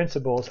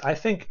principles, I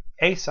think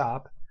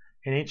Aesop,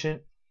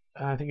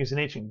 I think he was an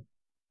ancient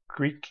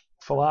Greek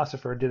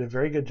philosopher, did a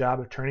very good job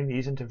of turning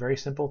these into very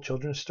simple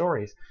children's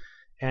stories.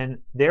 And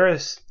there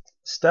is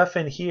stuff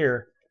in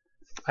here.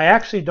 I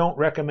actually don't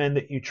recommend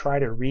that you try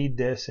to read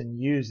this and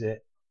use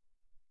it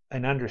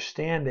and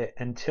understand it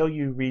until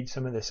you read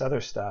some of this other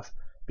stuff,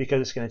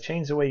 because it's going to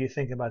change the way you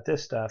think about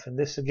this stuff. And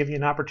this will give you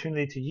an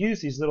opportunity to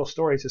use these little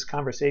stories as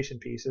conversation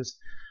pieces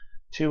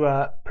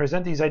to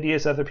present these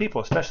ideas to other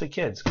people, especially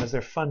kids, because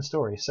they're fun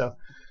stories. So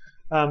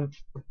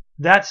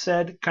that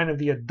said, kind of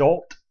the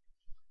adult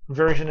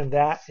version of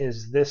that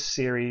is this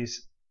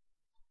series,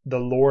 The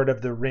Lord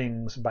of the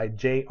Rings by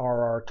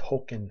J.R.R.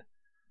 Tolkien.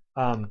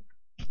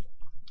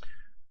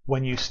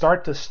 When you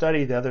start to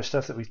study the other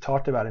stuff that we've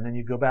talked about, and then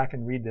you go back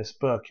and read this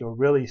book, you'll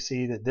really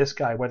see that this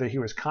guy, whether he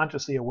was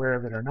consciously aware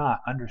of it or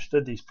not,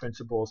 understood these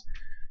principles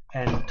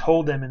and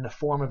told them in the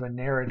form of a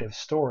narrative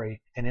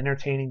story, an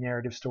entertaining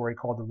narrative story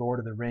called The Lord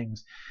of the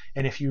Rings.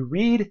 And if you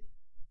read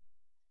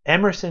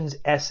Emerson's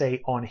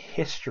essay on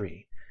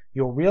history,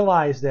 you'll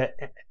realize that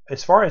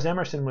as far as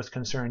Emerson was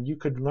concerned, you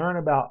could learn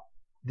about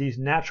these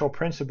natural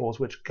principles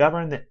which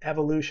govern the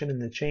evolution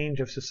and the change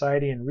of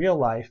society in real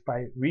life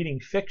by reading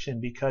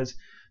fiction, because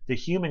the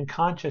human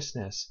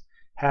consciousness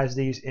has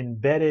these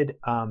embedded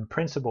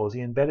principles,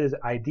 the embedded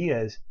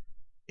ideas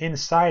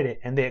inside it,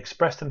 and they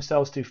express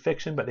themselves through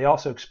fiction, but they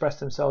also express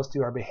themselves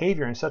through our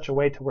behavior in such a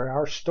way to where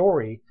our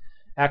story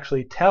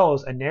actually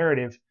tells a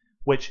narrative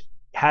which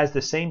has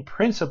the same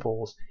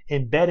principles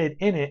embedded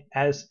in it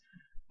as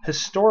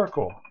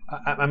historical,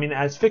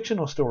 as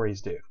fictional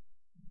stories do.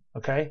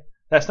 Okay?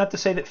 That's not to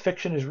say that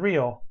fiction is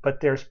real,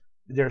 but there's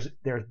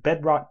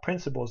bedrock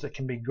principles that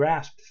can be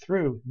grasped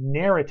through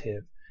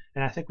narrative.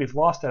 And I think we've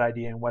lost that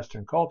idea in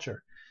Western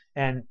culture.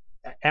 And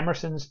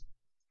Emerson's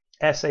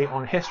essay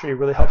on history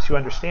really helps you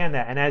understand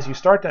that. And as you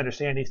start to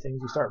understand these things,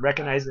 you start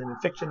recognizing them in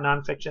fiction,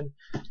 nonfiction,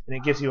 and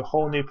it gives you a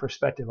whole new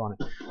perspective on it.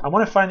 I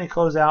want to finally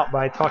close out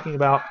by talking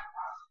about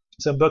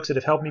some books that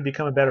have helped me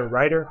become a better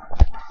writer.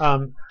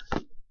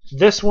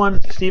 This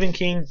one, Stephen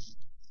King,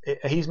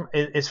 he's,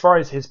 as far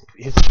as his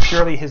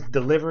purely his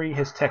delivery,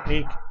 his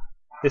technique,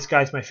 this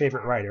guy's my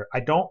favorite writer. I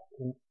don't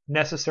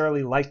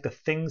necessarily like the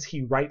things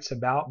he writes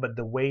about, but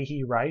the way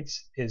he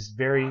writes is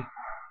very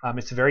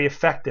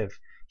effective.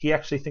 He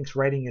actually thinks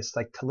writing is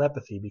like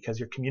telepathy, because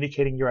you're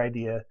communicating your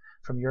idea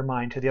from your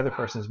mind to the other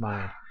person's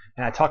mind.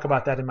 And I talk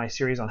about that in my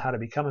series on how to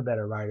become a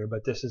better writer,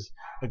 but this is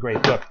a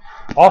great book.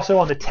 Also,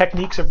 on the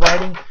techniques of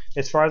writing,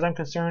 as far as I'm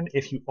concerned,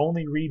 if you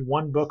only read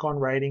one book on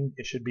writing,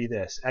 it should be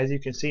this. As you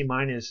can see,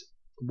 mine is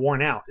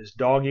worn out. It's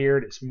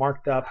dog-eared. It's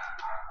marked up.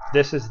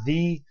 This is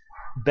the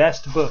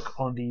best book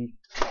on the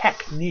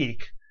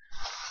technique,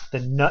 the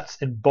nuts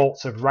and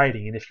bolts of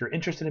writing. And if you're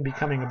interested in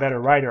becoming a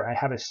better writer, I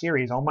have a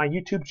series on my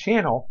YouTube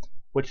channel,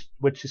 which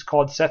is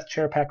called Seth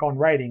Czerepak on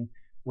Writing,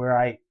 where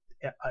I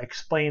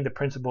explain the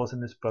principles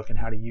in this book and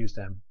how to use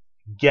them.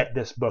 Get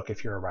this book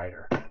if you're a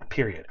writer,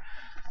 period.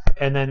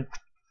 And then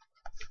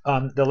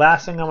the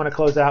last thing I want to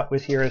close out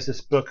with here is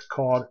this book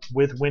called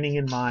With Winning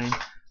in Mind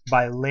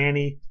by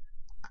Lanny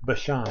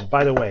Basham.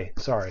 By the way,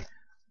 sorry,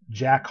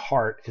 Jack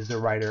Hart is the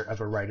writer of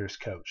A Writer's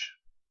Coach.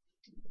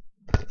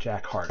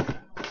 Jack Hart.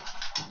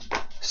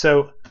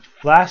 So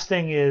last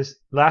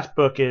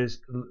book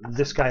is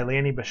this guy,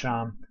 Lanny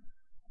Basham.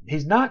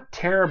 He's not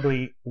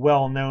terribly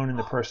well known in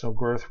the personal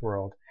growth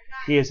world.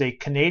 He is a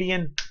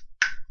Canadian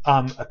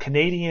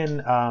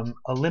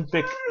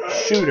Olympic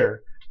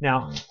shooter.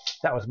 Now,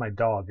 that was my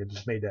dog that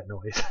just made that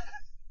noise.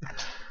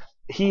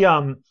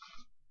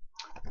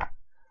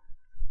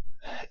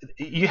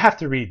 You have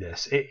to read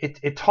this.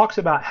 It talks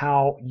about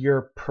how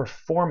your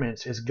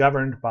performance is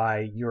governed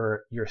by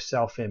your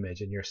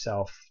self-image and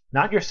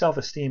not your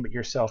self-esteem, but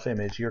your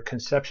self-image, your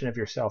conception of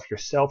yourself, your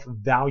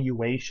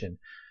self-valuation.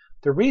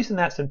 The reason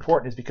that's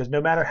important is because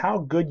no matter how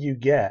good you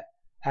get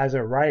as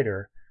a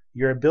writer,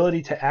 your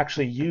ability to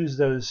actually use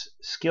those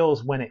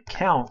skills when it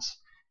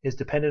counts is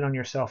dependent on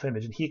your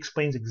self-image. And he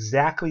explains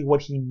exactly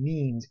what he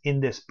means in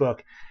this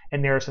book.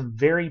 And there are some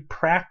very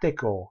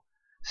practical,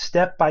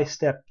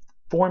 step-by-step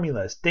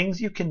formulas,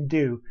 things you can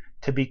do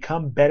to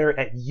become better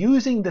at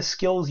using the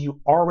skills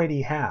you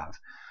already have.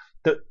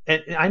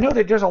 And I know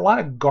that there's a lot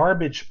of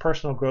garbage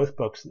personal growth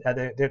books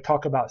that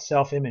talk about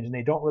self-image, and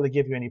they don't really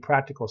give you any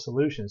practical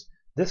solutions.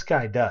 This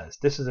guy does.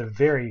 This is a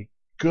very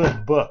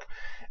good book.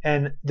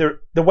 And the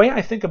way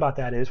I think about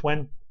that is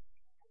when,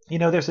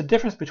 there's a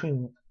difference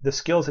between the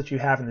skills that you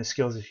have and the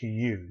skills that you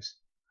use,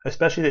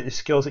 especially the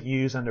skills that you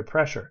use under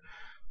pressure.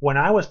 When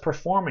I was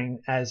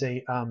performing as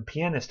a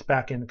pianist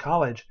back in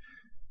college,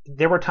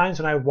 there were times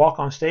when I would walk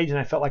on stage and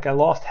I felt like I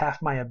lost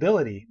half my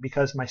ability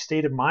because my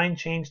state of mind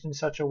changed in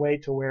such a way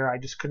to where I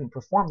just couldn't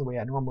perform the way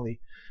I normally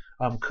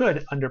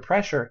could under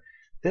pressure.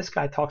 This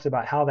guy talks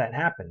about how that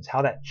happens,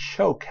 how that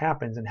choke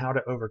happens, and how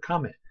to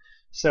overcome it.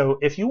 So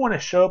if you want to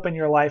show up in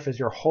your life as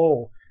your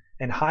whole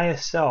and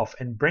highest self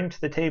and bring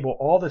to the table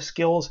all the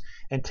skills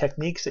and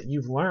techniques that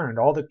you've learned,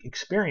 all the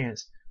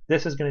experience,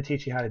 this is going to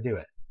teach you how to do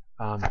it.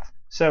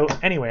 So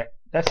anyway,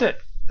 that's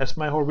it. That's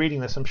my whole reading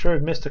list. I'm sure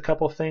I've missed a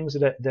couple of things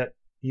that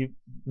you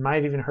might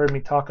have even heard me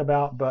talk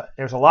about, but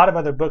there's a lot of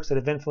other books that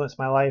have influenced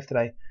my life that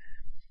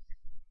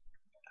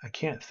I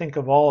can't think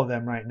of all of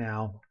them right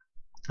now,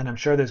 and I'm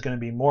sure there's going to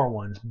be more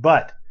ones.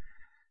 But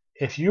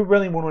if you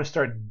really want to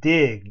start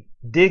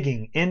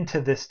digging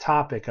into this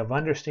topic of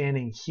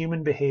understanding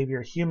human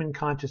behavior, human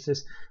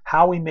consciousness,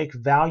 how we make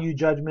value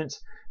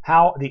judgments,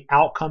 how the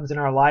outcomes in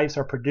our lives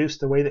are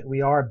produced the way that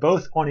we are,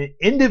 both on an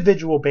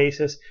individual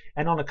basis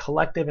and on a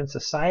collective and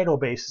societal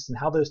basis, and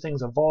how those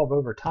things evolve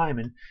over time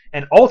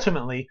and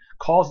ultimately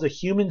cause the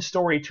human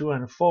story to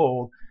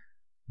unfold,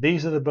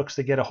 these are the books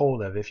to get a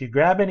hold of. If you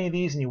grab any of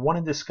these and you want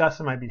to discuss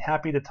them, I'd be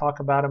happy to talk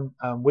about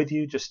them with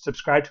you. Just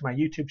subscribe to my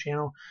YouTube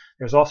channel.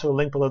 There's also a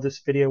link below this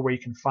video where you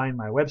can find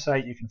my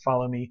website. You can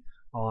follow me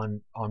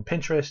on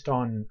Pinterest,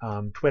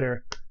 on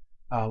Twitter,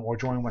 or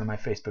join one of my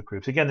Facebook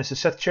groups. Again, this is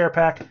Seth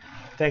Czerepak.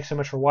 Thanks so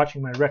much for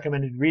watching my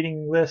recommended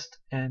reading list,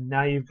 and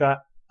now you've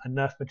got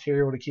enough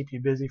material to keep you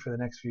busy for the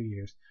next few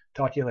years.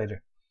 Talk to you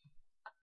later.